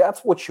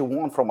 That's what you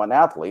want from an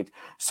athlete.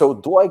 So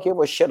do I give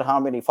a shit how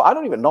many? I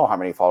don't even know how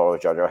many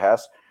followers Jojo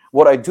has.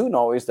 What I do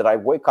know is that I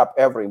wake up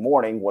every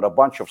morning with a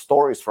bunch of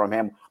stories from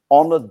him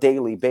on a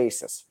daily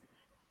basis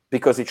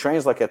because he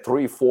trains like at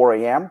 3, 4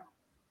 a.m.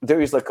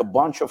 There is like a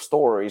bunch of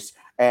stories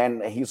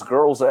and his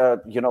girls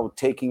are,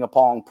 taking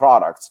Apollon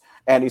products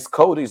and his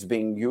code is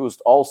being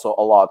used also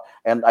a lot.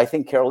 And I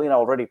think Carolina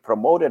already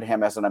promoted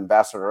him as an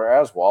ambassador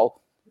as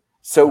well.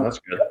 So, that's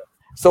good.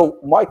 So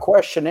my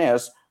question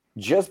is,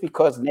 just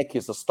because Nick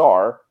is a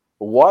star,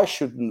 why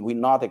shouldn't we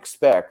not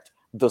expect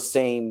the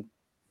same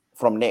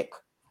from Nick?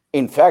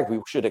 In fact,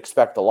 we should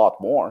expect a lot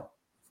more.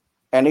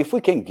 And if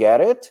we can get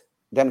it,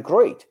 then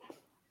great.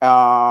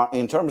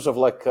 In terms of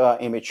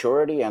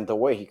immaturity and the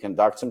way he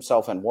conducts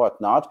himself and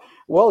whatnot,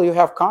 well, you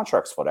have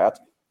contracts for that.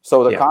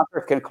 So the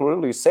contract can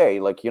clearly say,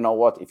 you know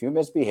what, if you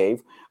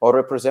misbehave or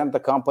represent the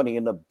company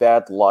in a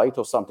bad light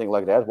or something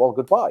like that, well,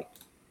 goodbye.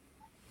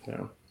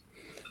 Yeah.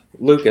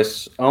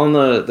 Lucas, on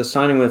the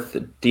signing with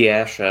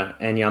Diasha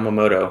and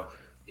Yamamoto,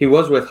 he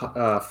was with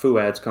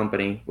Fuad's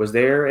company. Was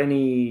there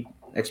any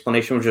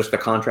explanation? Was just the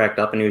contract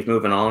up and he was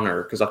moving on?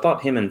 Or because I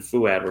thought him and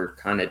Fuad were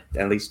kind of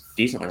at least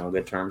decently on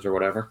good terms or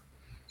whatever.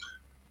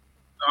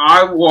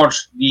 I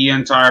watched the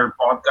entire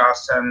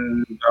podcast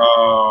and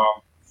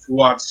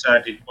Fuad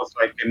said it was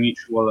like a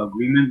mutual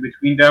agreement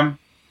between them.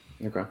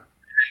 Okay. At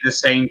the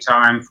same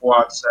time,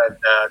 Fuad said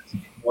that it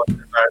was the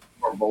best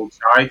for both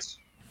sides.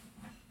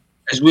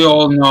 As we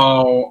all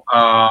know,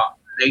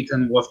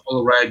 Leighton was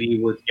already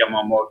with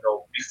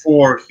Yamamoto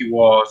before he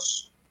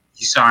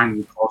signed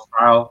with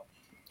Hostile.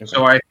 Okay.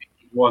 So I think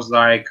it was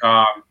like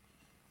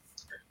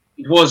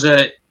it was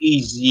a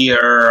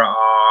easier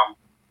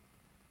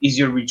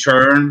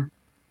return.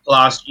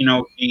 Plus,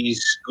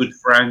 he's good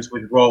friends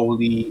with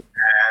Rowley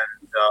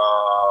and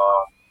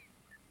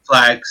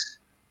Flex,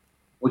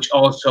 which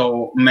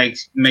also make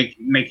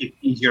it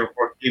easier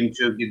for him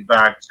to get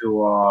back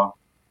to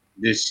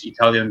this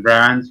Italian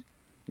brand.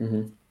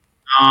 Mm-hmm.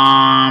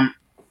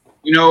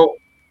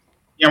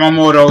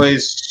 Yamamoto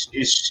is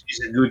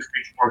a good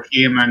fit for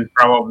him, and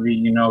probably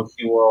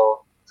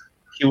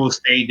he will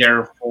stay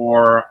there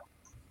for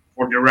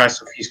the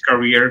rest of his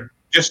career.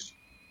 Just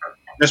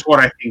that's what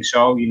I think.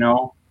 So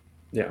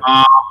Yeah.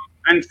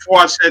 And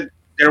Fuad said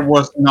there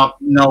was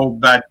no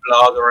bad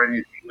blood or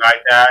anything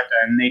like that,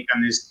 and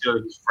Nathan is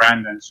still his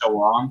friend and so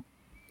on.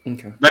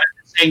 Okay. But at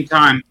the same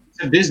time,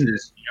 it's a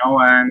business,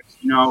 and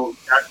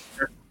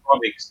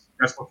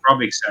that's what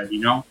Robic said,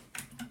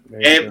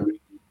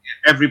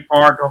 Every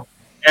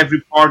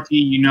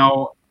party,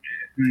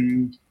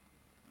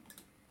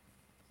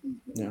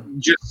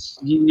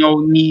 just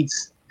needs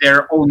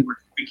their own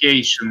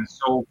gratification.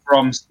 So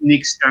from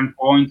Nick's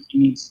standpoint,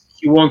 he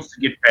wants to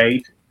get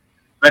paid,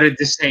 but at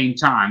the same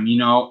time,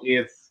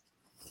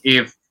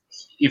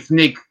 if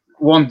Nick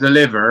won't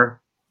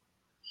deliver,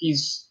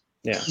 he's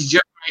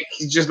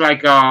just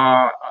like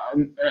an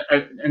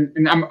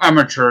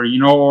amateur,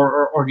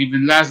 or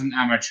even less than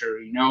amateur,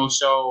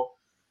 So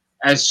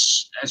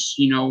as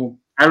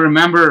I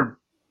remember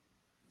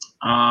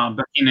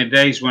back in the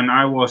days when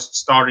I was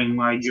starting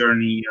my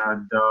journey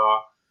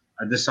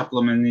at the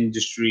supplement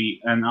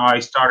industry, and I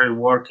started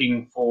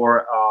working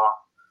for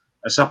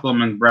a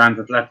supplement brand,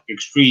 Athletic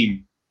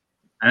Extreme,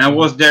 and I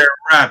was their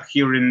rep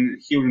here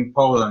in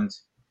Poland,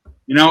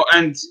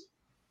 and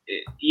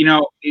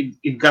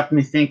it got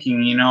me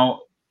thinking,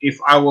 if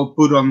I will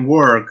put on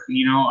work,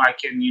 I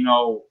can,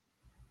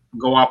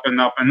 go up and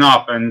up and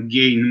up and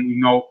gain,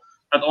 not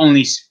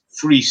only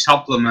free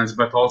supplements,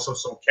 but also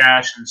some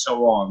cash and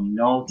so on,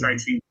 try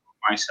to improve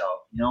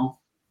myself,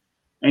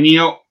 and,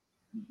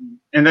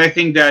 and I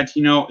think that,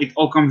 it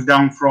all comes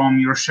down from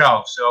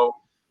yourself. So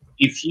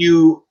if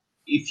you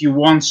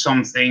want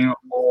something,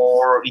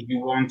 or if you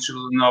want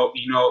to know,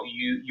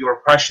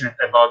 you're passionate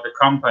about the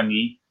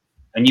company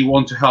and you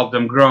want to help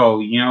them grow,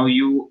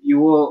 you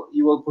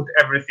will put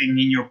everything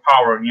in your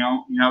power,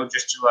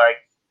 just to like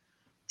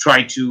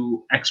try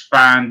to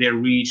expand their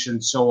reach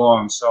and so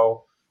on.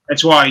 So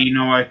that's why,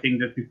 I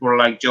think that people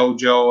like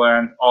Jojo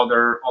and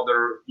other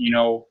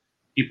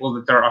people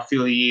that are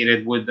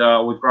affiliated with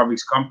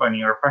Robbie's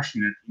company are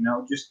passionate,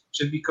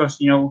 just because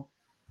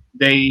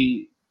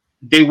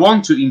they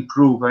want to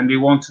improve, and they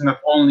want to not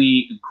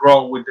only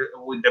grow with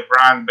the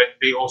brand, but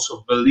they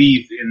also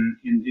believe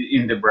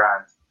in the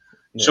brand.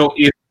 Yeah. So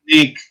if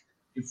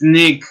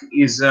Nick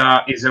is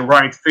a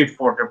right fit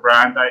for the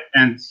brand,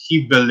 and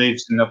he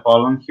believes in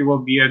Apollon, he will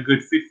be a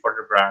good fit for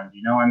the brand,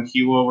 and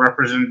he will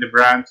represent the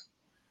brand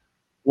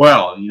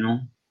well.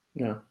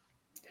 Yeah.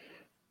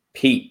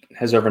 Pete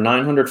has over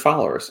 900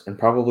 followers and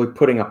probably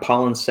putting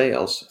Apollon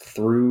sales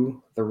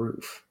through the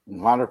roof.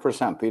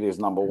 100%. Pete is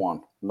number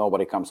one.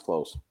 Nobody comes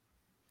close.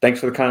 Thanks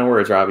for the kind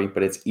words, Robbie,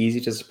 but it's easy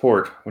to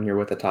support when you're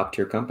with a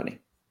top-tier company.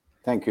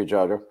 Thank you,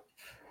 Jojo.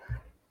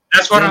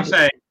 That's what I'm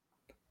saying.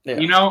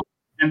 Yeah.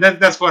 And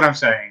that's what I'm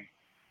saying.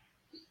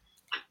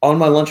 On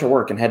my lunch at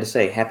work and had to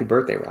say, happy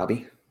birthday,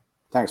 Robbie.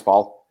 Thanks,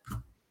 Paul.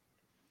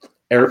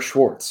 Eric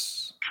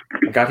Schwartz.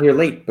 I got here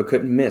late, but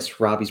couldn't miss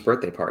Robbie's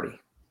birthday party.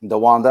 The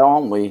one, the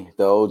only,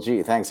 the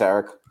OG. Thanks,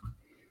 Eric.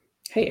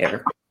 Hey,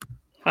 Eric.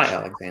 Hi,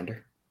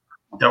 Alexander.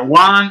 The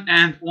one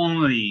and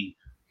only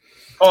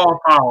Paul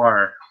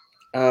Power.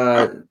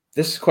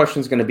 This question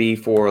is going to be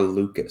for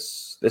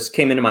Lucas. This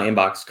came into my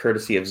inbox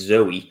courtesy of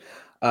Zoe.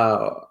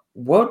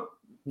 What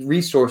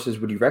resources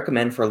would you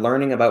recommend for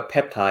learning about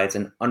peptides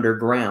and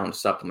underground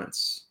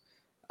supplements?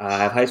 I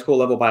have high school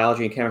level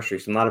biology and chemistry,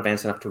 so I'm not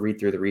advanced enough to read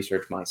through the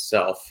research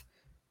myself.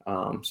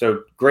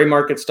 So gray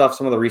market stuff,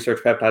 some of the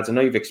research peptides, I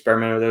know you've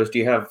experimented with those. Do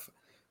you have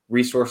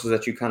resources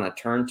that you kind of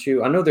turn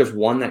to? I know there's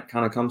one that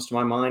kind of comes to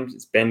my mind.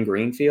 It's Ben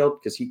Greenfield,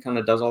 because he kind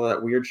of does all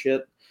that weird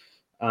shit.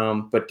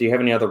 But do you have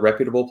any other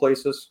reputable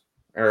places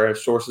or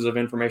sources of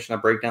information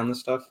that break down this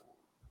stuff?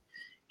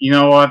 You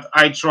know what?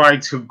 I try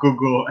to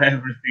Google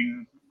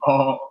everything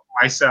all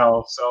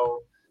myself.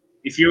 So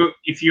if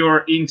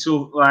you're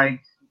into like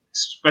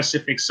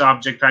specific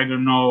subject, I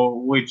don't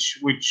know which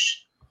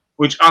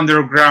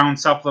underground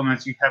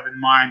supplements you have in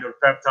mind or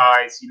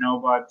peptides,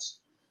 but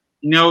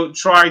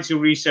try to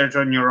research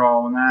on your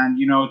own, and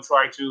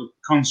try to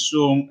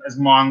consume as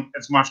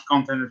much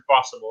content as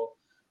possible.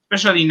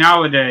 Especially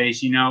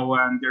nowadays,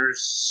 when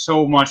there's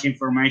so much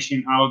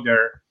information out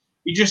there,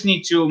 you just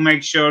need to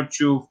make sure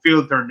to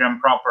filter them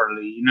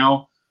properly.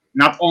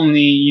 Not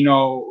only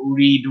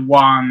read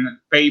one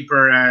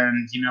paper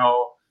and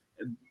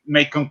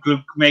make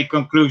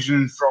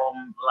conclusions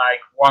from like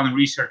one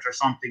research or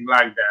something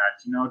like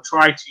that.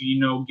 Try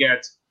to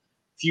get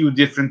few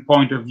different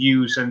point of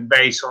views, and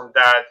based on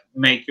that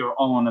make your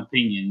own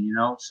opinion.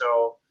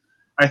 So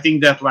I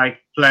think that like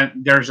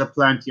there's a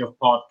plenty of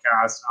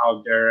podcasts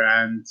out there,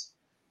 and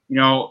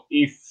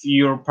if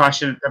you're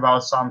passionate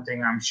about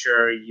something, I'm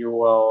sure you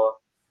will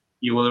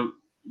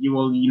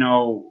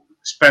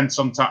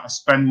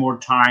spend more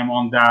time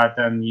on that,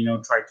 and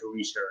try to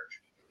research.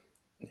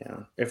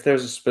 Yeah. If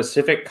there's a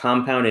specific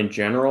compound in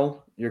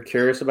general you're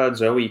curious about,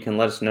 Zoe, you can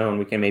let us know, and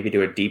we can maybe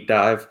do a deep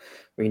dive.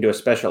 We can do a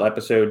special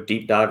episode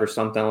deep dive or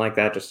something like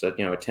that, just a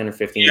 10 or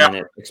 15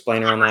 minute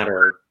explainer on that.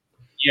 Or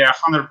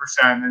 100%.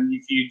 And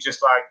if you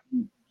just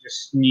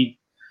need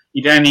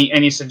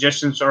any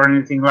suggestions or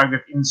anything like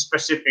that in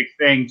specific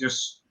thing,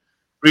 just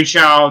reach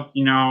out.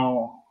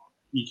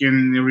 You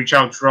can reach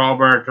out to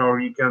Robert, or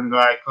you can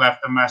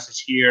left a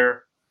message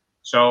here.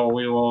 So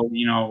we will,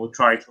 we'll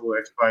try to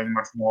explain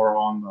much more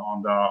on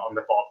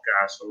the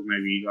podcast, or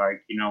maybe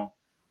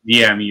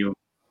DM you.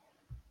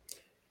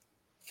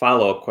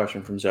 Follow-up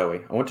question from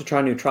Zoe. I want to try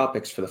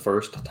nootropics for the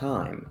first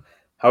time.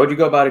 How would you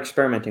go about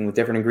experimenting with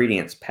different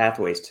ingredients,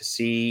 pathways to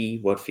see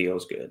what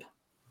feels good?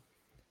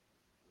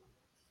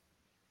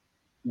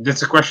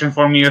 That's a question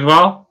for me as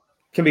well?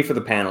 Can be for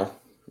the panel.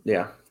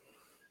 Yeah.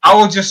 I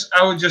would just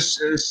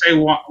say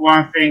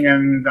one thing,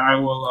 and I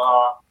will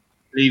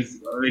leave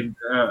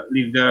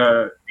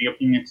the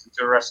opinion to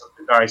the rest of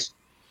the guys.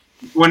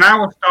 When I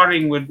was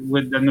starting with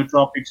the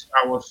nootropics,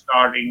 I was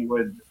starting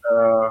with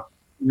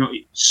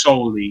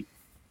solely.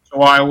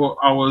 So I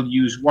will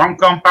use one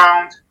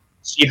compound,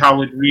 see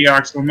how it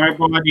reacts on my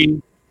body,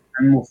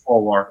 and move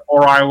forward.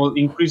 Or I will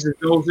increase the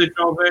dosage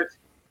of it,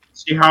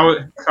 see how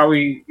it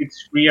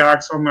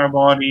reacts on my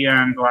body,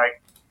 and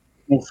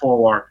move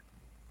forward.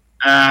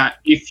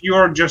 If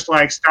you're just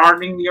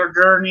starting your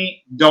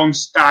journey, don't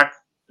stack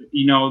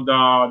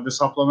the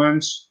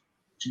supplements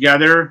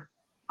together.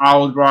 I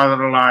would rather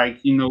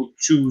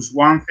choose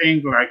one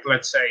thing,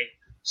 let's say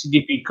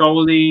CDP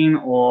choline,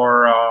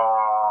 or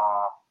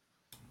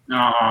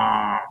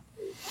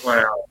what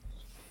else?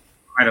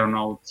 I don't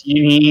know,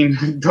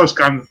 theanine, those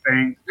kinds of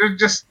things.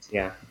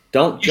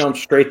 Don't jump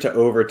straight to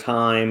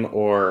Overtime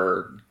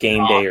or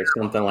Game Day or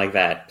something like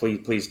that.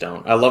 Please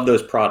don't. I love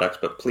those products,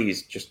 but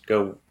please just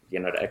go.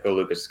 To echo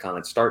Lucas's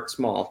comment, start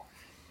small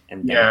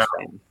and then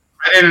expand.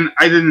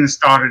 I didn't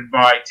start it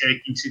by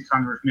taking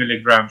 600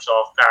 milligrams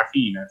of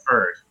caffeine at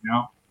first,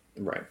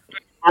 Right.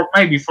 Or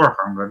maybe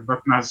 400,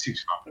 but not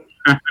 600.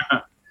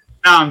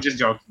 No, I'm just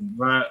joking.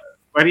 But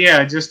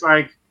yeah, just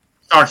like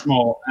start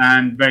small,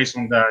 and based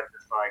on that,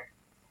 just like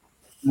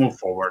move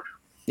forward.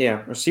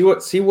 Yeah, or see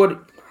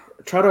what.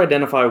 Try to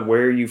identify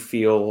where you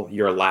feel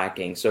you're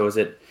lacking. So is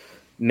it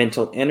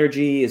mental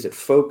energy? Is it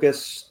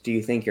focus? Do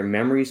you think your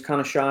memory's kind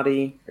of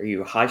shoddy? Are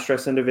you a high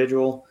stress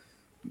individual?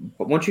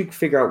 But once you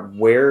figure out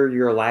where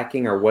you're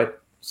lacking or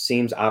what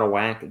seems out of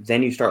whack,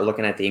 then you start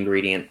looking at the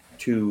ingredient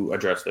to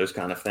address those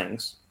kind of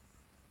things.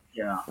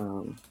 Yeah.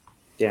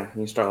 Yeah,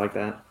 you start like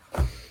that.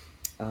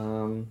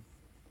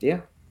 Yeah.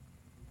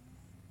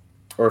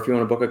 Or if you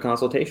want to book a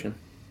consultation,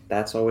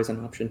 that's always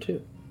an option too.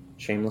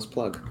 Shameless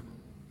plug.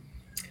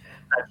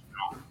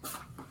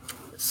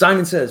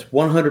 Simon says,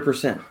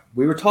 100%.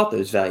 We were taught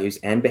those values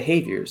and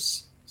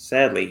behaviors.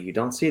 Sadly, you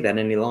don't see that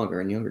any longer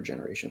in younger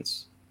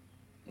generations.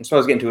 And so I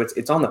was getting to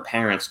it's on the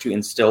parents to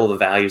instill the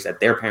values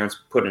that their parents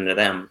put into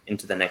them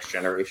into the next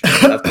generation.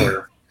 That's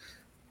where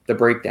the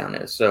breakdown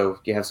is. So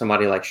you have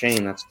somebody like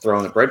Shane that's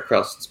throwing the bread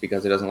crusts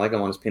because he doesn't like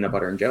them on his peanut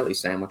butter and jelly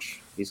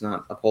sandwich. He's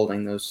not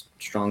upholding those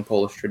strong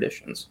Polish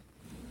traditions.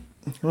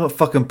 You're not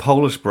fucking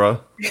Polish,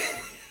 bro.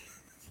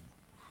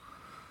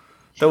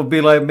 That would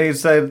be like me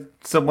saying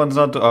someone's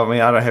not. I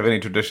mean, I don't have any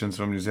traditions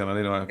from New Zealand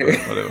anyway, but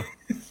whatever.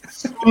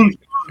 Soon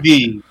will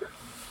be.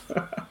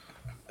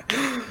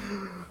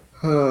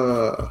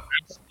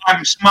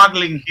 I'm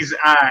smuggling his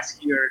ass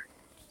here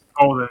to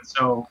Poland,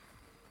 so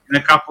in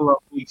a couple of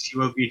weeks he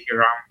will be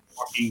here. I'm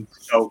working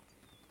so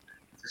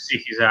to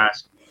see his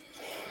ass.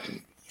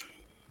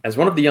 As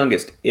one of the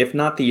youngest, if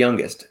not the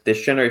youngest,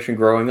 this generation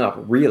growing up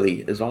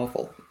really is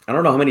awful. I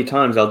don't know how many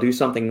times I'll do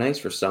something nice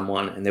for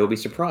someone and they will be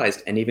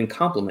surprised and even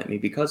compliment me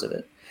because of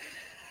it.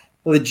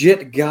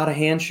 Legit got a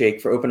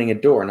handshake for opening a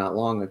door not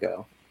long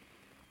ago.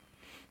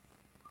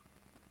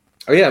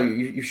 Oh yeah,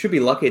 you should be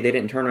lucky they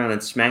didn't turn around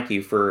and smack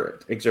you for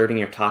exerting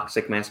your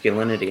toxic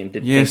masculinity and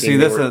thinking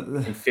they were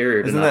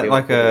inferior to isn't not that be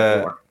like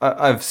able to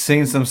I've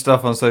seen some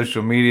stuff on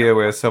social media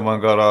where someone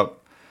got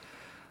up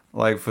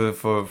like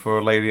for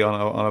a lady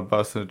on a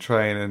bus and a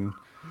train, and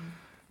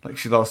like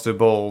she lost her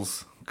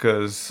balls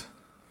because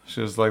she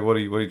was like, what are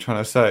you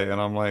trying to say? And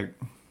I'm like,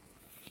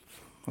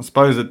 I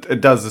suppose it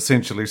does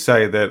essentially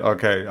say that,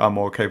 okay, I'm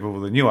more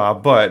capable than you are,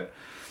 but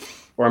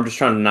or I'm just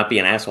trying to not be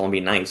an asshole and be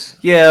nice.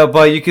 yeah,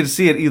 but you could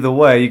see it either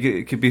way.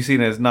 It could be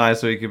seen as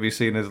nice, or you could be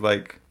seen as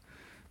like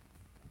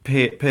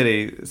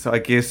pity. So I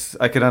guess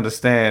I can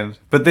understand.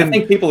 But then I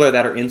think people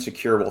that are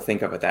insecure will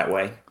think of it that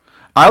way.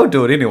 I would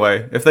do it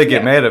anyway. If they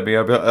get mad at me,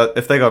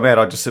 if they got mad,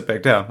 I'd just sit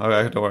back down.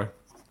 Okay, don't worry,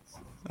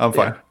 I'm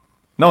fine. Yeah.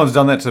 No one's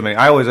done that to me.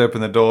 I always open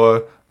the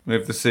door,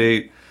 move the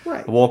seat,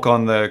 Right. walk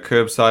on the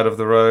curb side of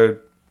the road,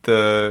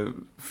 the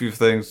few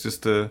things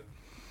just to,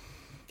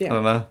 I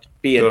don't know,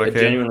 Be do what a I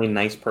can. genuinely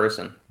nice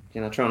person.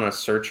 You're not trying to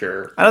search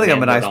your. I don't think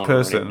I'm a manhood nice on or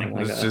person. anything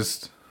like It's that.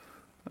 just,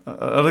 I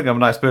don't think I'm a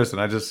nice person.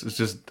 I just do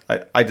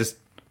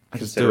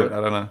Consider it. I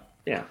don't know.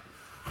 Yeah.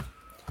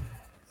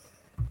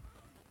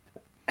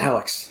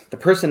 Alex, the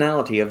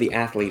personality of the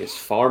athlete is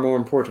far more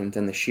important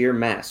than the sheer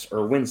mass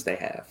or wins they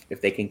have.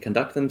 If they can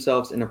conduct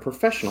themselves in a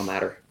professional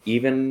manner,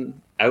 even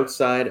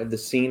outside of the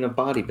scene of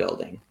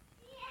bodybuilding,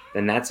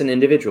 then that's an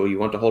individual you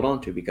want to hold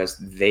on to because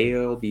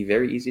they'll be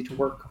very easy to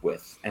work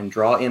with and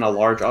draw in a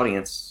large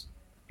audience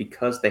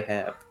because they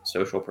have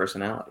social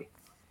personality.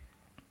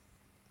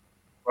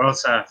 Well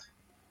said.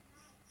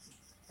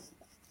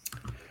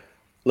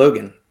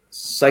 Logan,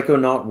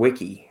 Psychonaut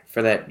Wiki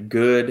for that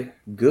good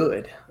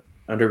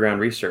underground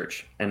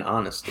research and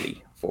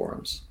honesty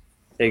forums.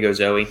 There you go,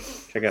 Zoe.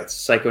 Check out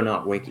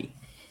Psychonaut Wiki.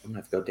 I'm gonna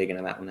have to go dig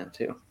into that one now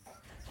too.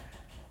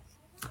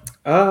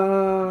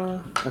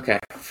 Okay.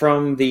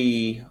 From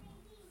the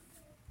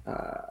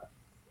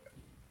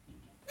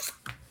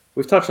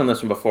we've touched on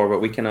this one before, but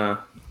we can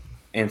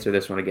answer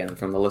this one again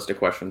from the list of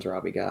questions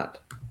Robbie got.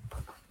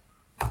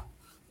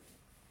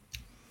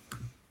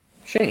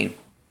 Shane,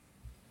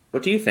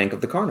 what do you think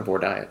of the carnivore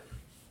diet?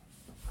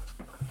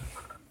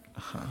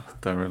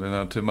 Don't really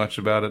know too much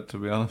about it, to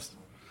be honest.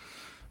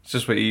 It's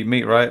just we eat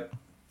meat, right?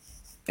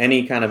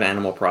 Any kind of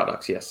animal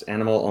products, yes.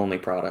 Animal-only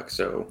products.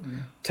 So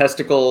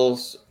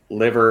testicles,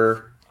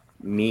 liver,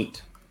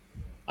 meat,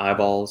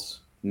 eyeballs,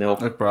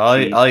 milk. Look, bro,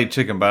 I'll eat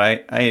chicken, but I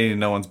ain't eating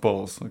no one's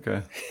balls,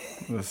 okay?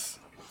 This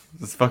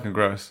fucking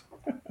gross.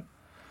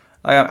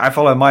 I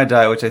follow my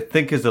diet, which I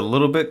think is a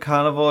little bit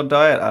carnivore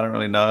diet. I don't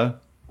really know.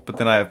 But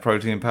then I have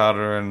protein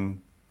powder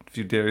and a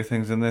few dairy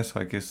things in there,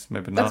 so I guess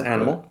maybe not. That's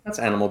animal. That's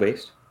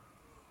animal-based.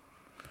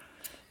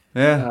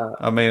 Yeah,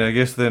 I mean, I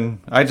guess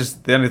then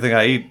the only thing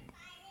I eat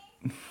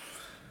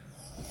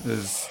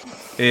is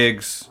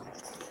eggs,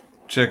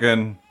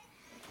 chicken,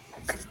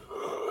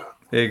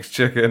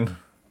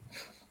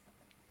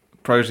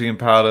 protein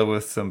powder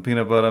with some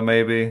peanut butter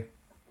maybe,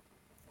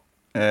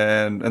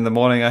 and in the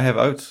morning I have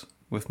oats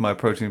with my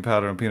protein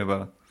powder and peanut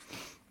butter.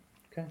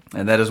 Okay.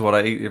 And that is what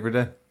I eat every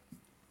day.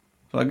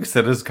 So I guess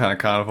that is kind of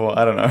carnivore.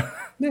 I don't know.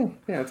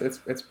 Yeah,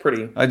 it's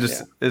pretty.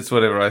 It's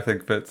whatever I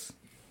think fits.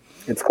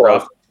 It's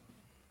close.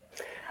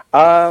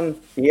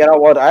 You know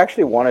what? I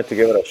actually wanted to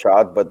give it a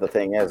shot, but the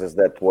thing is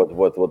that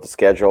with the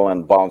schedule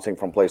and bouncing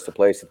from place to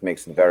place, it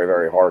makes it very,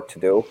 very hard to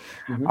do.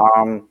 Hmm.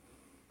 Um,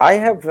 I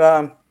have,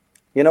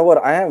 you know what?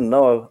 I have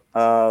no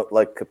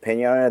like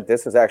opinion on it.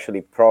 This is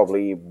actually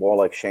probably more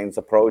like Shane's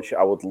approach.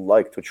 I would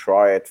like to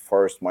try it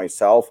first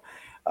myself,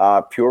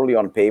 purely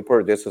on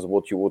paper. This is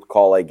what you would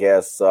call, I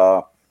guess,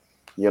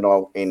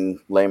 in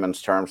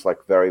layman's terms,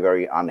 like very,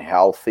 very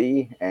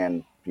unhealthy,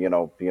 and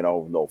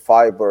no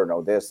fiber,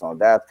 no this, no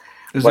that.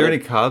 Is But there it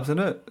any carbs in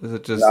it? Is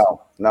it just?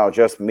 no, no,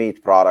 just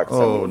meat products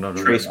and Oh, meat, not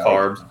really. Trace right?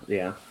 carbs.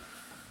 Yeah.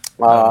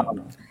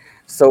 Um,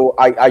 so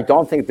I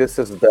don't think this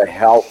is the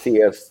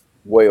healthiest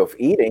way of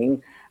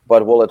eating,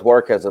 but will it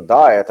work as a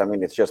diet? I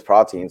mean, it's just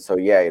protein, so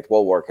yeah, it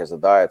will work as a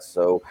diet.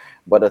 So,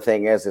 but the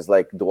thing is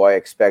like, do I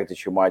expect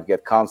that you might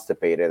get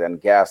constipated and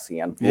gassy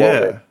and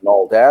bloated Yeah. and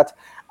all that?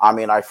 I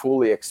mean, I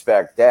fully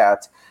expect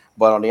that.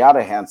 But on the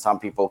other hand, some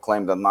people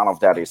claim that none of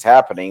that is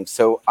happening.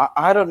 So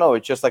I don't know.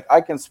 It's just like I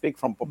can speak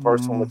from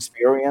personal Mm,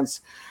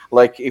 experience.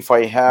 Like if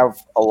I have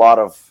a lot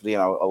of meat,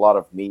 a lot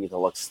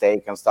of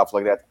steak and stuff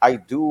like that, I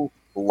do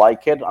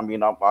like it. I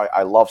mean,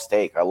 I love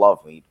steak, I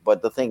love meat.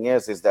 But the thing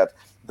is that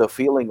the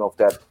feeling of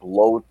that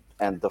bloat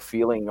and the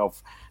feeling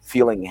of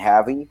feeling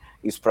heavy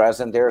is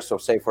present there. So,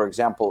 say for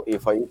example,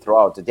 if I eat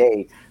throughout the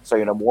day, so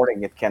in the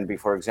morning it can be,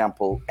 for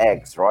example,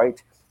 eggs,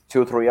 right?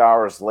 2 3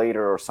 hours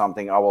later or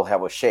something, I will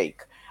have a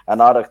shake.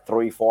 Another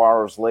 3 4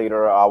 hours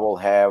later, I will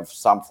have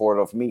some sort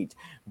of meat.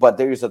 But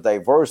there is a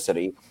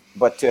diversity.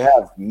 But to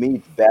have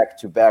meat back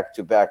to back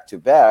to back to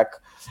back,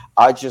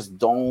 I just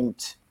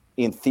don't.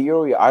 In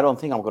theory, I don't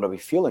think I'm going to be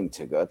feeling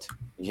too good,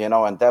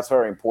 and that's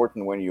very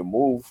important when you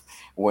move,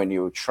 when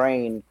you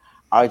train.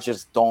 I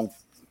just don't.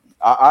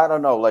 I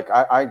don't know. Like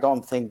I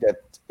don't think that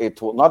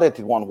it will. Not that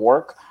it won't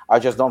work. I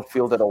just don't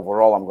feel that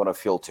overall I'm going to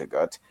feel too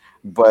good.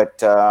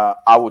 But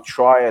I would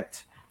try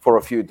it for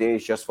a few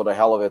days just for the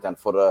hell of it and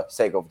for the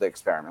sake of the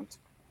experiment.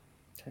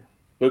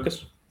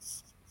 Lucas.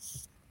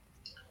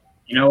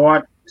 You know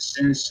what?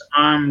 Since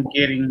I'm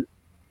getting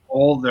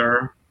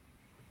older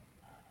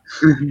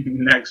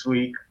next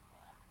week,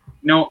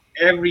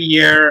 every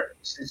year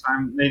since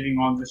I'm living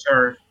on this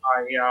earth,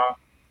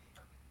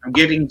 I'm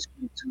getting to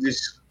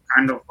this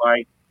kind of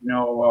like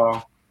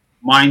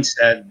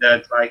mindset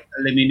that like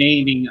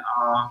eliminating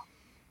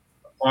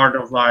part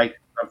of like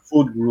a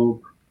food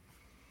group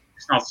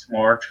is not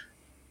smart.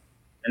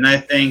 And I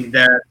think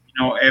that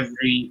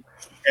every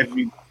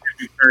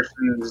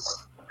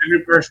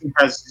person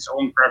has his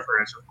own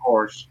preference, of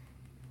course.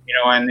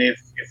 And if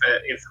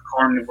a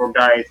carnivore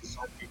diet is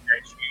something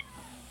that you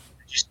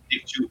just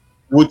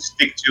would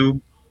stick to,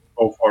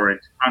 go for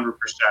it,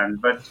 100%.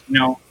 But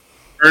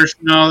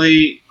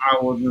personally, I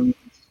wouldn't,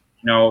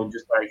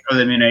 just like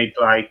eliminate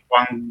like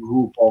one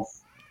group of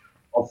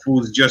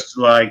foods just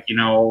to like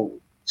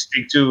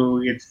stick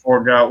to it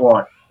for the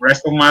what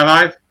rest of my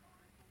life.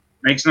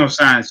 Makes no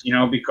sense,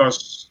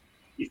 because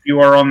if you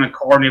are on a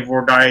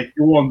carnivore diet,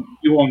 you won't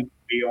be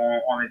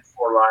on it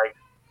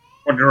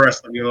for the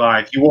rest of your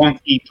life. You won't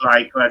eat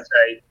like, let's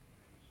say,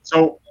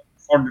 so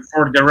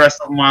for the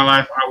rest of my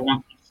life I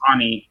won't eat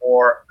honey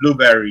or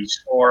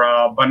blueberries or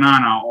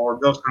banana or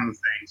those kind of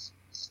things.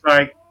 It's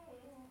like,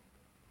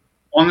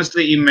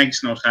 honestly, it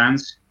makes no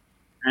sense.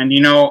 And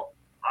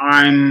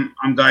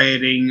I'm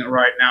dieting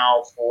right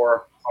now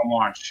for how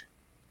much?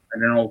 I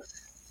don't know,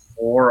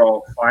 4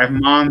 or 5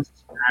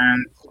 months,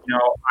 and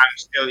I'm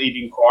still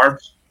eating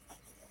carbs.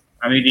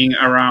 I'm eating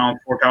around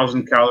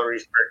 4,000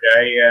 calories per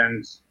day,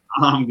 and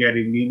I'm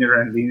getting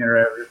leaner and leaner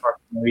every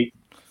fucking week.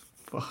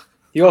 fuck.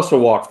 You also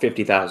walk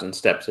 50,000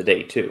 steps a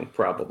day too,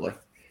 probably.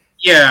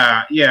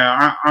 Yeah,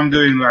 yeah, I'm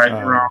doing like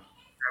around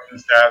Uh, 1,000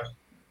 steps,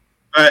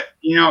 but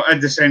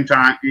at the same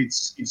time,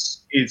 it's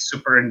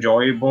super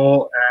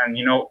enjoyable, and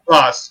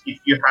plus if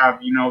you have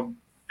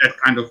that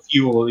kind of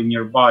fuel in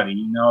your body,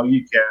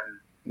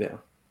 Yeah.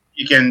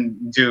 you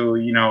can do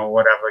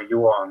whatever you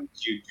want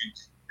to do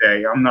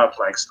today. I'm not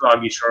like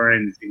sluggish or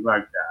anything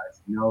like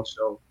that,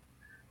 so.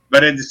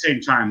 But at the same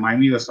time, my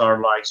meals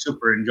are like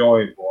super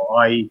enjoyable.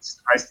 I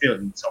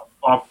still eat some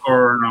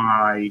popcorn.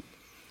 I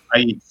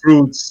eat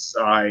fruits.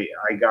 I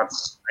got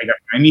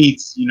my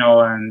meats,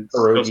 and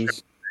those.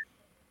 Pierogies.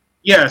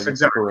 Yes, Forget the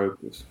exactly,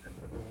 pierogies.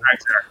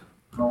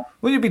 exactly.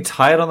 will you be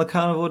tired on the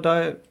carnivore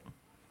diet?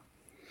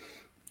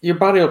 Your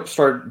body will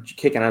start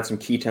kicking out some I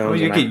ketones, mean,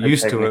 you and that get could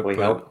used to it, technically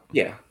but help.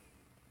 Yeah.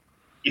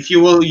 If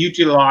you will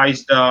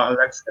utilize the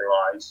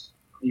electrolytes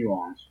you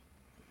want,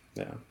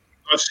 Yeah.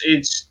 because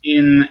it's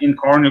in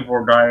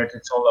carnivore diet,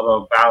 it's all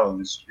about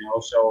balance,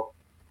 So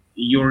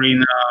you're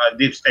in a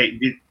deep state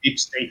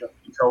of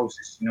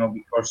ketosis,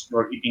 because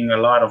you're eating a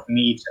lot of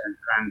meat,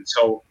 and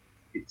so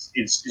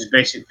it's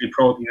basically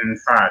protein and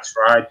fats,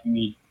 right?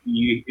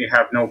 You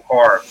have no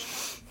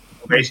carbs.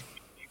 So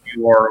basically, if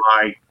you are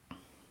like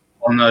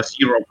on a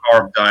zero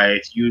carb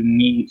diet, you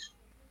need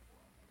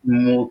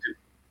multi,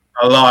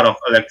 a lot of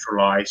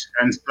electrolytes,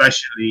 and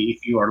especially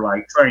if you are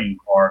like training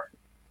hard,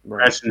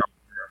 Right.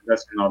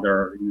 that's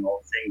another thing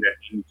that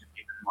you need to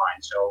keep in mind.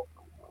 So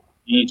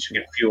you need to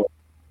get fuel.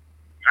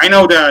 I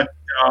know that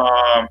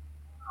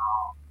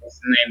what's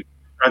the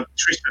name?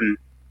 Tristan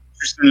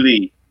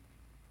Lee.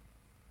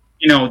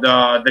 You know,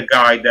 the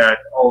guy that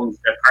owns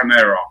the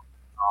Chimera.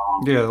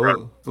 Yeah,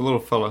 the little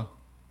fella.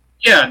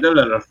 Yeah, the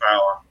little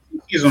fella.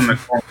 He's on the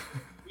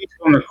he's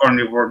on the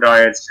carnivore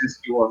diet since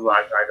he was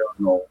like, I don't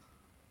know,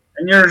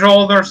 10 years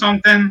old or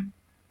something.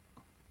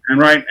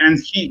 And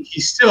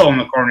he's still on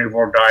the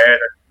carnivore diet.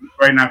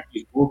 Right now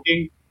he's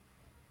working,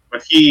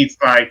 but he eats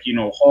like, you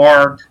know,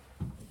 hard,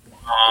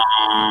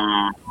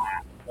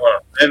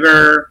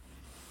 liver,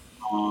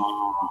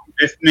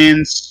 beef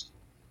mince,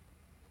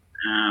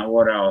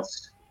 what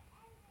else?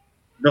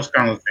 Those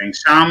kind of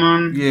things.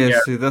 Salmon. Yeah,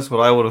 see, that's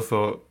what I would have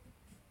thought.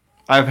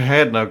 I've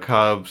had no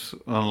carbs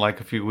on like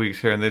a few weeks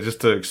here and there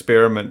just to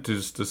experiment,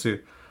 just to see.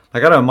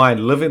 Like, I don't mind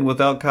living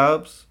without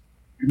carbs,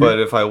 but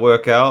if I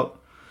work out,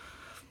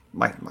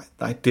 my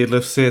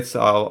deadlift sets,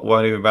 I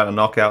won't even about to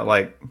knock out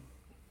like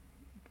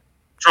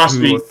Trust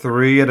 2 me. or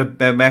 3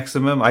 at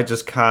maximum. I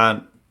just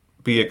can't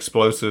be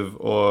explosive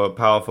or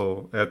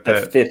powerful at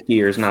That that. fifth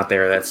gear is not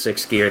there. That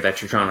sixth gear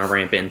that you're trying to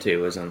ramp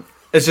into isn't.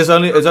 It's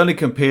only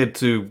compared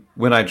to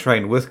when I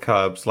train with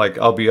carbs. Like,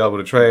 I'll be able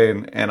to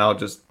train and I'll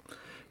just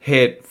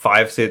hit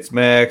 5 sets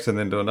max and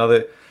then do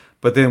another.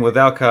 But then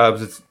without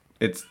carbs,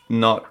 it's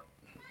not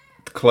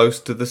close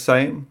to the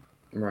same.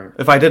 Right.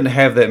 If I didn't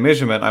have that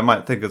measurement, I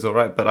might think it's all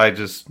right. But I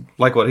just,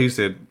 like what he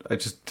said, I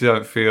just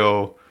don't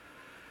feel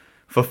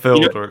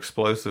fulfilled or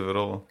explosive at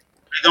all.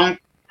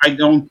 I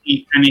don't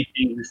eat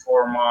anything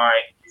before my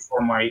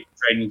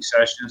training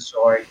session,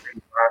 so I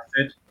can craft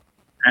it.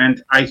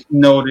 And I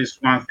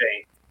noticed one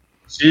thing: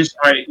 since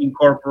I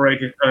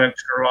incorporated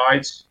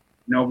electrolytes,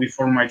 you know,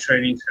 before my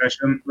training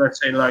session, let's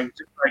say like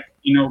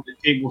you know, the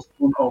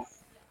tablespoon of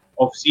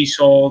sea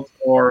salt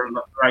or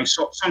like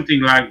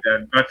something like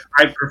that. But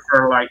I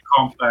prefer like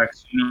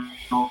complex, you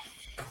know,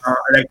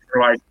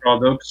 electrolyte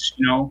products,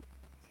 you know,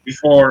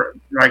 before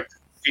like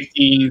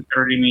 15,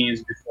 30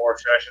 minutes before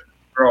session.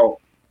 Bro,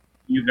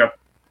 you got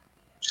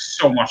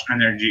so much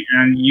energy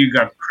and you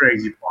got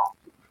crazy pump.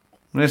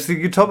 And see,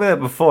 you told me that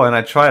before, and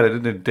I tried it.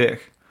 It didn't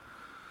dick.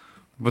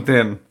 But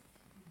then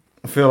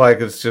I feel like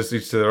it's just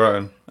each to their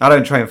own. I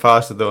don't train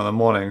fasted though in the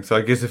morning, so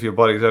I guess if your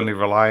body's only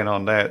relying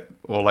on that,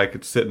 or like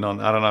it's sitting on,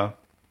 I don't know.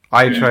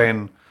 I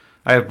train.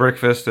 I have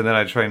breakfast and then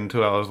I train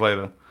 2 hours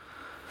later.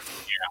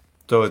 Yeah.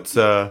 So it's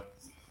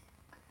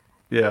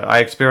yeah.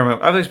 I've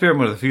experimented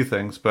with a few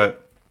things,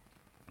 but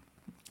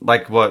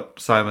like what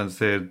Simon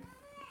said,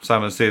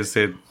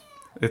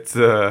 it's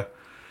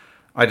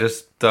I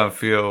just don't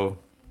feel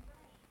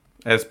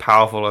as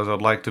powerful as I'd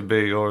like to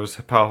be, or as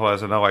powerful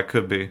as I know I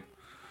could be.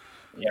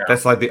 Yeah.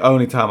 That's like the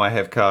only time I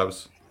have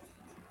carbs.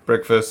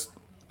 Breakfast,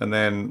 and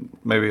then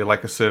maybe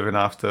like a serving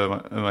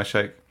after my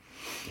shake.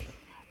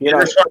 You know,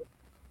 That's what-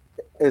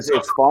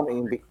 it's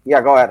funny. Yeah,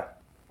 go ahead.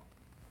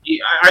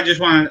 I just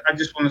want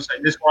to say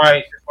this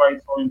why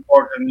it's so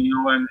important, you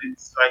know, and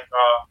it's like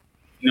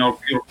you know,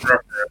 pure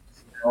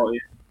preference. You know,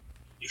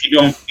 if you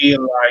don't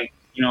feel like,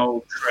 you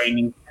know,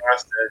 training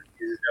fasted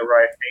is the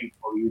right thing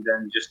for you,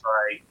 then just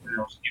like, you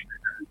know, skip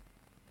it and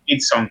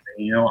eat something.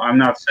 You know, I'm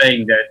not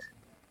saying that,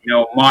 you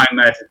know, my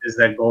method is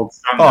the gold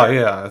standard. Oh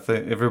yeah, I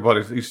think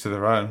everybody's each to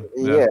their own.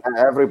 Yeah,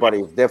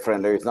 everybody's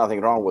different. There's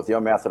nothing wrong with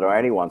your method or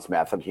anyone's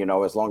method, you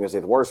know, as long as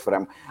it works for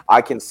them.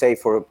 I can say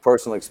for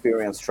personal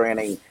experience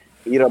training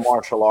either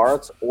martial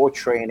arts or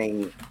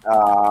training,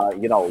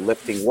 you know,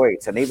 lifting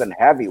weights and even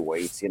heavy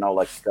weights, you know,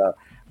 like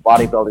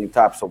bodybuilding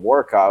types of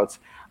workouts.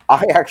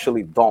 I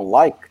actually don't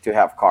like to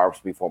have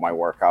carbs before my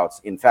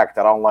workouts. In fact,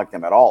 I don't like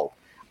them at all.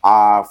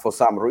 For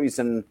some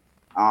reason,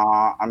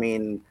 I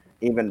mean,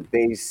 even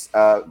base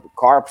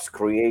carbs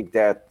create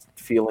that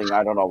feeling,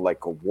 I don't know,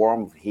 like a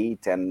warm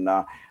heat, and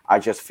I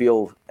just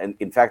feel, and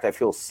in fact I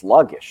feel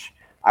sluggish.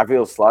 I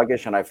feel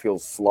sluggish and I feel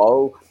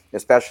slow,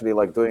 especially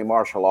like doing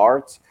martial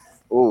arts.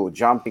 Ooh,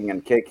 jumping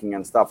and kicking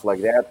and stuff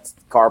like that,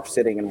 carbs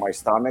sitting in my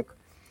stomach,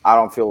 I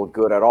don't feel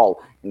good at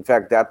all. In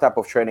fact, that type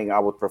of training I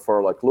would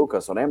prefer like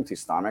Lucas on empty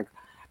stomach.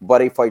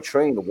 But if I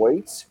train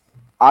weights,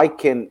 I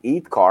can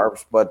eat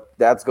carbs, but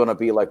that's gonna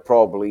be like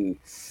probably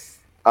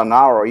an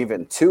hour or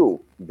even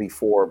two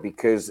before,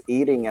 because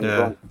eating and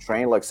going to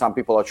train, like some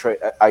people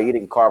are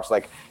eating carbs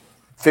like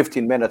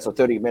 15 minutes or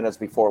 30 minutes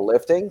before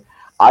lifting.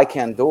 I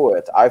can't do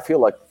it. I feel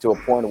like to a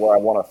point where I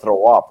want to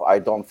throw up. I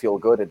don't feel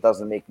good. It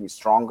doesn't make me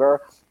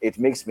stronger. It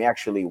makes me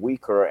actually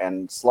weaker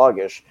and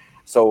sluggish.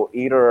 So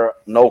either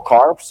no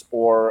carbs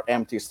or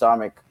empty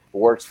stomach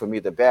works for me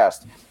the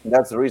best. And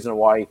that's the reason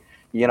why,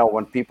 you know,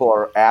 when people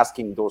are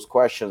asking those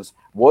questions,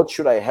 what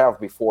should I have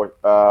before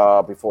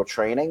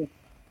training?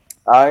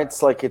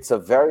 It's like it's a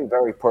very,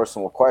 very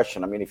personal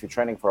question. I mean, if you're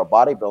training for a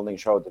bodybuilding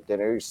show,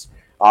 there is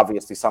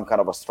obviously some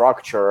kind of a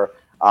structure,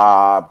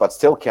 but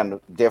still can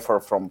differ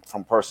from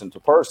person to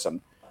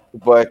person.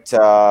 But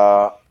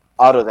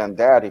other than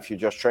that, if you're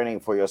just training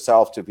for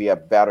yourself to be a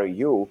better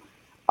you,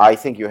 I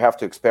think you have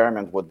to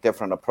experiment with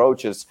different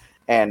approaches.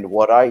 And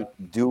what I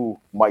do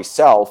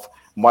myself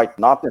might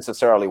not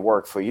necessarily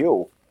work for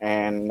you,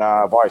 and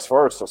vice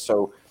versa.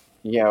 So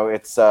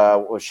it's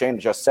what Shane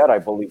just said. I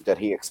believe that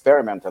he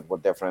experimented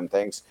with different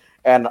things,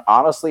 and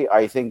honestly,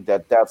 I think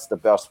that that's the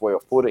best way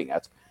of putting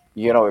it.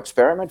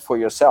 Experiment for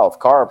yourself.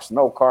 Carbs,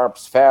 no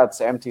carbs,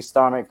 fats, empty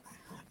stomach,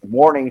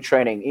 morning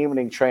training,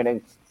 evening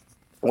training.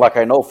 Like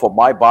I know for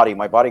my body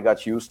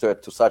got used to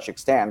it to such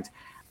extent.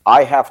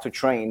 I have to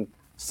train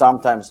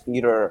sometimes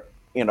either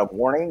in the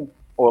morning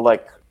or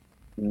like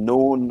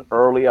noon,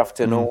 early Mm.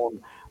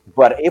 afternoon.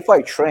 But if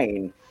I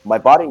train, my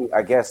body,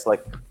 I guess,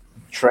 like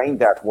trained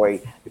that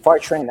way. If I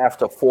train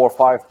after 4 or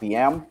 5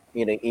 p.m.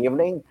 in the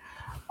evening,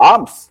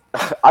 I'm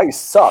I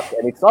suck,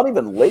 and it's not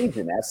even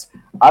laziness.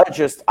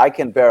 I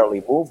can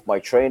barely move. My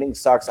training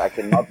sucks. I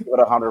cannot do it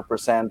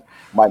 100%.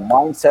 My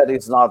mindset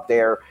is not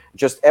there.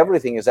 Just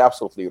everything is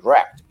absolutely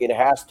wrecked. It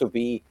has to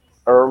be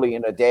early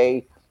in the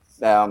day.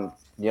 The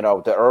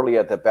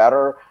earlier the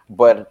better.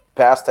 But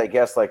past, I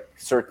guess, like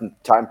certain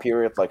time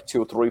period, like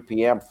 2, 3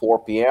 p.m., 4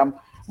 p.m.,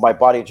 my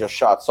body just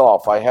shuts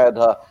off. I had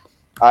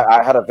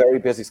a very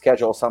busy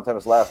schedule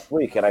sometimes last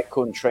week, and I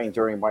couldn't train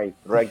during my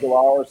regular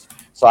hours.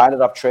 So I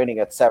ended up training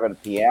at 7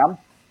 p.m.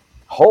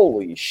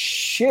 Holy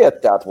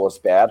shit, that was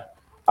bad.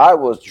 I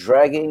was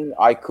dragging.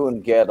 I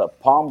couldn't get a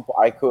pump.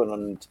 I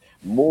couldn't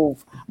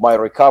move. My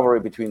recovery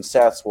between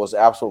sets was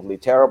absolutely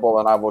terrible,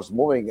 and I was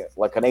moving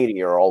like an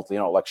 80-year-old,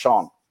 like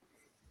Sean.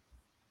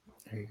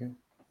 There you go.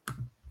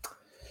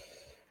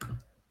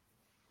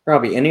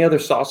 Robbie, any other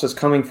sauces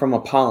coming from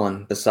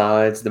Apollon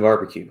besides the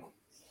barbecue?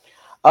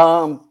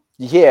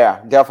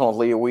 Yeah,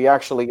 definitely. We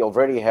actually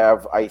already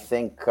have, I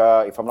think,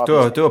 if I'm not Do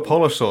a mistaken,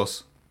 Polish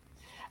sauce.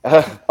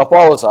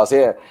 Apollo sauce,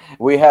 yeah.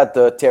 We had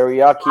the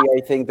teriyaki,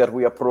 I think, that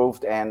we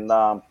approved, and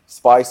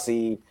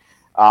spicy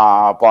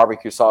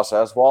barbecue sauce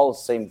as well.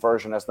 Same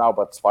version as now,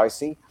 but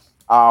spicy.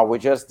 We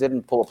just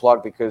didn't pull a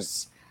plug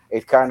because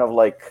it kind of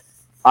like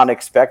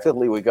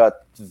unexpectedly we got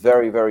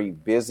very, very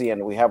busy,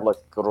 and we have like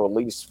a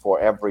release for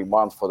every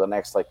month for the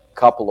next like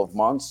couple of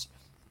months,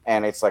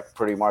 and it's like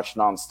pretty much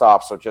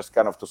nonstop. So just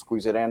kind of to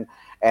squeeze it in,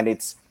 and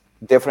it's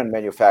different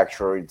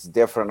manufacturer, it's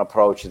different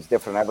approach, it's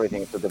different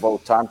everything to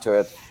devote time to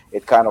it.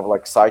 It kind of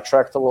like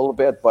sidetracked a little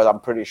bit, but I'm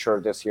pretty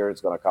sure this year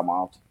it's going to come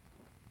out.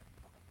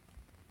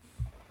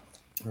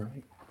 All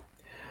right.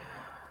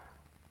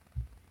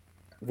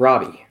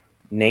 Robbie,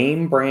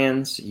 name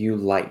brands you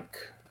like.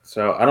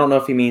 So I don't know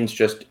if he means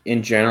just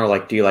in general,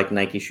 like do you like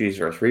Nike shoes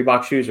or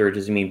Reebok shoes, or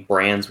does he mean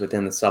brands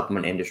within the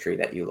supplement industry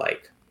that you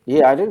like?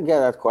 Yeah, I didn't get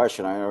that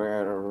question.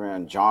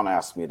 John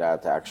asked me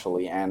that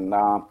actually, and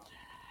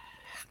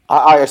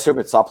I assume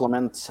it's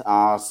supplements.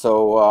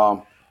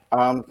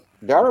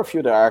 There are a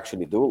few that I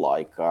actually do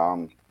like.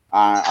 I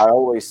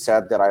always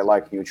said that I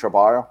like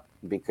NutriBio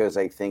because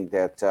I think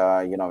that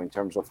in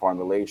terms of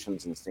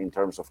formulations and in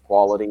terms of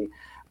quality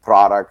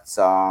products,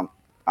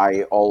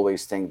 I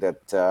always think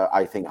that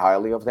I think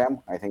highly of them.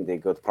 I think they're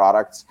good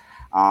products.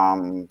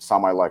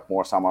 Some I like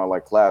more, some I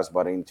like less,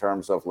 but in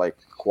terms of like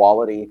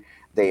quality,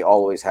 they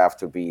always have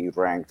to be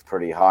ranked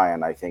pretty high,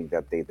 and I think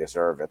that they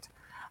deserve it.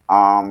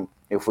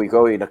 If we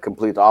go in a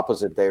complete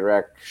opposite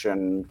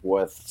direction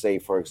with, say,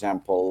 for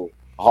example,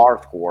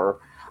 hardcore,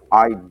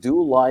 I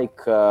do like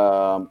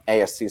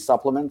ASC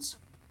supplements.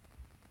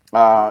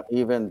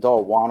 Even though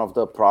one of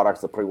the products,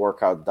 the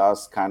pre-workout,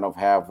 does kind of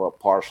have a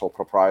partial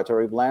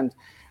proprietary blend,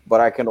 but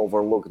I can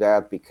overlook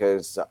that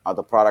because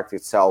the product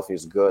itself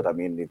is good. I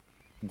mean, it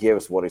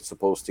gives what it's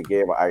supposed to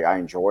give. I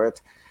enjoy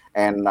it,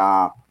 and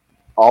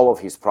all of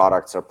his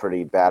products are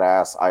pretty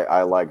badass.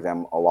 I like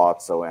them a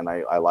lot. So, and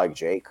I like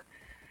Jake.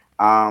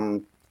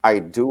 I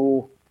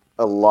do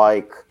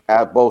like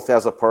both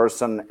as a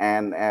person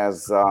and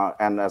as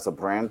a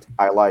brand.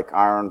 I like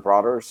Iron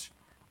Brothers.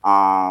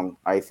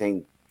 I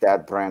think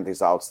that brand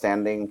is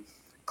outstanding.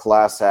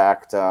 Class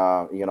act.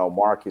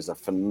 Mark is a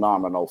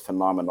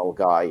phenomenal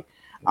guy.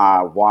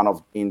 One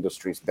of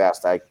industry's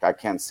best. I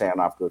can't say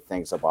enough good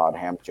things about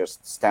him.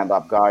 Just stand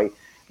up guy,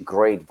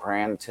 great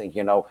brand.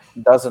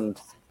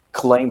 Doesn't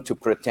claim to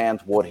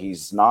pretend what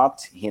he's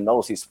not. He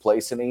knows his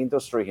place in the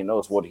industry. He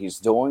knows what he's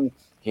doing.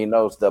 He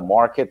knows the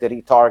market that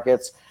he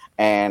targets,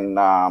 and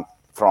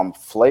from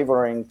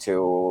flavoring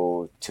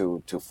to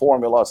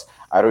formulas,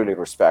 I really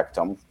respect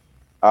him.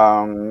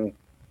 Um,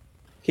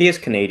 He is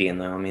Canadian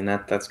though. I mean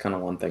that's kind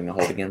of one thing to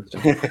hold against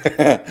him.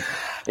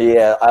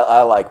 yeah,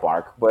 I like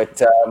Mark, but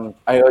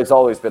he's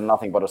always been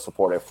nothing but a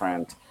supportive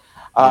friend.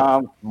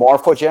 Yeah.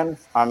 Morphogen,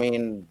 I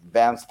mean,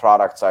 Ben's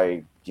products.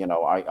 I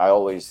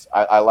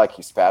like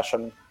his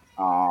passion.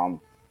 Um,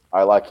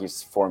 I like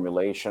his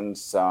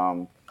formulations.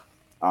 Um,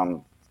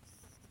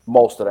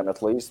 most of them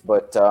at least.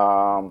 But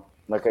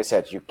like I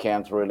said, you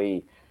can't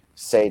really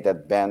say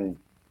that Ben,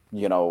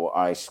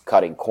 is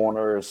cutting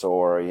corners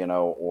or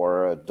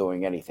or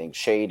doing anything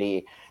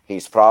shady.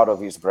 He's proud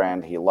of his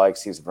brand. He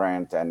likes his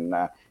brand, and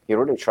he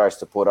really tries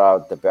to put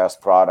out the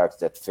best product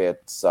that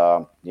fits,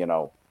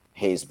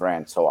 his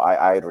brand. So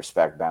I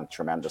respect Ben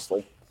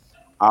tremendously.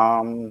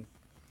 Um,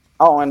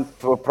 oh, and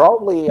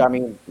probably, I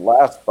mean,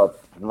 last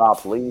but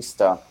not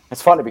least,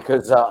 it's funny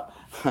because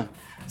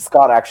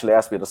Scott actually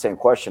asked me the same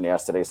question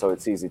yesterday, so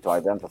it's easy to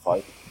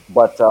identify.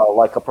 But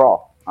like a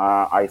pro.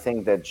 I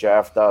think that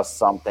Jeff does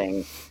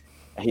something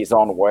his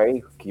own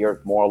way,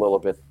 geared more a little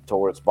bit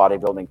towards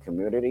bodybuilding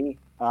community.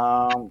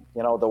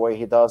 The way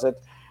he does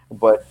it,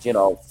 but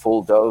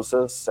full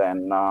doses,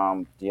 and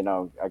I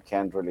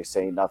can't really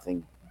say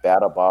nothing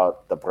bad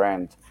about the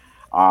brand.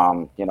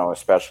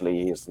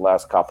 Especially his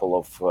last couple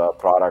of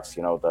products.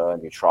 The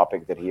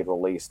nootropic that he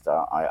released,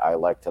 I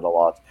liked it a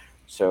lot.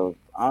 So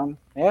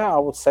yeah, I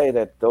would say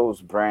that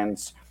those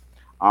brands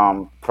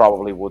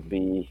probably would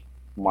be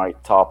my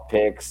top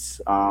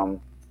picks. You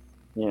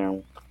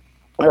know,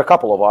 there are a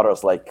couple of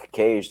others like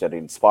Cage that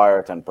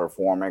Inspired and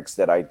Performix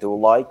that I do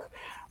like,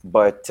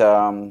 but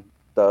the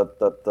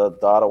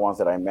other ones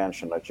that I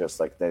mentioned are just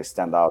like they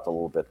stand out a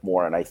little bit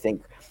more, and I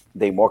think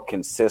they're more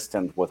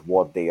consistent with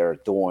what they are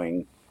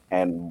doing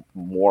and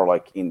more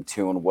like in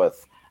tune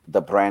with the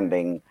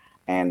branding,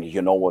 and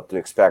you know what to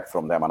expect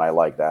from them, and I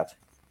like that.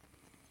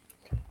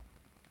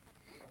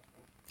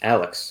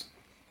 Alex,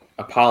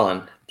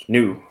 Apollon,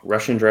 new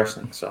Russian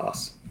dressing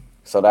sauce.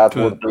 So that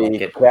Good. would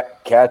be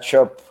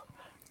ketchup,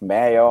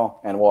 mayo,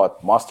 and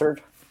what,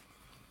 mustard?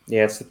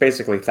 Yeah, it's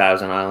basically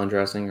Thousand Island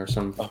dressing or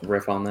some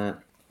riff on that.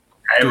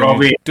 Hey,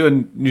 Robbie,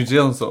 Doing New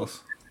Zealand sauce.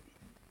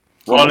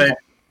 call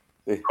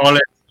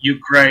it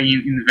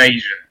Ukraine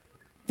invasion.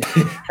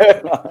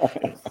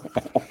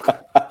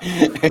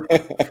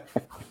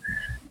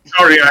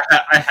 Sorry,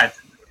 I had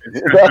to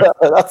do it.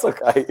 That's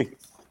okay.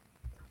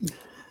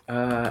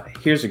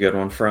 Here's a good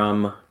one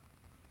from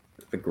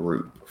the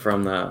group,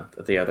 from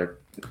the other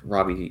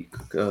Robbie,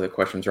 the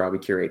questions Robbie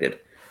curated.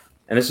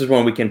 And this is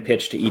one we can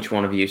pitch to each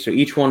one of you. So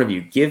each one of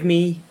you, give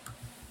me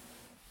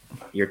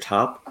your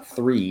top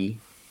 3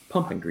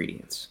 pump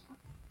ingredients.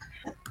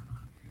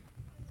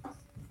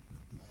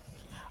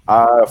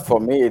 For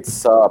me,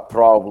 it's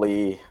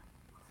probably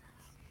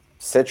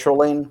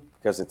citrulline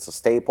because it's a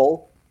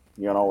staple,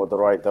 with the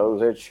right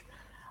dosage.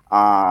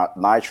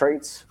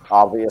 Nitrates,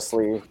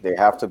 obviously, they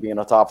have to be in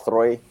the top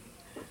 3.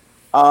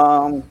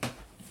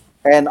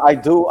 And I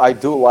do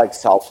like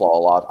Cellflow a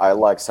lot. I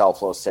like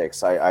Cellflow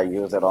 6. I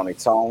use it on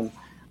its own,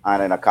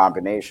 and in a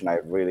combination, I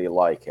really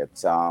like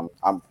it.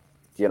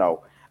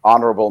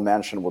 Honorable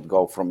mention would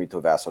go from me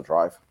to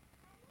Vasodrive.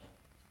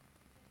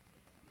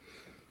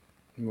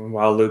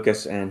 While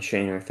Lucas and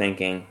Shane are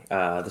thinking,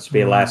 this will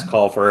be a last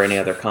call for any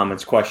other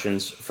comments,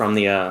 questions from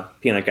the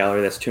peanut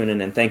gallery that's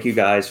tuning in. Thank you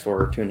guys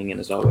for tuning in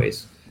as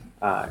always.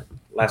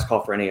 Last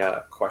call for any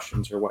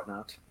questions or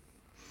whatnot.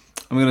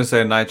 I'm gonna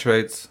say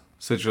nitrates,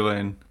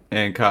 citrulline,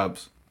 and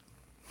carbs.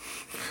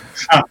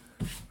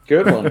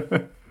 Good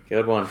one.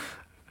 Good one.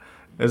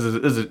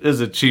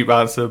 Is a cheap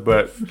answer,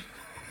 but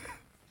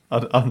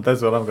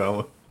that's what I'm going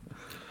with.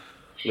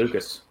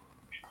 Lucas.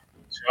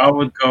 So I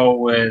would go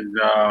with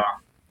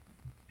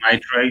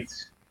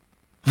nitrates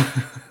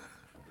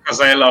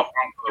because I love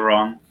Uncle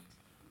Ron.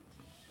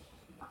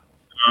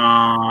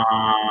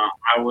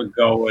 I would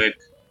go with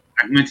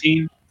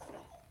agmatine.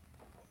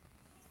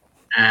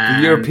 The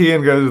And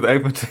European goes with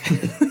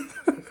agmatine.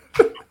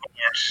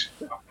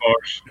 of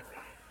course,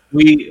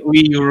 we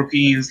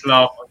Europeans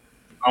love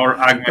our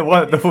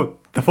agmatine.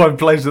 the one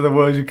place in the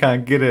world you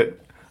can't get it.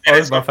 Oh,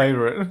 it's my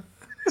favorite.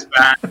 It's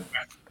bad, but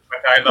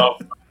I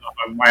love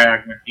my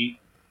agmatine.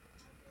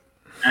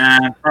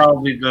 And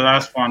probably the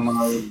last one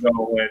I would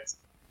go with.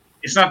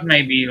 It's not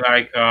maybe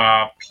like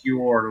a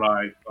pure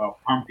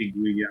pump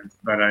ingredient,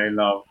 but I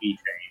love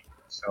betaine,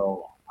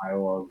 so I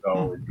will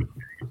go with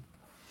betaine.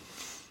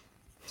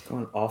 It's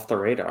going off the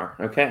radar.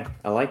 Okay.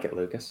 I like it,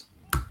 Lucas.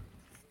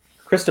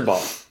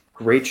 Cristobal,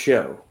 great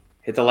show.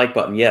 Hit the like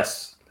button.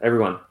 Yes,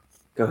 everyone,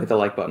 go hit the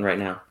like button right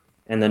now.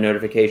 And the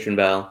notification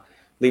bell.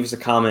 Leave us a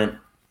comment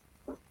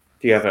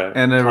if you have a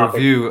topic.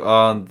 Review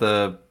on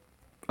the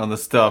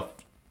stuff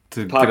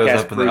to get us Podcast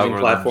up in the perusing algorithms.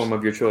 platform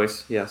of your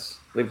choice. Yes.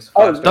 Leave us a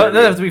Oh, 5-star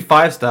Don't have to be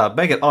 5-star.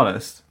 Make it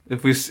honest.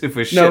 If we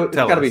shit, No, it's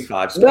tell got to us. be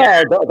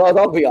 5-star. No,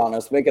 don't be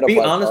honest. Make it a Be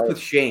 5 honest star. with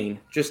Shane.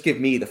 Just give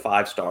me the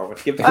 5-star one.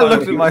 Give the I one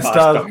looked with at you my the 5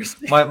 stars,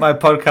 my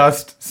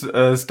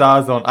podcast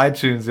stars on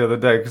iTunes the other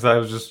day because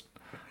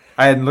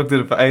I hadn't looked at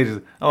it for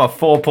ages. I'm a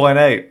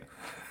 4.8.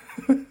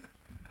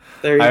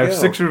 There you I have go.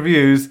 6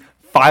 reviews.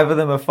 5 of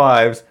them are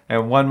 5s,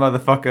 and one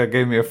motherfucker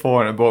gave me a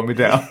 4 and it brought me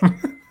down.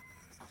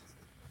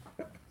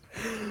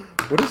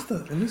 What is the?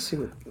 Let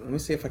me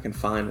see if I can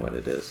find what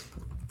it is.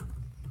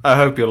 I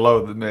hope you're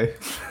lower than me.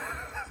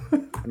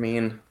 I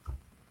mean,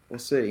 we'll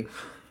see.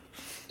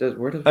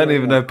 Where does I don't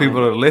even know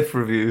people that left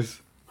reviews.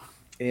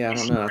 Yeah, I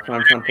don't know. That's why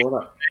I'm trying to pull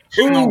it up.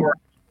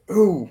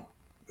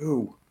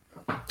 Ooh.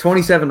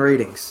 27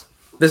 ratings.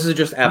 This is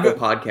just Apple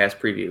Podcast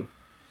preview.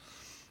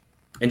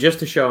 And just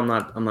to show I'm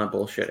not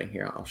bullshitting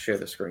here, I'll share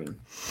the screen.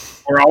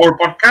 For our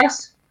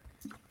podcast,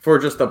 For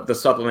just the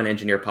Supplement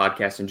Engineer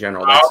podcast in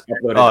general. That's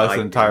uploaded Oh, to it's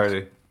iTunes.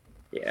 entirety.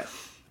 Yeah.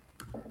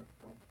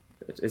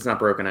 It's not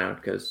broken out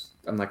because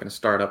I'm not going to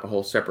start up a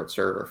whole separate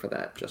server for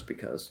that just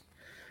because.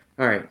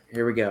 All right,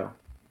 here we go.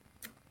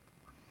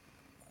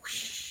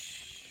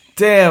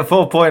 Damn,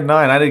 4.9.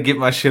 I didn't get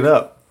my shit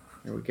up.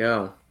 Here we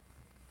go.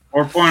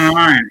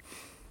 4.9.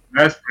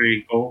 That's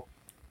pretty cool.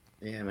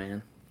 Yeah,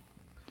 man.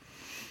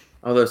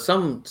 Although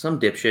some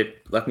dipshit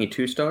left me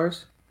 2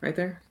 stars right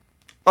there.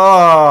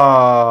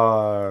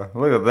 Oh,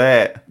 look at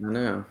that. I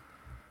know.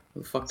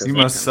 Who the fuck does You that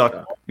must kind suck.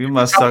 of stuff? You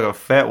must suck a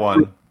fat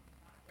one.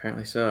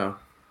 Apparently so.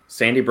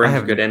 Sandy brings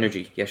haven't- good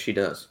energy. Yes, she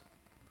does.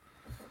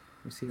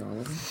 You see all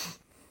of them?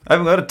 I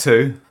haven't got a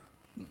 2.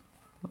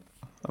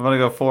 I've only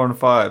got 4 and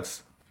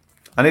 5s.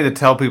 I need to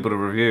tell people to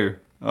review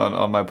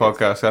on my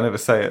podcast. I never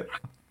say it.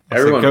 I say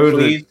Everyone, go to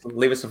please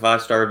leave us a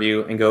 5-star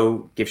review and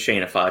go give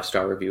Shane a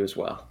 5-star review as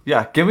well.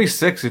 Yeah, give me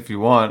 6 if you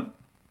want.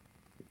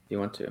 If you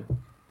want to.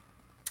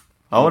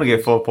 I want to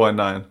get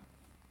 4.9.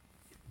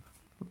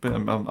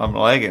 I'm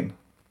lagging.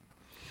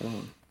 Come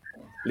on.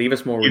 Leave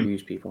us more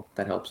reviews, people.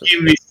 That helps us.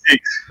 Give me 6,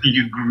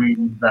 you greedy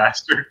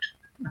bastard.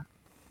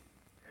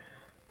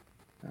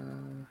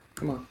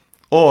 Come on.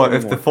 Or Give me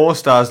if the more. 4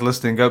 stars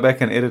listening, go back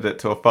and edit it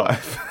to a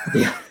 5.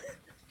 Yeah.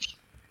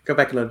 Go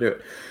back and undo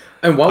it.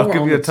 And while I'll we're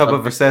give on you a the tub of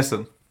subject-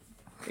 assassin.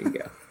 There you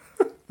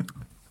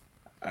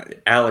go.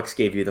 Alex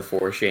gave you the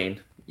 4, Shane.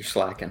 You're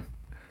slacking.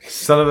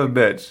 Son of a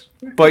bitch.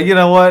 But you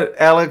know what?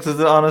 Alex is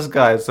an honest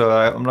guy, so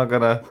I'm not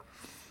gonna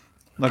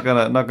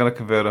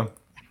convert him.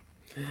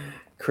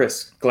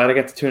 Chris, glad I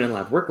got to tune in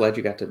live. We're glad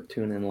you got to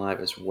tune in live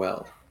as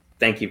well.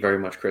 Thank you very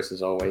much, Chris,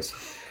 as always.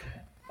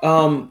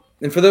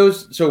 And for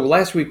those, so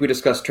last week we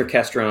discussed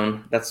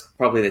turkesterone. That's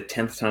probably the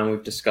 10th time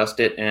we've discussed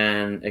it,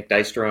 and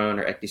ecdysterone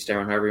or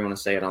ecdysterone, however you want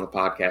to say it on the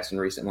podcast in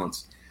recent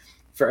months.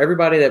 For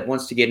everybody that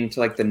wants to get into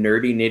like the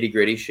nerdy nitty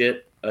gritty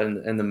shit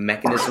and the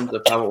mechanisms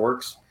of how it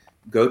works,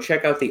 go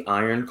check out the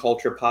Iron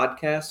Culture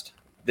podcast.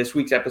 This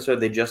week's episode,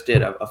 they just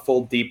did a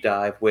full deep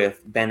dive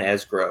with Ben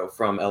Esgro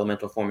from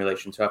Elemental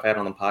Formulation, who I've had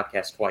on the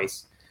podcast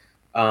twice.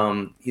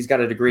 He's got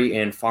a degree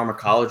in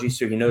pharmacology,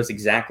 so he knows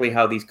exactly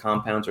how these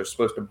compounds are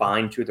supposed to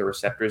bind to the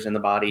receptors in the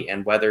body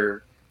and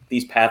whether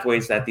these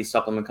pathways that these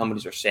supplement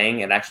companies are saying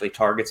it actually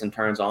targets and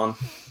turns on,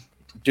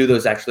 do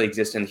those actually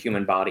exist in the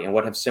human body, and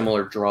what have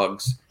similar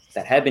drugs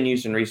that have been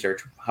used in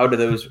research, how do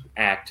those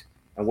act,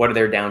 and what are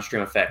their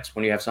downstream effects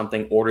when you have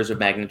something orders of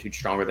magnitude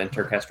stronger than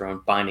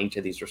turkesterone binding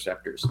to these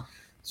receptors.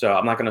 So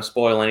I'm not going to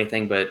spoil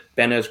anything, but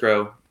Ben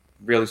Esgro,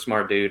 really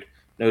smart dude,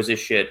 knows his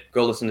shit.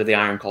 Go listen to the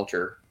Iron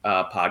Culture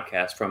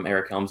podcast from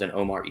Eric Helms and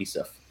Omar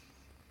Isuf.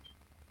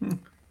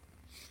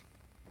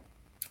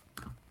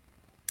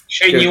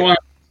 Shane, Good.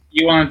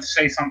 you wanted to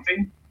say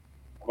something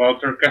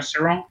about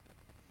turkesterone?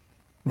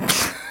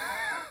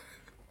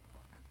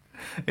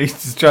 He's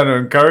just trying to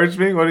encourage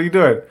me. What are you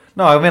doing?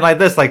 No, I mean like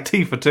this, like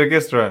T for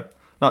turkesterone,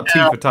 not T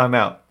for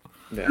timeout.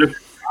 Yeah. Look,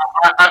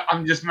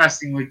 I'm just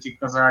messing with you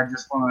because I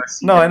just want to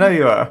see No, I know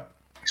you are.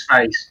 his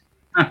face.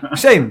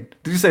 Shane,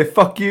 did you say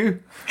fuck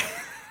you?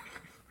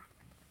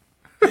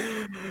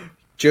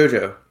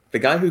 Jojo, the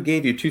guy who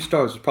gave you 2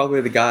 stars was probably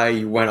the guy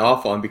you went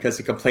off on because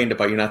he complained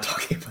about you not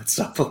talking about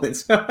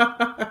supplements.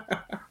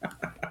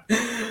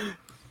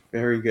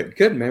 Very good.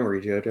 Good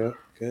memory, Jojo.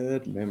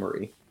 Good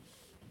memory.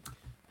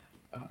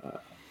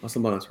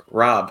 Muslim Bones.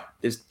 Rob,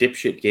 this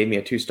dipshit gave me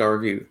a 2-star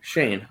review.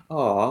 Shane,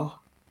 aw.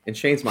 In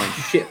Shane's mind,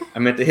 shit, I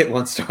meant to hit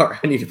 1 star.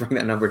 I need to bring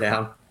that number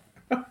down.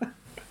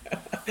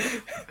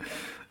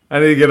 I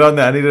need to get on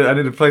that. I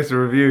need to place a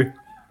review.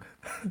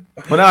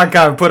 Well, now I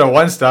can't put a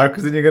 1 star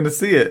because then you're going to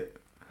see it.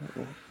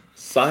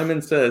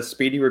 Simon says,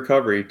 speedy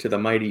recovery to the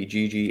mighty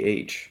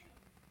GGH.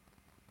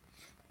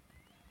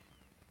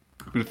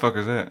 Who the fuck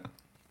is that?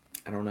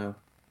 I don't know.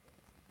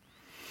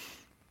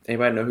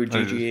 Anybody know who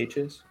GGH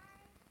is?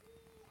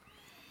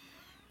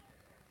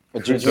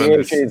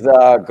 GGH is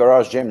a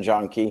garage gym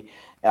junkie.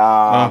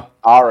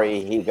 Ari,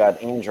 he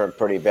got injured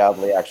pretty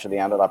badly. Actually,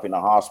 ended up in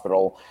a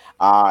hospital.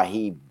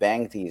 He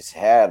banged his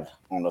head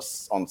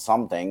on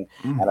something,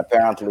 and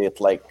apparently it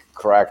like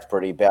cracked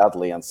pretty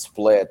badly and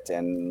split,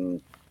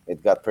 and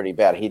it got pretty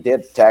bad. He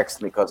did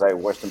text me because I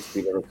wished him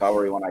speedy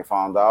recovery when I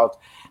found out,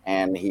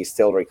 and he's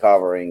still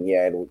recovering.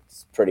 Yeah, it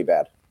was pretty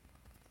bad.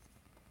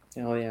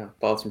 Oh yeah,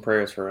 thoughts and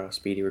prayers for a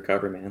speedy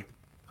recovery, man.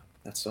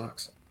 That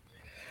sucks.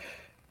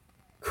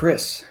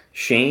 Chris,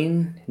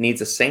 Shane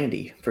needs a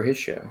Sandy for his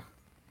show.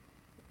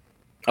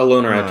 I'll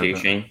loan her out to you,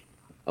 Shane.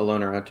 I'll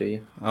loan her out to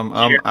you.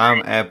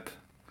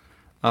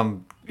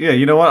 Yeah,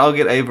 you know what? I'll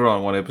get Ava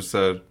on one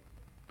episode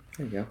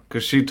There you go.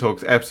 because she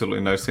talks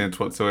absolutely no sense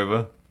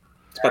whatsoever.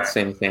 It's about the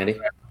same as Sandy.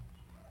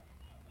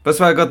 That's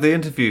why I got the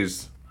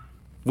interviews,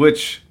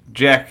 which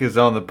Jack is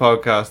on the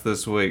podcast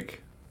this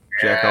week.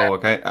 Jack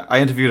Olwick. I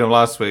interviewed him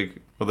last week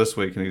or this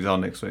week, and he's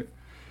on next week.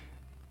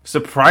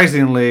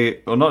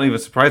 Surprisingly, or not even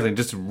surprisingly,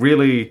 just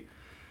really,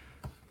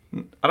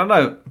 I don't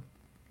know,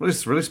 really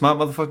smart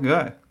motherfucking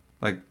guy.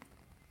 Like,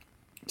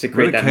 To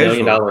create Really that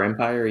casual. $1 million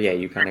empire, yeah,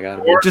 you kind of got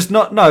to be. just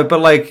not no, but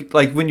like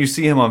when you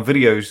see him on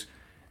videos,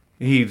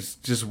 he's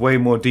just way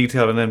more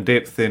detailed and in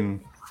depth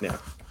than Yeah.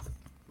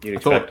 You'd I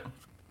thought. expect.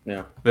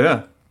 Yeah.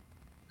 Yeah,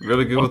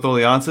 really good with all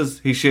the answers.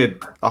 He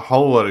shared a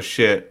whole lot of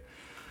shit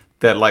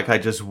that like I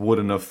just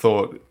wouldn't have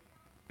thought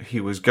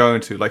he was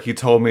going to. Like he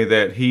told me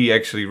that he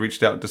actually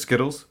reached out to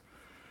Skittles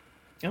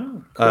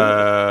Oh,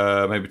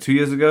 cool. maybe 2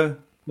 years ago,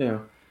 Yeah.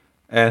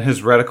 and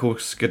his radical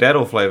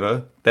skedaddle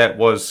flavor that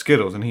was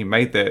Skittles, and he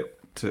made that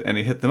and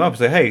he hit them up and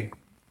said, "Hey,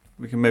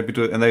 we can maybe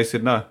do it. And they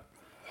said no.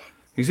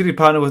 He said he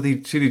partnered with.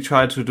 He said he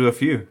tried to do a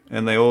few,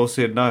 and they all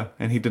said no,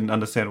 and he didn't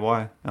understand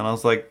why. And I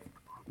was like,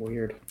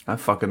 Weird. I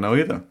fucking know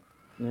either.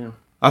 Yeah.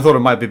 I thought it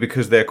might be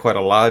because they're quite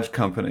a large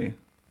company.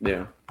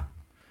 Yeah.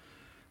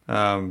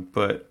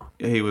 But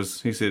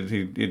he said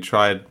he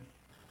tried.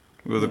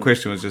 Well, the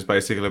question was just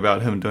basically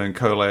about him doing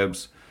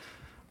collabs,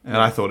 and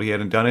I thought he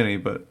hadn't done any,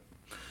 but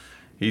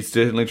he's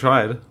certainly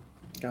tried.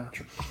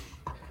 Gotcha.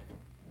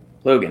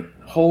 Logan,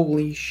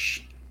 holy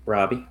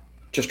Robbie,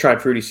 just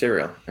tried fruity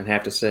cereal and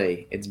have to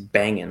say it's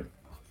banging.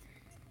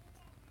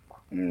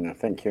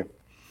 Thank you.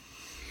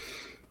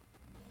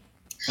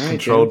 All right,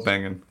 Controlled James.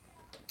 banging.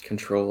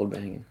 Controlled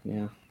banging,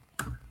 yeah.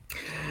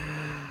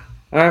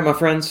 All right, my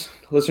friends,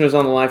 listeners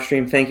on the live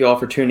stream, thank you all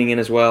for tuning in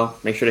as well.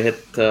 Make sure to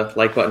hit the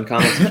like button,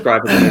 comment,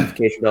 subscribe, and the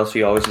notification bell so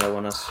you always know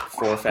when us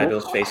four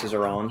fabulous faces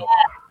are on.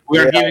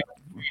 We're giving.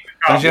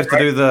 Don't you have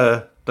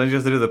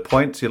to do the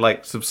points? You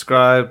like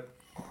subscribe,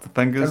 the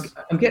fingers.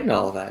 I'm getting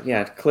all of that.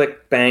 Yeah,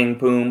 click, bang,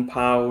 boom,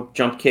 pow,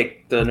 jump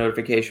kick the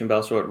notification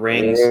bell so it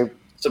rings.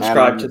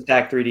 Subscribe to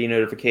Stack 3D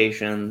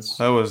notifications.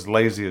 That was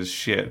lazy as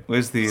shit.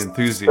 Where's the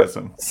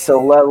enthusiasm?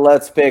 So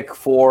let's pick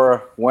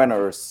 4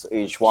 winners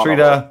each one.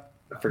 Shrita.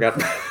 I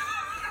forgot.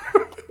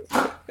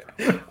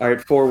 All right,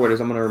 4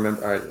 winners. I'm going to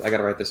remember. All right, I got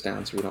to write this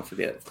down so we don't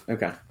forget.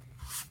 Okay.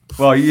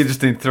 Well, you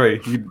just need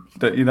 3. You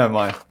know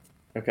mine.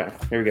 Okay,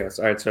 here we go.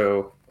 All right,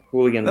 so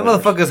Hooligan That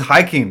winners. motherfucker's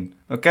hiking.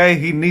 Okay,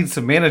 he needs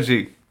some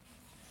energy.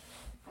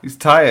 He's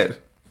tired.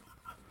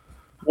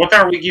 What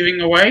are we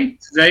giving away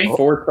today?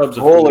 4 subs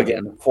of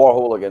Hooligan. Hooligan. 4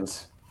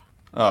 hooligans.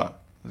 Oh, I was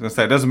gonna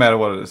say it doesn't matter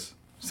what it is.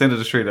 Send it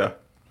to Shrita.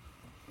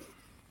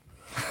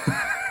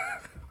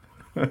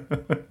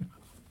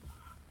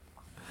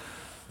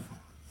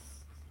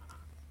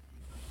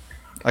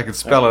 I can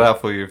spell it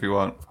out for you if you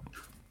want.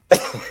 Got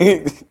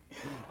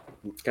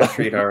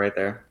Sridhar right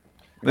there.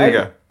 There you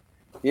go.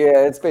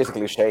 Yeah, it's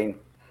basically Shane.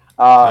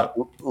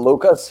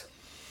 Lucas.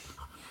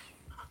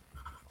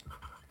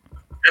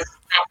 That's a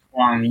tough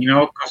one,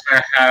 because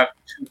I have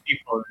 2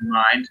 people in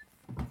mind.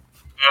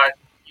 But,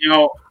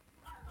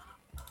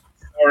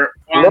 for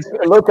one,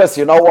 Lucas,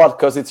 you know what?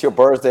 Because it's your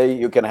birthday,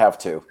 you can have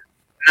 2.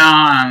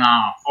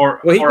 no.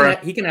 Well,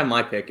 he can have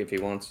my pick if he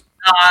wants.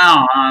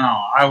 No.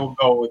 I will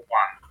go with one.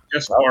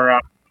 Just for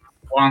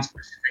one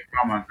specific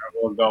comment, I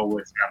will go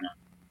with Emma.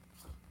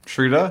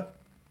 Shrita?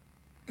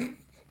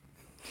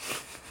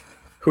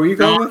 Who are you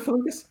going with,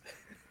 Lucas?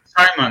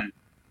 Simon.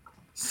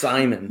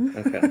 Simon.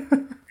 Okay.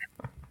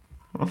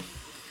 All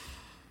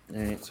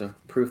right, so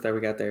proof that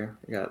we got there.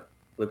 We got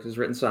Lucas has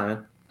written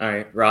Simon. All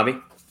right, Robbie.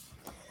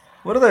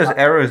 What are those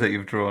arrows that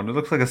you've drawn? It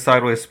looks like a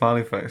sideways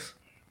smiley face.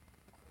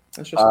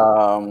 That's just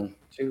 2.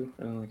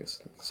 I guess.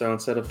 So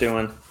instead of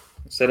doing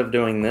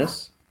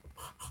this,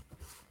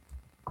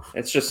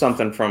 it's just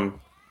something from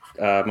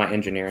my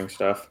engineering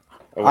stuff.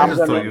 I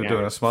just thought you were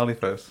doing a smiley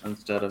face.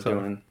 Instead of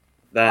doing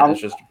that,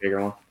 it's just a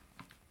bigger one.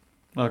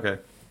 Okay,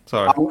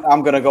 sorry.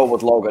 I'm gonna go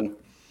with Logan.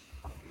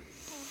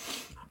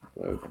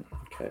 Logan.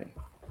 Okay.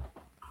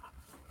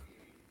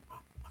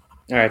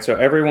 All right. So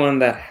everyone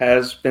that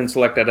has been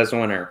selected as a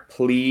winner,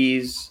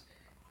 please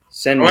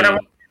send me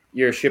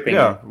your shipping.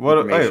 Yeah. Hey,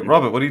 information.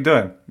 Robert, what are you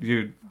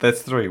doing?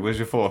 That's 3. Where's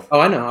your 4th? Oh,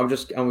 I know.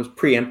 I was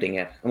preempting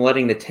it. I'm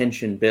letting the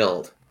tension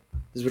build.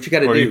 This is what you got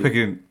to do.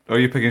 Are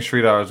you picking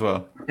Sridhar as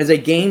well? As a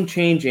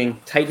game-changing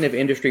Titan of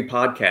Industry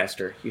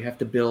podcaster, you have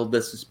to build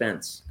the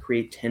suspense,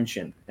 create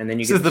tension, and then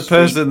you This get is the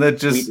person that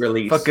just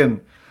release.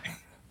 fucking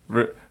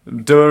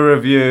do a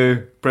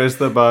review, press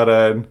the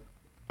button.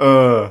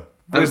 I'm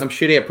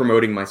shitty at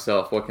promoting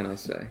myself. What can I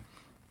say?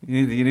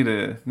 You need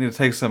to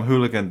take some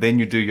hooligan, then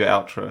you do your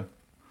outro.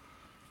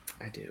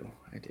 I do.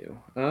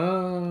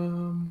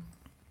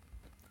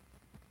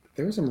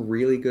 There were some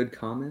really good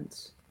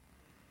comments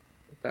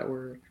that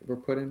were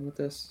put in with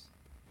this.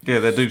 Yeah,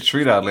 that dude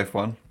Sridhar left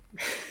one.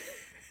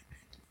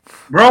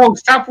 Bro,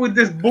 stop with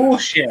this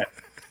bullshit.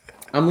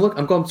 I'm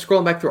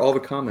scrolling back through all the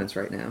comments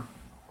right now.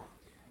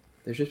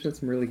 There's just been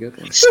some really good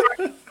ones.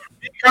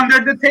 Under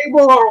the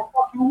table or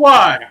fucking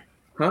what?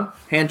 Huh?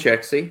 Hand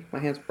check. See, my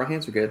hands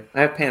are good.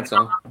 I have pants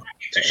on.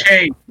 It's a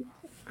shame.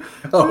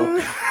 Oh,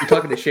 you're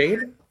talking to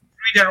Shade?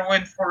 Reader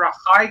went for a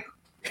hike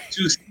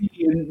to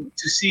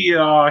see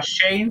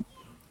Shane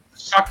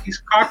suck his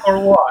cock or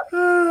what?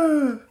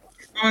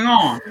 What's going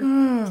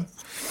on?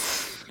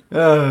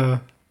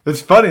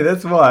 It's funny.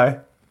 That's why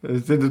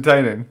it's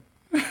entertaining.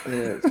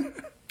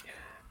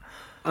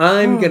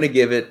 I'm gonna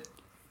give it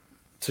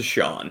to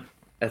Sean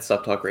at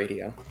Subtalk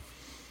Radio.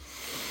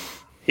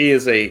 He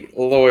is a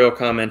loyal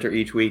commenter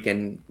each week,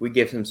 and we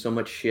give him so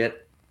much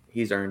shit.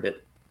 He's earned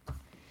it.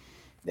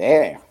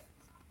 Yeah.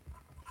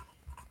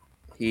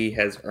 He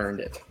has earned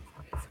it.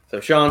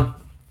 So, Sean,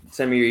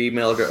 send me your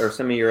email address, or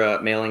send me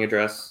your mailing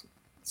address.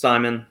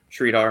 Simon,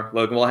 Sridhar,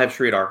 Logan. Well, I have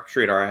Sridhar.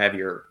 Sridhar, I have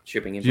your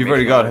shipping information. You've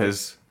already got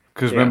his.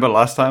 Because remember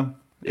last time?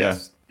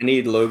 Yes. I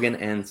need Logan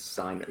and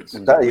Simon's.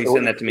 Please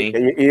send that to me.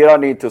 You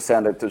don't need to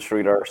send it to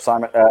Sridhar.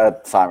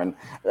 Simon.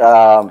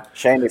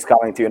 Shane is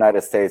coming to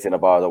United States in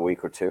about a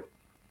week or 2.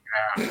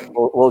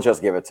 We'll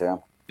just give it to him.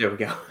 There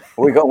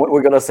we go.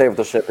 We're gonna save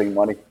the shipping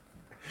money.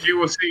 She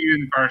will see you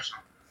in person.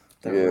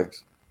 That Yeah.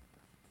 works.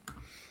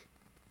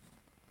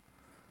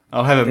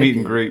 I'll have a Thank meet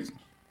and you. greet.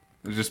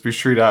 It'll just be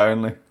street art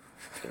only.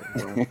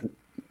 There we go.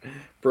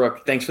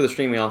 Brooke, thanks for the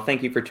stream, y'all.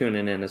 Thank you for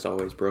tuning in as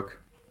always, Brooke.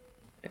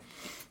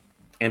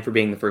 And for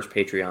being the first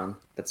Patreon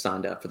that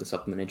signed up for the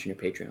Supplement Engineer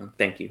Patreon.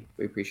 Thank you.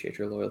 We appreciate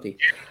your loyalty.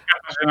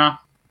 Katarzyna,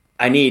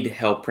 I need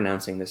help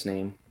pronouncing this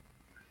name.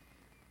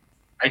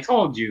 I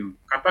told you,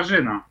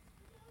 Katarzyna.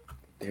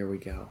 There we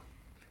go.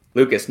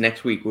 Lucas,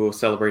 next week we will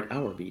celebrate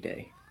our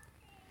B-Day.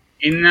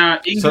 In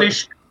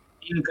English,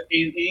 in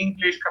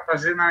English,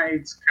 Katarzyna,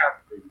 it's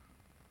Catherine.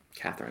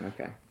 Catherine,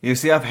 okay. You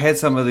see, I've had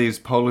some of these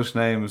Polish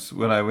names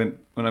when I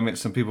met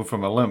some people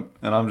from Olymp,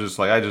 and I'm just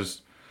like, I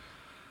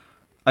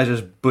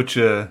just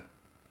butcher.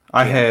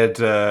 I had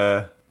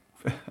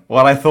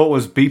what I thought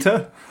was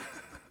Beta.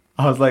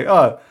 I was like,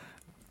 oh,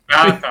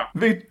 Beata.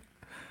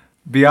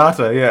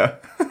 Beata, yeah.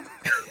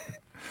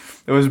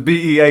 It was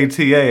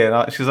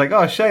Beata, and she's like,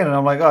 oh, Shane, and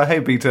I'm like, oh, hey,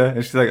 Beta,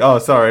 and she's like, oh,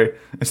 sorry,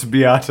 it's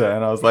Beata,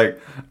 and I was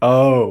like,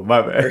 oh,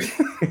 my bad.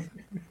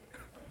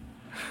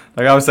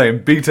 Like I was saying,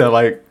 Beta,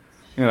 like,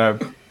 you know,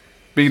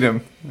 beat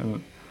him.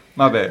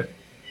 My bad.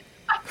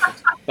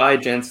 Bye,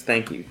 gents.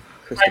 Thank you.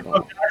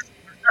 Cristobal.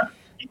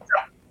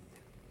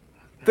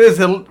 There's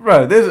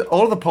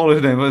all the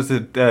Polish names. What is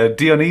it?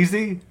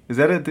 Dionysi? Is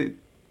that it?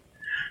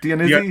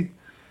 Dionysi?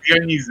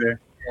 Dionise.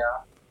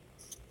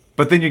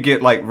 But then you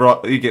get like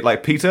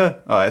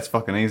Peter. Oh, that's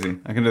fucking easy.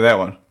 I can do that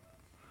one.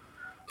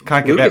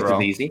 Can't get Lucas that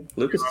wrong. is easy.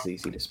 Lucas is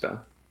easy to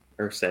spell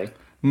or say.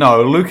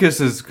 No, Lucas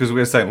is because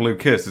we're saying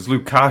Lucas. It's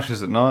Lukash,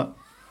 is it not?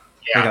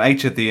 Like an Yeah,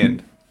 H at the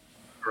end.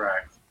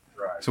 correct.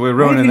 So we're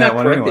Why have ruining you that not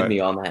one corrected anyway. me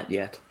on that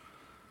yet?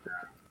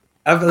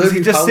 Because he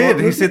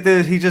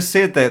just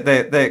said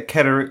that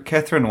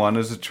Catherine one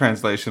is a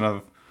translation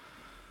of.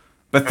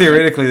 But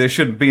theoretically, there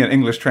shouldn't be an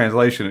English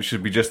translation. It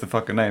should be just the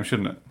fucking name,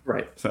 shouldn't it?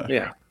 Right. So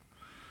Yeah.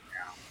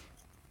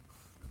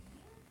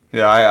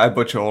 yeah, I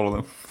butcher all of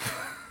them.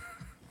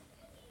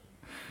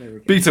 There we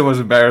go. Beta was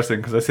embarrassing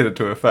because I said it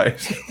to her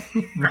face.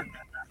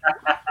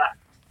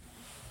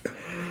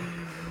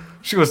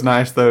 She was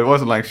nice though. It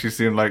wasn't like she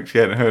seemed like she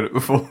hadn't heard it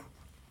before.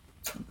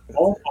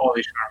 All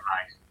Polish are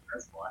nice.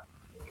 That's why.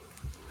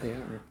 They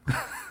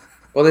are.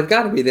 Well, they've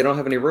got to be. They don't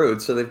have any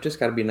roads, so they've just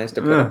got to be nice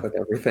to put Yeah. up with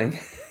everything.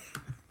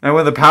 And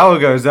when the power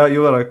goes out,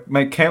 you gotta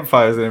make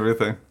campfires and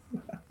everything.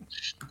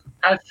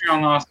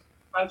 Patreon us.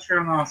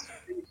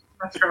 Please,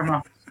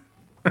 Patreon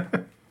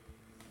us.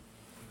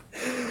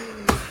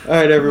 All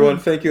right, everyone.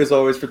 Thank you as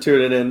always for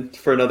tuning in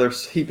for another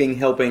heaping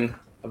helping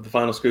of the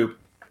Final Scoop.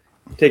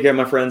 Take care,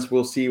 my friends.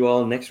 We'll see you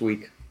all next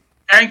week.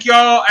 Thank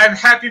y'all and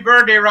happy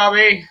birthday,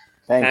 Robbie.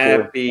 Thank you.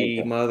 Happy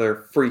Thank you.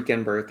 mother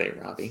freaking birthday,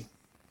 Robbie.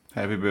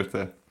 Happy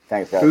birthday.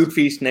 Thanks, guys. Food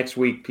feast next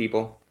week,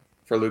 people,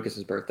 for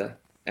Lucas's birthday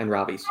and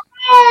Robbie's.